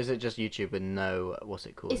 And well, is it just YouTube with no, what's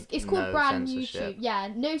it called? It's called no brand censorship? YouTube. Yeah,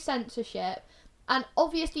 no censorship. And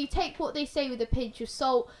obviously take what they say with a pinch of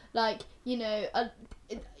salt. Like, you know,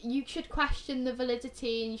 you should question the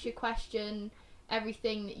validity and you should question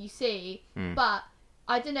everything that you see. But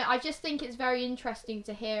I don't know, I just think it's very interesting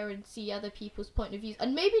to hear and see other people's point of views,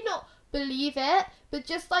 and maybe not believe it, but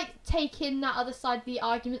just like take in that other side of the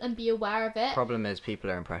argument and be aware of it. Problem is,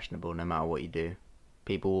 people are impressionable no matter what you do.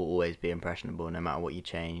 People will always be impressionable no matter what you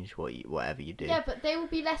change, whatever you do. Yeah, but they will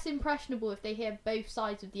be less impressionable if they hear both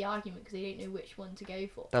sides of the argument because they don't know which one to go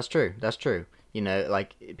for. That's true. You know,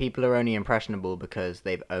 like, people are only impressionable because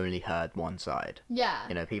they've only heard one side. Yeah.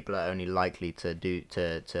 You know, people are only likely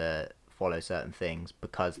to follow certain things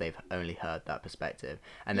because they've only heard that perspective,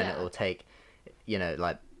 and then it will take, you know,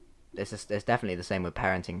 like, it's definitely the same with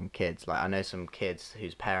parenting kids. Like, I know some kids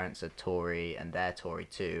whose parents are Tory and they're Tory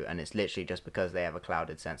too, and it's literally just because they have a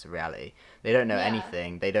clouded sense of reality. They don't know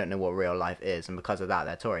anything. They don't know what real life is, and because of that,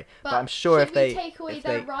 they're Tory. But I'm sure if they take away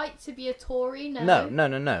their right to be a Tory, no.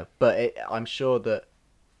 But I'm sure that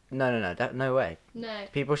no way. No.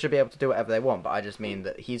 People should be able to do whatever they want. But I just mean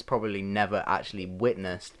that he's probably never actually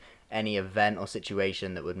witnessed any event or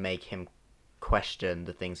situation that would make him question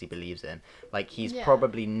the things he believes in. Like, he's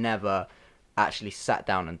probably never actually sat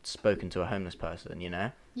down and spoken to a homeless person, you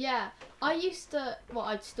know? Yeah. I used to, well,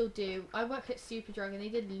 I still do, I work at Superdrug and they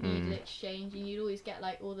did needle exchange, and you'd always get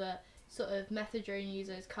like all the sort of methadone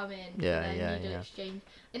users come in for their needle exchange,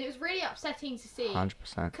 and it was really upsetting to see.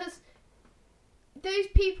 100%. Because those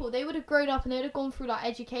people, they would have grown up and they would have gone through like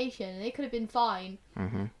education and they could have been fine.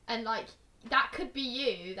 And like, that could be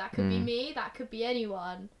you, that could be me, that could be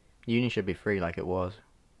anyone. Uni should be free like it was.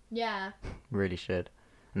 Yeah. Really should.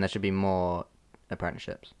 And there should be more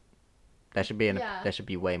apprenticeships. There should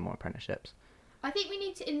be way more apprenticeships. I think we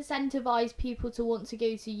need to incentivize people to want to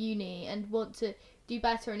go to uni and want to do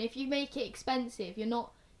better. And if you make it expensive, you're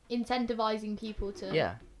not incentivizing people to...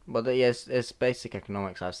 Yeah. Well, it's basic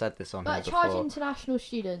economics. I've said this on here before. But charge international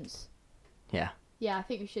students. Yeah. Yeah, I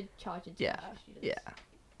think we should charge international students. Yeah.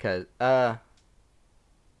 Because,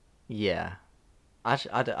 yeah.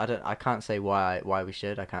 I can't say why we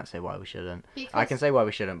should. I can't say why we shouldn't. I can say why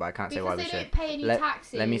we shouldn't, but I can't say why we should. Because they don't pay any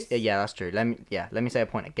taxes. Yeah, that's true. Let me say a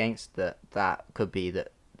point against that. That could be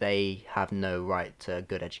that they have no right to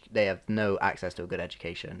they have no access to a good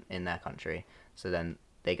education in their country. So then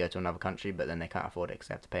they go to another country, but then they can't afford it because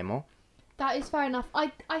they have to pay more. That is fair enough.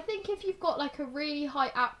 I think if you've got like a really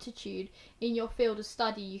high aptitude in your field of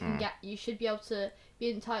study, you should be able to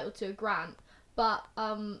be entitled to a grant. But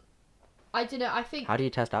I don't know, I think... How do you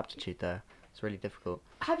test aptitude, though? It's really difficult.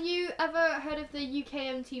 Have you ever heard of the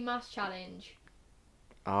UKMT Maths Challenge?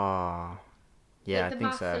 Oh, yeah, like I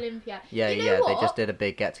think so. Maths Olympiad. Yeah, they just did a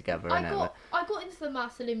big get-together, I got into the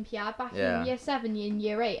Maths Olympiad back in Year 7 and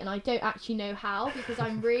Year 8, and I don't actually know how, because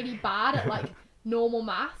I'm really bad at, like, normal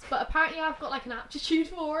maths, but apparently I've got, like, an aptitude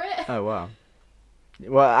for it. Oh, wow.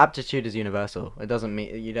 Well, aptitude is universal. It doesn't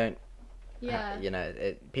mean... You don't... Yeah. You know,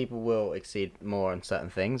 people will exceed more on certain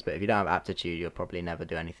things, but if you don't have aptitude, you'll probably never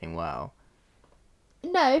do anything well.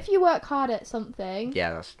 No, if you work hard at something.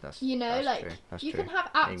 Yeah, that's you know, that's like true. That's you true. can have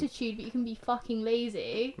aptitude, but you can be fucking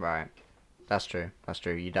lazy. Right. That's true.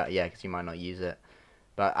 You don't, because you might not use it.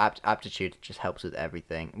 But aptitude just helps with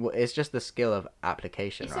everything. Well, it's just the skill of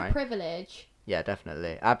application, it's right? It's a privilege. Yeah,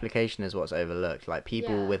 definitely. Application is what's overlooked. Like,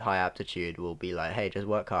 people with high aptitude will be like, hey, just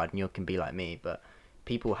work hard and you can be like me. But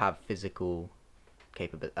people have physical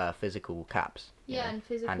caps. And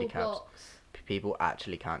physical handicaps. blocks. People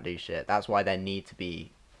actually can't do shit. That's why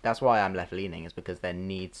that's why I'm left-leaning, is because there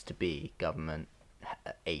needs to be government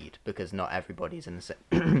aid, because not everybody's in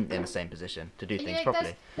the same position to do things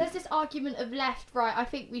properly. There's this argument of left, right. I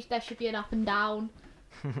think there should be an up and down.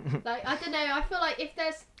 Like, I don't know, I feel like if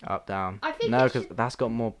there's... Up, down. I think no, because that's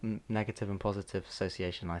got more negative and positive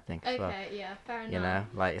association, I think, as well. Okay, yeah, fair enough. You know,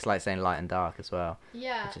 like, it's like saying light and dark as well.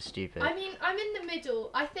 Yeah. Which is stupid. I mean, I'm in the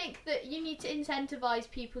middle. I think that you need to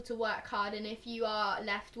incentivize people to work hard, and if you are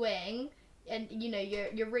left-wing, and, you know,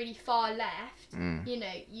 you're really far left, you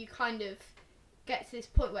know, you kind of get to this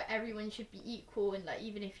point where everyone should be equal, and, like,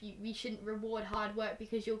 even if we shouldn't reward hard work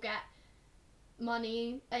because you'll get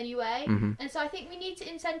money anyway. And so I think we need to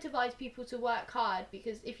incentivize people to work hard,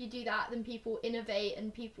 because if you do that, then people innovate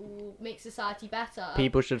and people will make society better.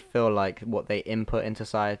 People should feel like what they input into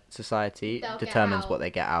society determines what they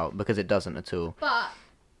get out, because it doesn't at all. But,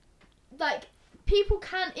 like, people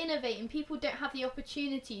can innovate and people don't have the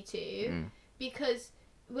opportunity to, because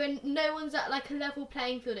when no one's at, like, a level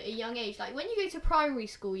playing field at a young age, like, when you go to primary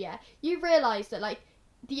school, you realise that, like,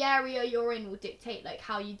 the area you're in will dictate like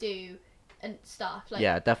how you do and stuff. Like,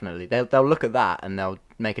 yeah, definitely. They'll look at that and they'll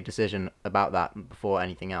make a decision about that before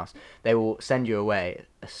anything else. They will send you away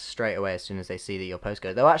straight away as soon as they see that your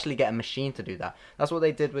postcode. They'll actually get a machine to do that. That's what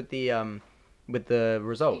they did with the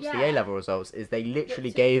results, the A-level results. Is they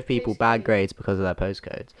literally gave people bad grades because of their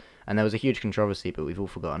postcodes, and there was a huge controversy, but we've all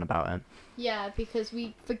forgotten about it. Yeah, because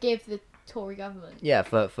we forgive the Tory government. Yeah,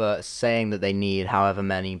 for saying that they need however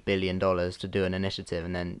many $1 billion to do an initiative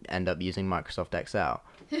and then end up using Microsoft Excel.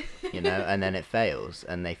 You know, and then it fails,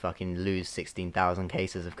 and they fucking lose 16,000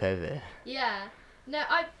 cases of COVID. Yeah. No,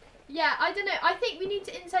 I don't know. I think we need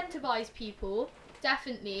to incentivize people,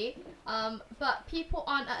 definitely. But people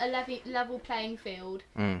aren't at a level playing field.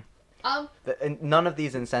 None of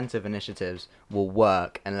these incentive initiatives will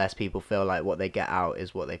work unless people feel like what they get out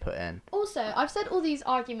is what they put in. Also, I've said all these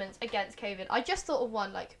arguments against COVID. I just thought of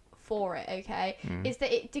one, like, for it, okay? Is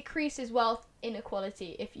that it decreases wealth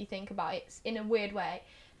inequality, if you think about it in a weird way.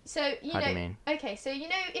 So, you know, do you mean? Okay, so, you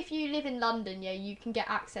know, if you live in London, yeah, you can get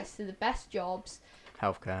access to the best jobs.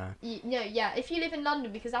 Healthcare. If you live in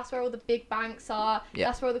London, because that's where all the big banks are,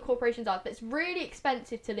 that's where all the corporations are, but it's really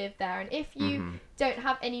expensive to live there, and if you don't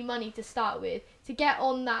have any money to start with, to get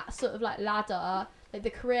on that sort of like ladder, like the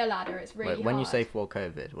career ladder, it's really hard. When you say for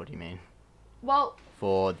COVID, what do you mean? Well...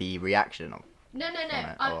 For the reaction? No,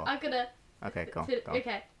 I'm gonna... Okay, go on.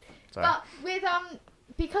 Okay. Sorry. But with,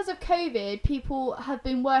 because of COVID, people have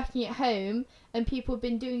been working at home and people have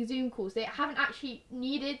been doing Zoom calls. They haven't actually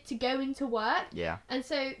needed to go into work. Yeah. And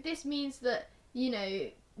so this means that, you know,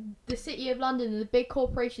 the City of London and the big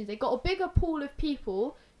corporations, they've got a bigger pool of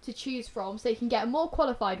people to choose from, so they can get more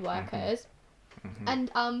qualified workers.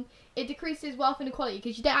 And it decreases wealth inequality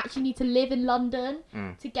because you don't actually need to live in London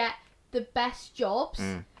to get the best jobs.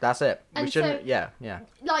 That's it. And we shouldn't. so, yeah.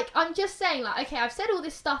 Like, I'm just saying, like, okay, I've said all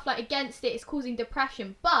this stuff like against it. It's causing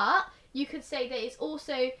depression, but you could say that it's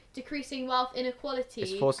also decreasing wealth inequality.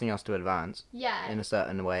 It's forcing us to advance. Yeah. In a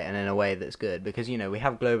certain way, and in a way that's good, because you know we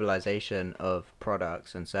have globalization of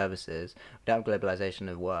products and services. We don't have globalization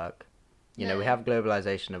of work. You know, we have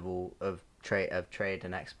globalization of trade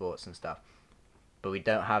and exports and stuff, but we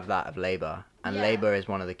don't have that of labor. And labor is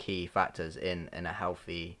one of the key factors in a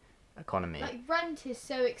healthy economy. Like, rent is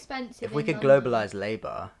so expensive. If we could globalize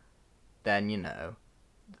labor, then you know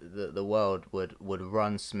the world would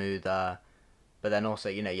run smoother, but then also,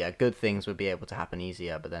 you know, good things would be able to happen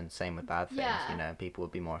easier, but then same with bad things. You know, people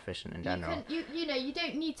would be more efficient in general. You know, you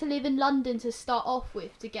don't need to live in London to start off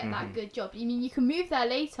with to get that good job. I mean, you can move there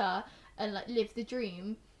later and like live the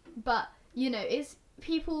dream, but you know,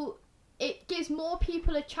 it gives more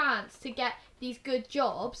people a chance to get these good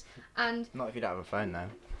jobs. And not if you don't have a phone though.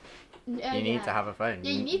 You need to have a phone.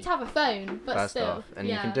 Yeah, you need to have a phone, but first still. Off. And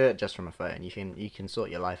you can do it just from a phone. You can sort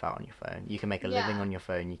your life out on your phone. You can make a living on your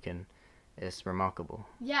phone. It's remarkable.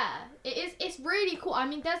 Yeah, it is. It's really cool. I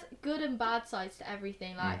mean, there's good and bad sides to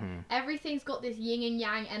everything. Like, everything's got this yin and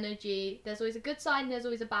yang energy. There's always a good side and there's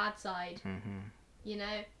always a bad side. You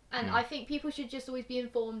know? And I think people should just always be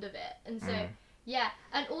informed of it. And so, yeah.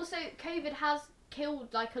 And also, COVID has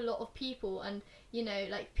killed, like, a lot of people. And, you know,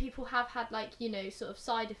 like, people have had, like, you know, sort of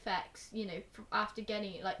side effects, you know, after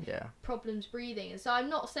getting it. Like, problems breathing. And so I'm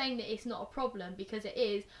not saying that it's not a problem, because it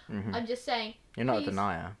is. I'm just saying... You're not a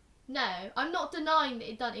denier. No, I'm not denying that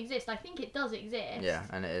it doesn't exist. I think it does exist. Yeah,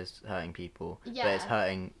 and it is hurting people. Yeah. But it's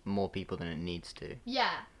hurting more people than it needs to.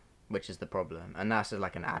 Yeah. Which is the problem. And that's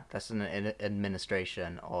like that's an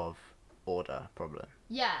administration of order problem.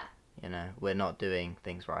 Yeah. You know, we're not doing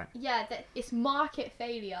things right. Yeah, it's market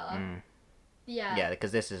failure. Yeah. Yeah,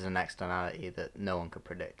 because this is an externality that no one could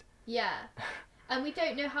predict. Yeah. And we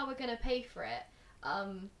don't know how we're going to pay for it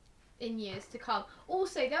in years to come.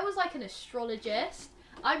 Also, there was like an astrologist.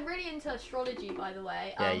 I'm really into astrology, by the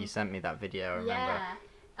way. Yeah, you sent me that video, I remember. Yeah.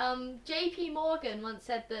 JP Morgan once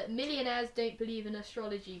said that millionaires don't believe in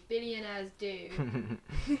astrology, billionaires do.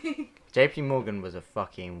 JP Morgan was a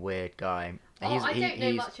fucking weird guy. I don't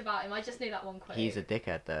know much about him, I just know that one quote. He's a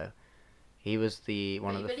dickhead, though. He was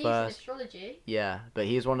one of the first... He believes in astrology? Yeah, but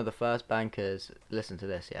he was one of the first bankers... Listen to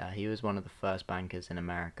this, yeah. He was one of the first bankers in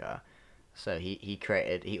America. So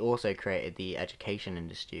he also created the education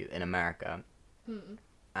industry in America.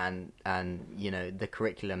 And you know, the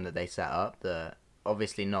curriculum that they set up,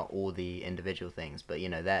 obviously not all the individual things, but you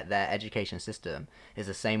know, their education system is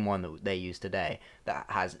the same one that they use today, that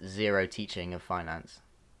has zero teaching of finance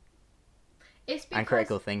and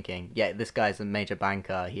critical thinking. Yeah, this guy's a major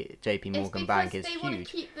banker. JP Morgan Bank is huge. They want to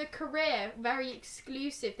keep the career very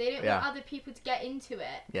exclusive. They don't want other people to get into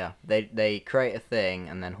it. Yeah, they create a thing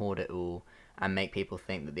and then hoard it all and make people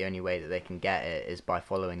think that the only way that they can get it is by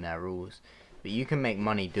following their rules. But you can make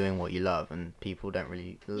money doing what you love, and people don't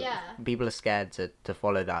really. People are scared to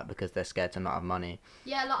follow that because they're scared to not have money.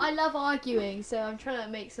 Yeah, like I love arguing, so I'm trying to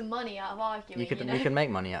make some money out of arguing. You can make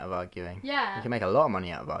money out of arguing. Yeah. You can make a lot of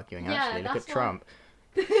money out of arguing. Yeah, Actually, look at Trump.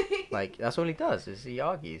 Like that's all he does is he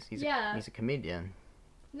argues. He's a comedian.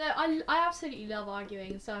 No, I absolutely love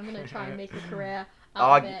arguing, so I'm gonna try and make a career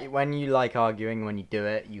out of it. When you like arguing, when you do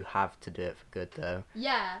it, you have to do it for good though.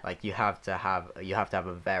 Yeah. Like you have to have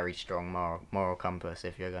a very strong moral compass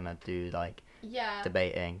if you're gonna do like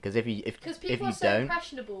debating. Because if you people are so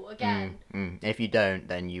impressionable again. If you don't,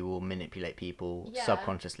 then you will manipulate people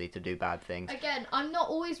subconsciously to do bad things. Again, I'm not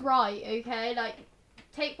always right. Okay, like.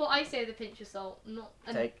 Take what I say with a pinch of salt.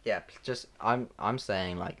 I'm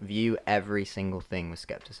saying like view every single thing with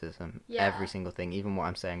skepticism. Yeah. Every single thing, even what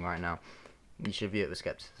I'm saying right now, you should view it with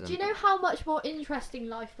skepticism. Do you know how much more interesting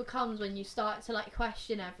life becomes when you start to like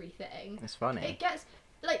question everything? It's funny. It gets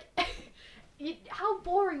like, how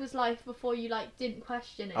boring was life before you like didn't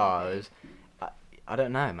question anything? Oh, it was. I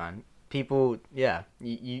don't know, man. People, you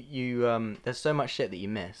there's so much shit that you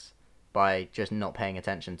miss by just not paying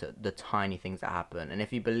attention to the tiny things that happen. And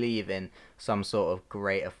if you believe in some sort of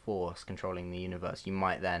greater force controlling the universe, you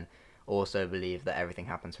might then also believe that everything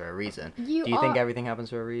happens for a reason. Do you think everything happens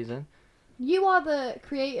for a reason? You are the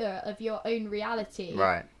creator of your own reality.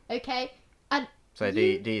 Right. Okay? And so do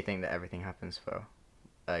you think that everything happens for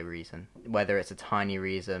a reason? Whether it's a tiny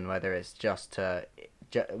reason, whether it's just to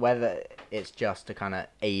kind of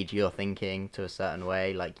aid your thinking to a certain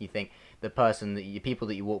way, like you think the people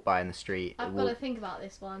that you walk by in the street. I've got to think about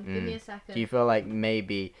this one. Give me a second. Do you feel like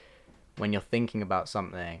maybe when you're thinking about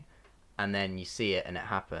something and then you see it and it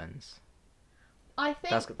happens, I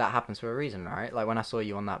think that happens for a reason, right? Like when I saw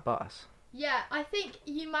you on that bus. Yeah, I think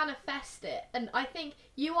you manifest it, and I think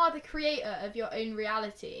you are the creator of your own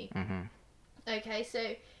reality. Mm-hmm. Okay,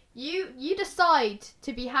 so you decide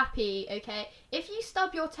to be happy. Okay, if you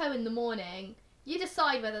stub your toe in the morning, you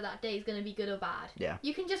decide whether that day is going to be good or bad. Yeah.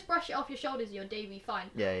 You can just brush it off your shoulders and your day will be fine.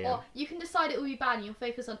 Yeah. Or you can decide it will be bad and you'll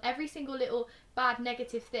focus on every single little bad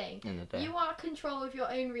negative thing. In the day. You are in control of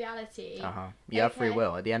your own reality. You have free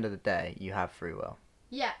will. At the end of the day, you have free will.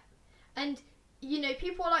 Yeah. And, you know,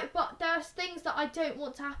 people are like, but there's things that I don't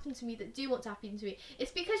want to happen to me that do want to happen to me.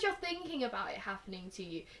 It's because you're thinking about it happening to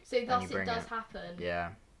you. So thus it does happen. Yeah.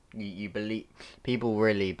 You believe... People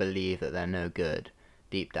really believe that they're no good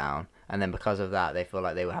deep down. And then because of that, they feel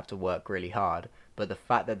like they will have to work really hard. But the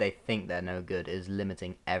fact that they think they're no good is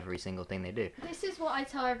limiting every single thing they do. This is what I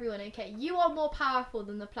tell everyone, okay? You are more powerful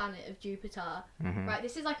than the planet of Jupiter. Mm-hmm. Right?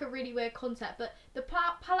 This is like a really weird concept. But the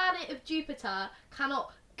planet of Jupiter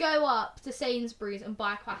cannot go up to Sainsbury's and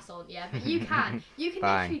buy a croissant, yeah? But you can. You can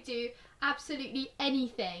literally do absolutely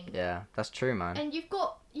anything. Yeah, that's true, man. And you've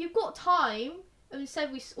got time. And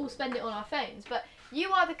said we all spend it on our phones, but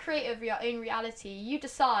you are the creator of your own reality. You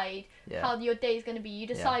decide how your day is going to be. You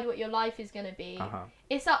decide what your life is going to be.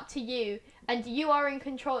 It's up to you, and you are in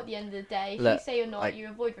control at the end of the day. If you say you're not, like, you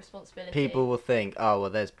avoid responsibility. People will think, oh well,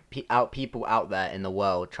 there's people out there in the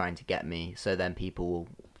world trying to get me, so then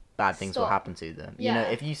bad things will happen to them. Yeah. You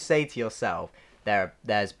know, if you say to yourself,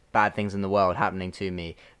 there's bad things in the world happening to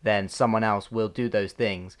me, then someone else will do those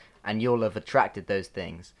things. And you'll have attracted those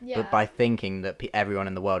things, but by thinking that everyone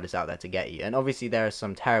in the world is out there to get you. And obviously there are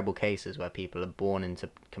some terrible cases where people are born into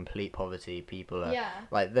complete poverty. People are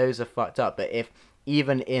like, those are fucked up. But if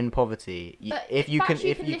even in poverty, if you can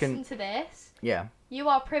listen to this, you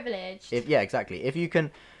are privileged. Exactly. If you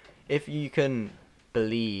can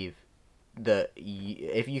believe that,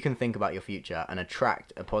 if you can think about your future and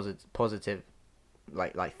attract a positive.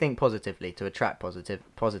 Like think positively to attract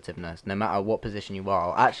positiveness no matter what position you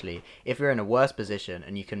are. Or actually, if you're in a worse position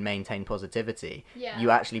and you can maintain positivity, you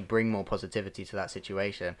actually bring more positivity to that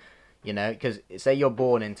situation. You know, because say you're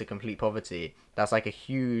born into complete poverty, that's like a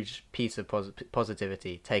huge piece of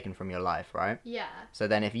positivity taken from your life, right? Yeah. So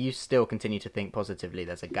then if you still continue to think positively,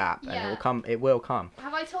 there's a gap, and it will come.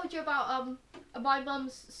 Have I told you about my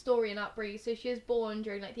mum's story and upbringing? So she was born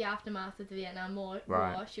during like the aftermath of the Vietnam War.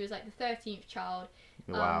 Right. She was like the 13th child.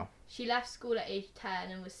 Wow. She left school at age 10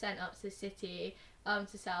 and was sent up to the city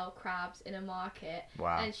to sell crabs in a market.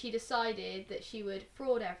 Wow. And she decided that she would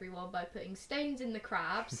fraud everyone by putting stones in the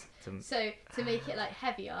crabs so to make it like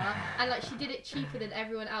heavier, and like she did it cheaper than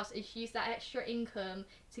everyone else, and she used that extra income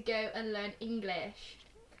to go and learn English.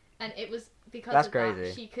 And it was because That's of crazy.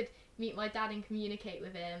 that she could meet my dad and communicate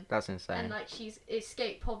with him. That's insane. And like she's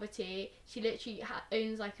escaped poverty. She literally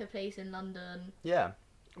owns like a place in London. Yeah.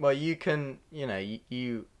 Well, you can, you know,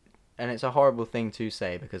 you it's a horrible thing to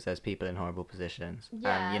say because there's people in horrible positions.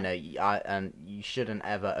 Yeah. And and you shouldn't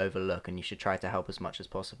ever overlook, and you should try to help as much as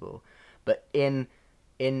possible. But in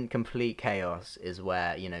complete chaos is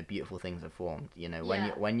where, beautiful things are formed.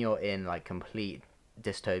 When you're in like complete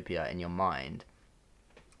dystopia in your mind,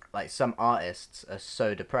 like some artists are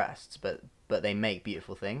so depressed, but they make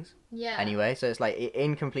beautiful things. Yeah. Anyway, so it's like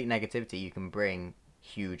in complete negativity, you can bring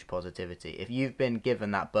huge positivity. If you've been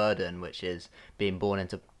given that burden, which is being born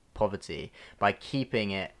into poverty, by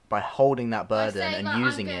holding that burden and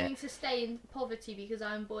using it. I'm going to stay in poverty because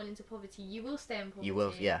I'm born into poverty. You will stay in poverty. You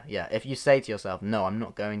will, yeah. If you say to yourself, "No, I'm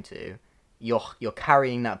not going to," you're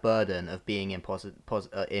carrying that burden of being in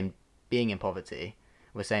being in poverty.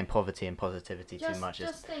 We're saying poverty and positivity too much.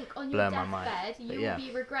 Just think, on your deathbed, you will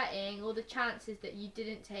be regretting all the chances that you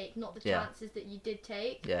didn't take, not the chances that you did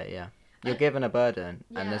take. Yeah. You're given a burden,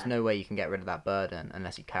 and there's no way you can get rid of that burden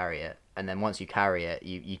unless you carry it. And then once you carry it,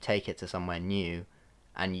 you take it to somewhere new,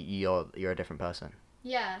 and you're a different person.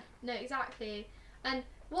 Yeah, no, exactly. And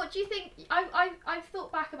what do you think? I've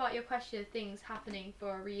thought back about your question of things happening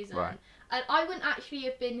for a reason, right. And I wouldn't actually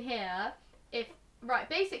have been here if. Right,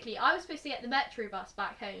 basically, I was supposed to get the Metro bus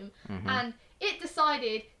back home, and it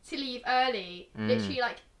decided to leave early, literally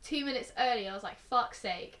like 2 minutes early. I was like, fuck's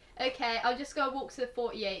sake. Okay, I'll just go walk to the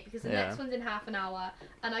 48 because the next one's in half an hour.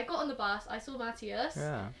 And I got on the bus, I saw Matthias,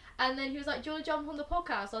 and then he was like, "Do you want to jump on the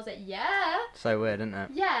podcast?" I was like, "Yeah." So weird, isn't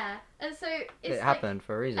it? Yeah, and so it happened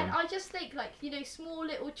for a reason. And I just think, like, small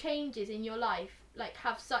little changes in your life, like,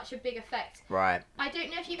 have such a big effect. Right. I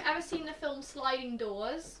don't know if you've ever seen the film Sliding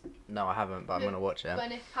Doors. No, I haven't, but I'm going to watch it.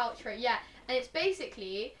 Gwyneth Paltrow, yeah. And it's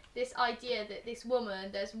basically this idea that this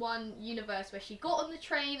woman, there's one universe where she got on the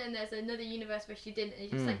train and there's another universe where she didn't. And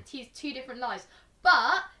it's just like two different lives.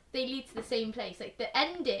 But they lead to the same place. Like, the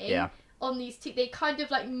ending on these two, they kind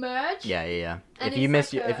of like merge. Yeah. And if you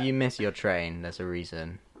miss your train, there's a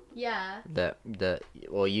reason. Yeah.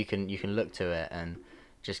 Or you can look to it and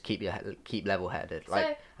just keep level-headed.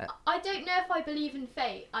 So, I don't know if I believe in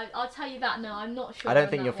fate. I'll tell you that now. I'm not sure. I don't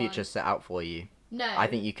think your future's set out for you. No. I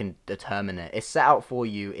think you can determine it. It's set out for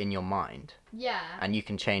you in your mind. Yeah. And you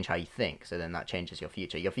can change how you think, so then that changes your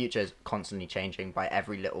future. Your future is constantly changing by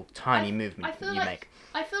every little tiny movement you make.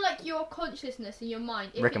 I feel like your consciousness in your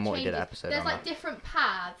mind, Rick and Morty did an episode there's on like that. different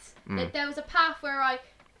paths. Like, there was a path where I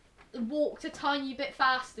walked a tiny bit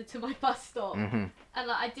faster to my bus stop, and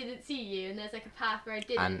like I didn't see you, and there's like a path where I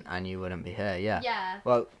didn't. And you wouldn't be here, yeah. Yeah.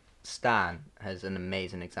 Well, Stan has an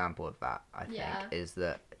amazing example of that, I think, is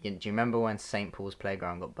that... Do you remember when St. Paul's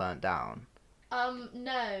Playground got burnt down?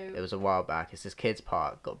 No. It was a while back. It's this kids'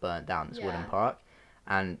 park got burnt down, this wooden park.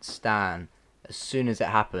 And Stan, as soon as it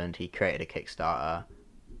happened, he created a Kickstarter,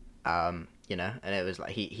 and it was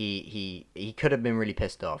like, he could have been really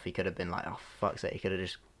pissed off. He could have been like, oh, fuck's sake. He could have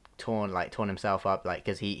just torn himself up, like,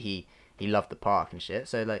 because he loved the park and shit.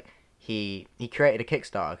 So, like, he created a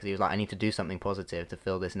Kickstarter because he was like, I need to do something positive to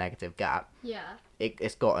fill this negative gap. Yeah.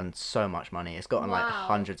 It's gotten so much money. It's gotten like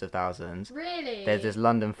hundreds of thousands. Really? There's this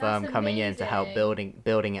London firm coming in to help building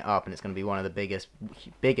it up, and it's going to be one of the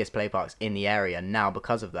biggest play parks in the area now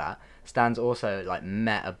because of that. Stan's also like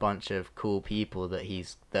met a bunch of cool people that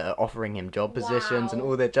are offering him job positions and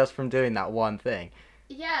all that just from doing that one thing.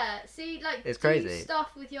 Yeah, see, like, it's do crazy stuff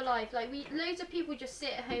with your life. Like, loads of people just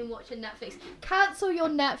sit at home watching Netflix. Cancel your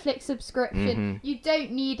Netflix subscription. You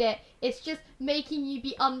don't need it. It's just making you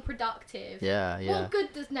be unproductive. Yeah. What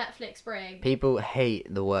good does Netflix bring? People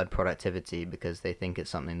hate the word productivity because they think it's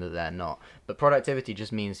something that they're not. But productivity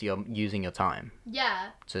just means you're using your time. Yeah.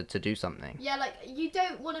 To do something. Yeah, like, you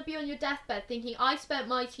don't want to be on your deathbed thinking, I spent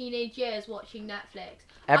my teenage years watching Netflix.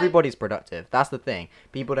 Everybody's productive. That's the thing.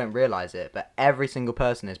 People don't realise it, but every single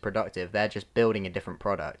person is productive. They're just building a different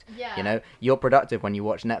product. Yeah. You're productive when you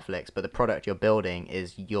watch Netflix, but the product you're building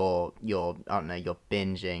is your I don't know, your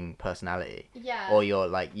binging personality. Yeah. Or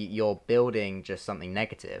you're building just something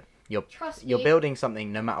negative. Trust me. You're building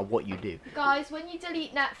something no matter what you do. Guys, when you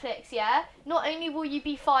delete Netflix, not only will you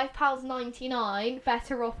be £5.99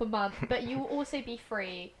 better off a month, but you will also be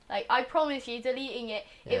free. Like, I promise you, deleting it,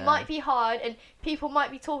 it might be hard, and people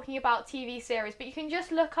might be talking about TV series, but you can just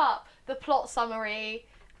look up the plot summary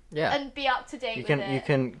and be up to date with it. You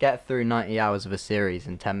can get through 90 hours of a series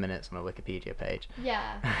in 10 minutes on a Wikipedia page.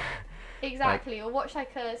 Yeah. Exactly, or watch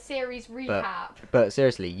like a series recap. But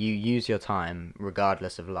seriously, you use your time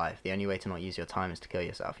regardless of life. The only way to not use your time is to kill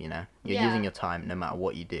yourself, You're using your time no matter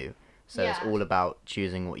what you do. So it's all about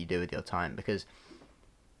choosing what you do with your time, because,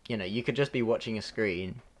 you could just be watching a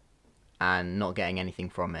screen and not getting anything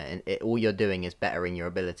from it. And all you're doing is bettering your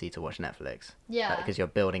ability to watch Netflix. Yeah. Because you're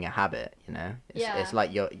building a habit, you know. It's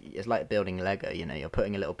like building Lego, you know. You're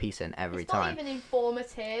putting a little piece in every time. It's not even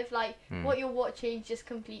informative. Like what you're watching is just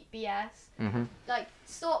complete BS. Mm-hmm. Like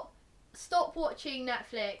stop watching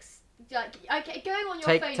Netflix. Like, okay, going on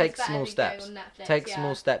your phone take is better small than steps. going on Netflix. Take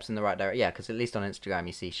small steps in the right direction. Yeah, because at least on Instagram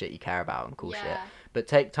you see shit you care about and cool shit. Yeah. But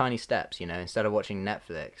take tiny steps, you know. Instead of watching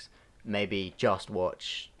Netflix, maybe just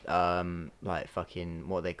watch like fucking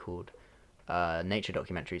what are they called, nature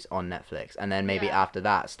documentaries on Netflix, and then maybe after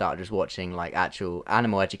that start just watching like actual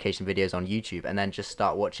animal education videos on YouTube, and then just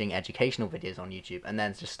start watching educational videos on YouTube, and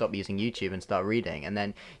then just stop using YouTube and start reading, and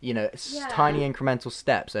then you know tiny incremental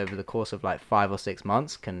steps over the course of like 5 or 6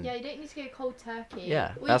 months can. Yeah, you don't need to go cold turkey.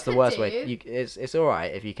 Yeah, what that's the could worst do, way. It's all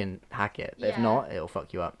right if you can hack it, but if not, it'll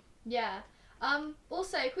fuck you up. Yeah.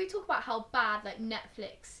 Also, can we talk about how bad like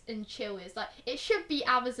Netflix and chill is? Like, it should be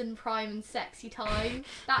Amazon Prime and Sexy Time.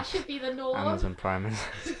 That should be the norm. Amazon Prime and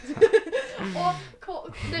or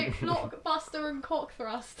Blockbuster and Cock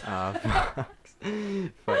Thrust.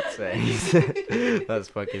 Fuck's sake. That's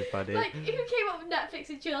fucking funny. Like, if you came up with Netflix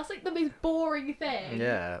and chill, that's like the most boring thing.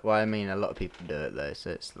 Yeah, well, I mean, a lot of people do it though,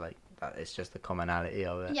 so it's like it's just the commonality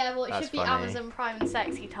of it. Yeah, well, it That's should be funny. Amazon Prime and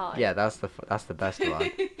Sexy Time. Yeah, that's the best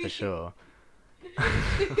one for sure.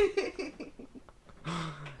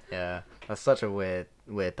 Yeah, that's such a weird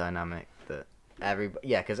dynamic that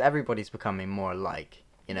because everybody's becoming more alike.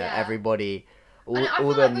 You know, everybody, all I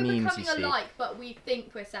feel the like we're memes you becoming see. alike, but we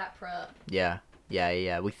think we're separate. Yeah.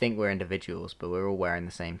 We think we're individuals, but we're all wearing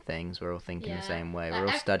the same things. We're all thinking the same way. We're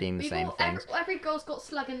all studying the same things. Every girl's got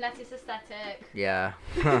slug and lettuce aesthetic. Yeah,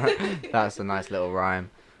 that's a nice little rhyme.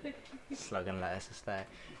 Slug and lettuce aesthetic.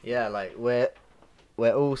 Yeah, like we're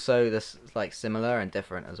all so this like similar and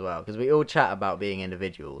different as well, because we all chat about being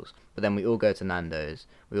individuals, but then we all go to Nando's,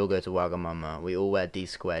 we all go to Wagamama, we all wear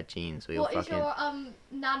D-squared jeans. What is your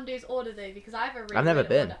Nando's order though? Because I have a really I've never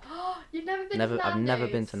been. You've never been to Nando's? I've never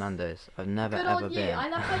been to Nando's. I've never Good ever on you. been. I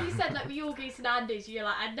love how you said like we all go to Nando's. You're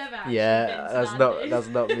like I've never actually Yeah, been to that's Nando's.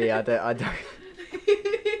 not me. I don't.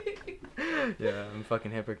 Yeah, I'm a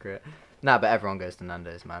fucking hypocrite. Nah, but everyone goes to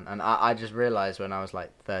Nando's, man. And I just realised when I was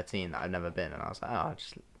like 13 that I've never been, and I was like, I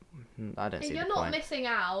don't see the You're point. not missing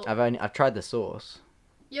out. I've tried the sauce.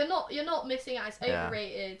 You're not missing out. It's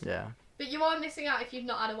overrated. Yeah. But you are missing out if you've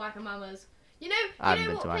not had a Wagamama's. You know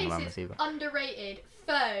haven't what been to place Wagamama's is either. underrated?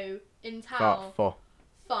 Pho in town. Pho.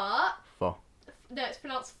 Pho. No, it's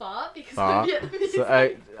pronounced pho because Pho. I'm Vietnamese.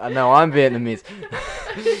 So, I know I'm Vietnamese.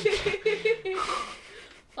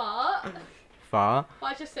 Pho. Pho.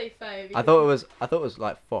 I just say pho. I thought it was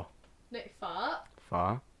like pho. No, pho.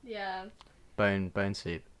 Pho. Yeah. Bone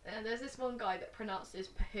soup. And there's this one guy that pronounces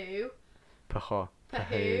Pahoo. Pho.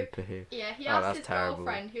 Pahoo. Yeah, he asked his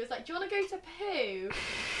girlfriend. He was like, "Do you want to go to Pahoo?"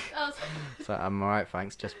 I was So I'm alright,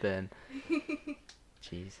 thanks. Just been.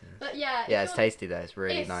 Jesus. But yeah. Yeah, it's tasty though. It's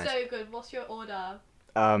really nice. It's so good. What's your order?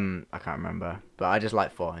 I can't remember, but I just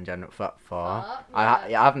like pho in general. Pho. Yeah. I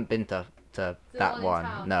haven't been to The that one in one.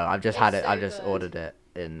 town. No, I've just It's had it. so I just good. ordered it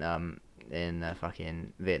in a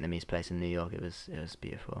fucking Vietnamese place in New York. It was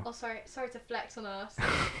beautiful. Oh, sorry to flex on us.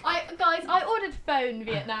 I ordered pho in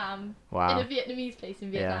Vietnam. Wow. In a Vietnamese place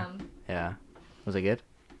in Vietnam. Yeah. Was it good?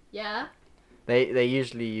 Yeah. They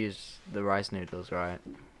usually use the rice noodles, right?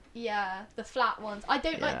 Yeah, the flat ones. I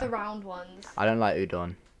don't like Yeah. the round ones. I don't like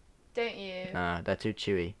udon. Don't you? No, they're too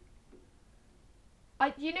chewy.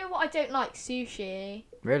 You know what I don't like? Sushi.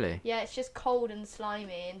 Really? Yeah, it's just cold and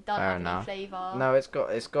slimy and doesn't Fair have enough. any flavour. No, it's got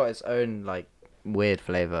its own like weird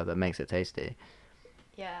flavor that makes it tasty.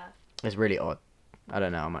 Yeah, It's really odd. I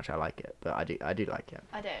don't know how much I like it, but I do like it.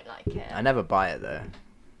 I don't like it. I never buy it though.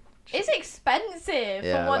 It's expensive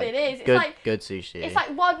Yeah, for what like, it is. It's good, like good sushi. it's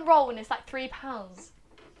like one roll and it's like £3.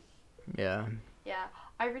 Yeah. Yeah,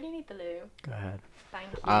 I really need the loo. Go ahead. Thank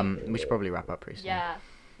you. We should probably wrap up pretty soon. Yeah.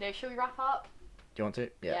 No, should we wrap up? Do you want to?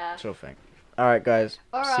 Yeah. Sure thing. All right, guys.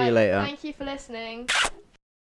 All right. See you later. Thank you for listening.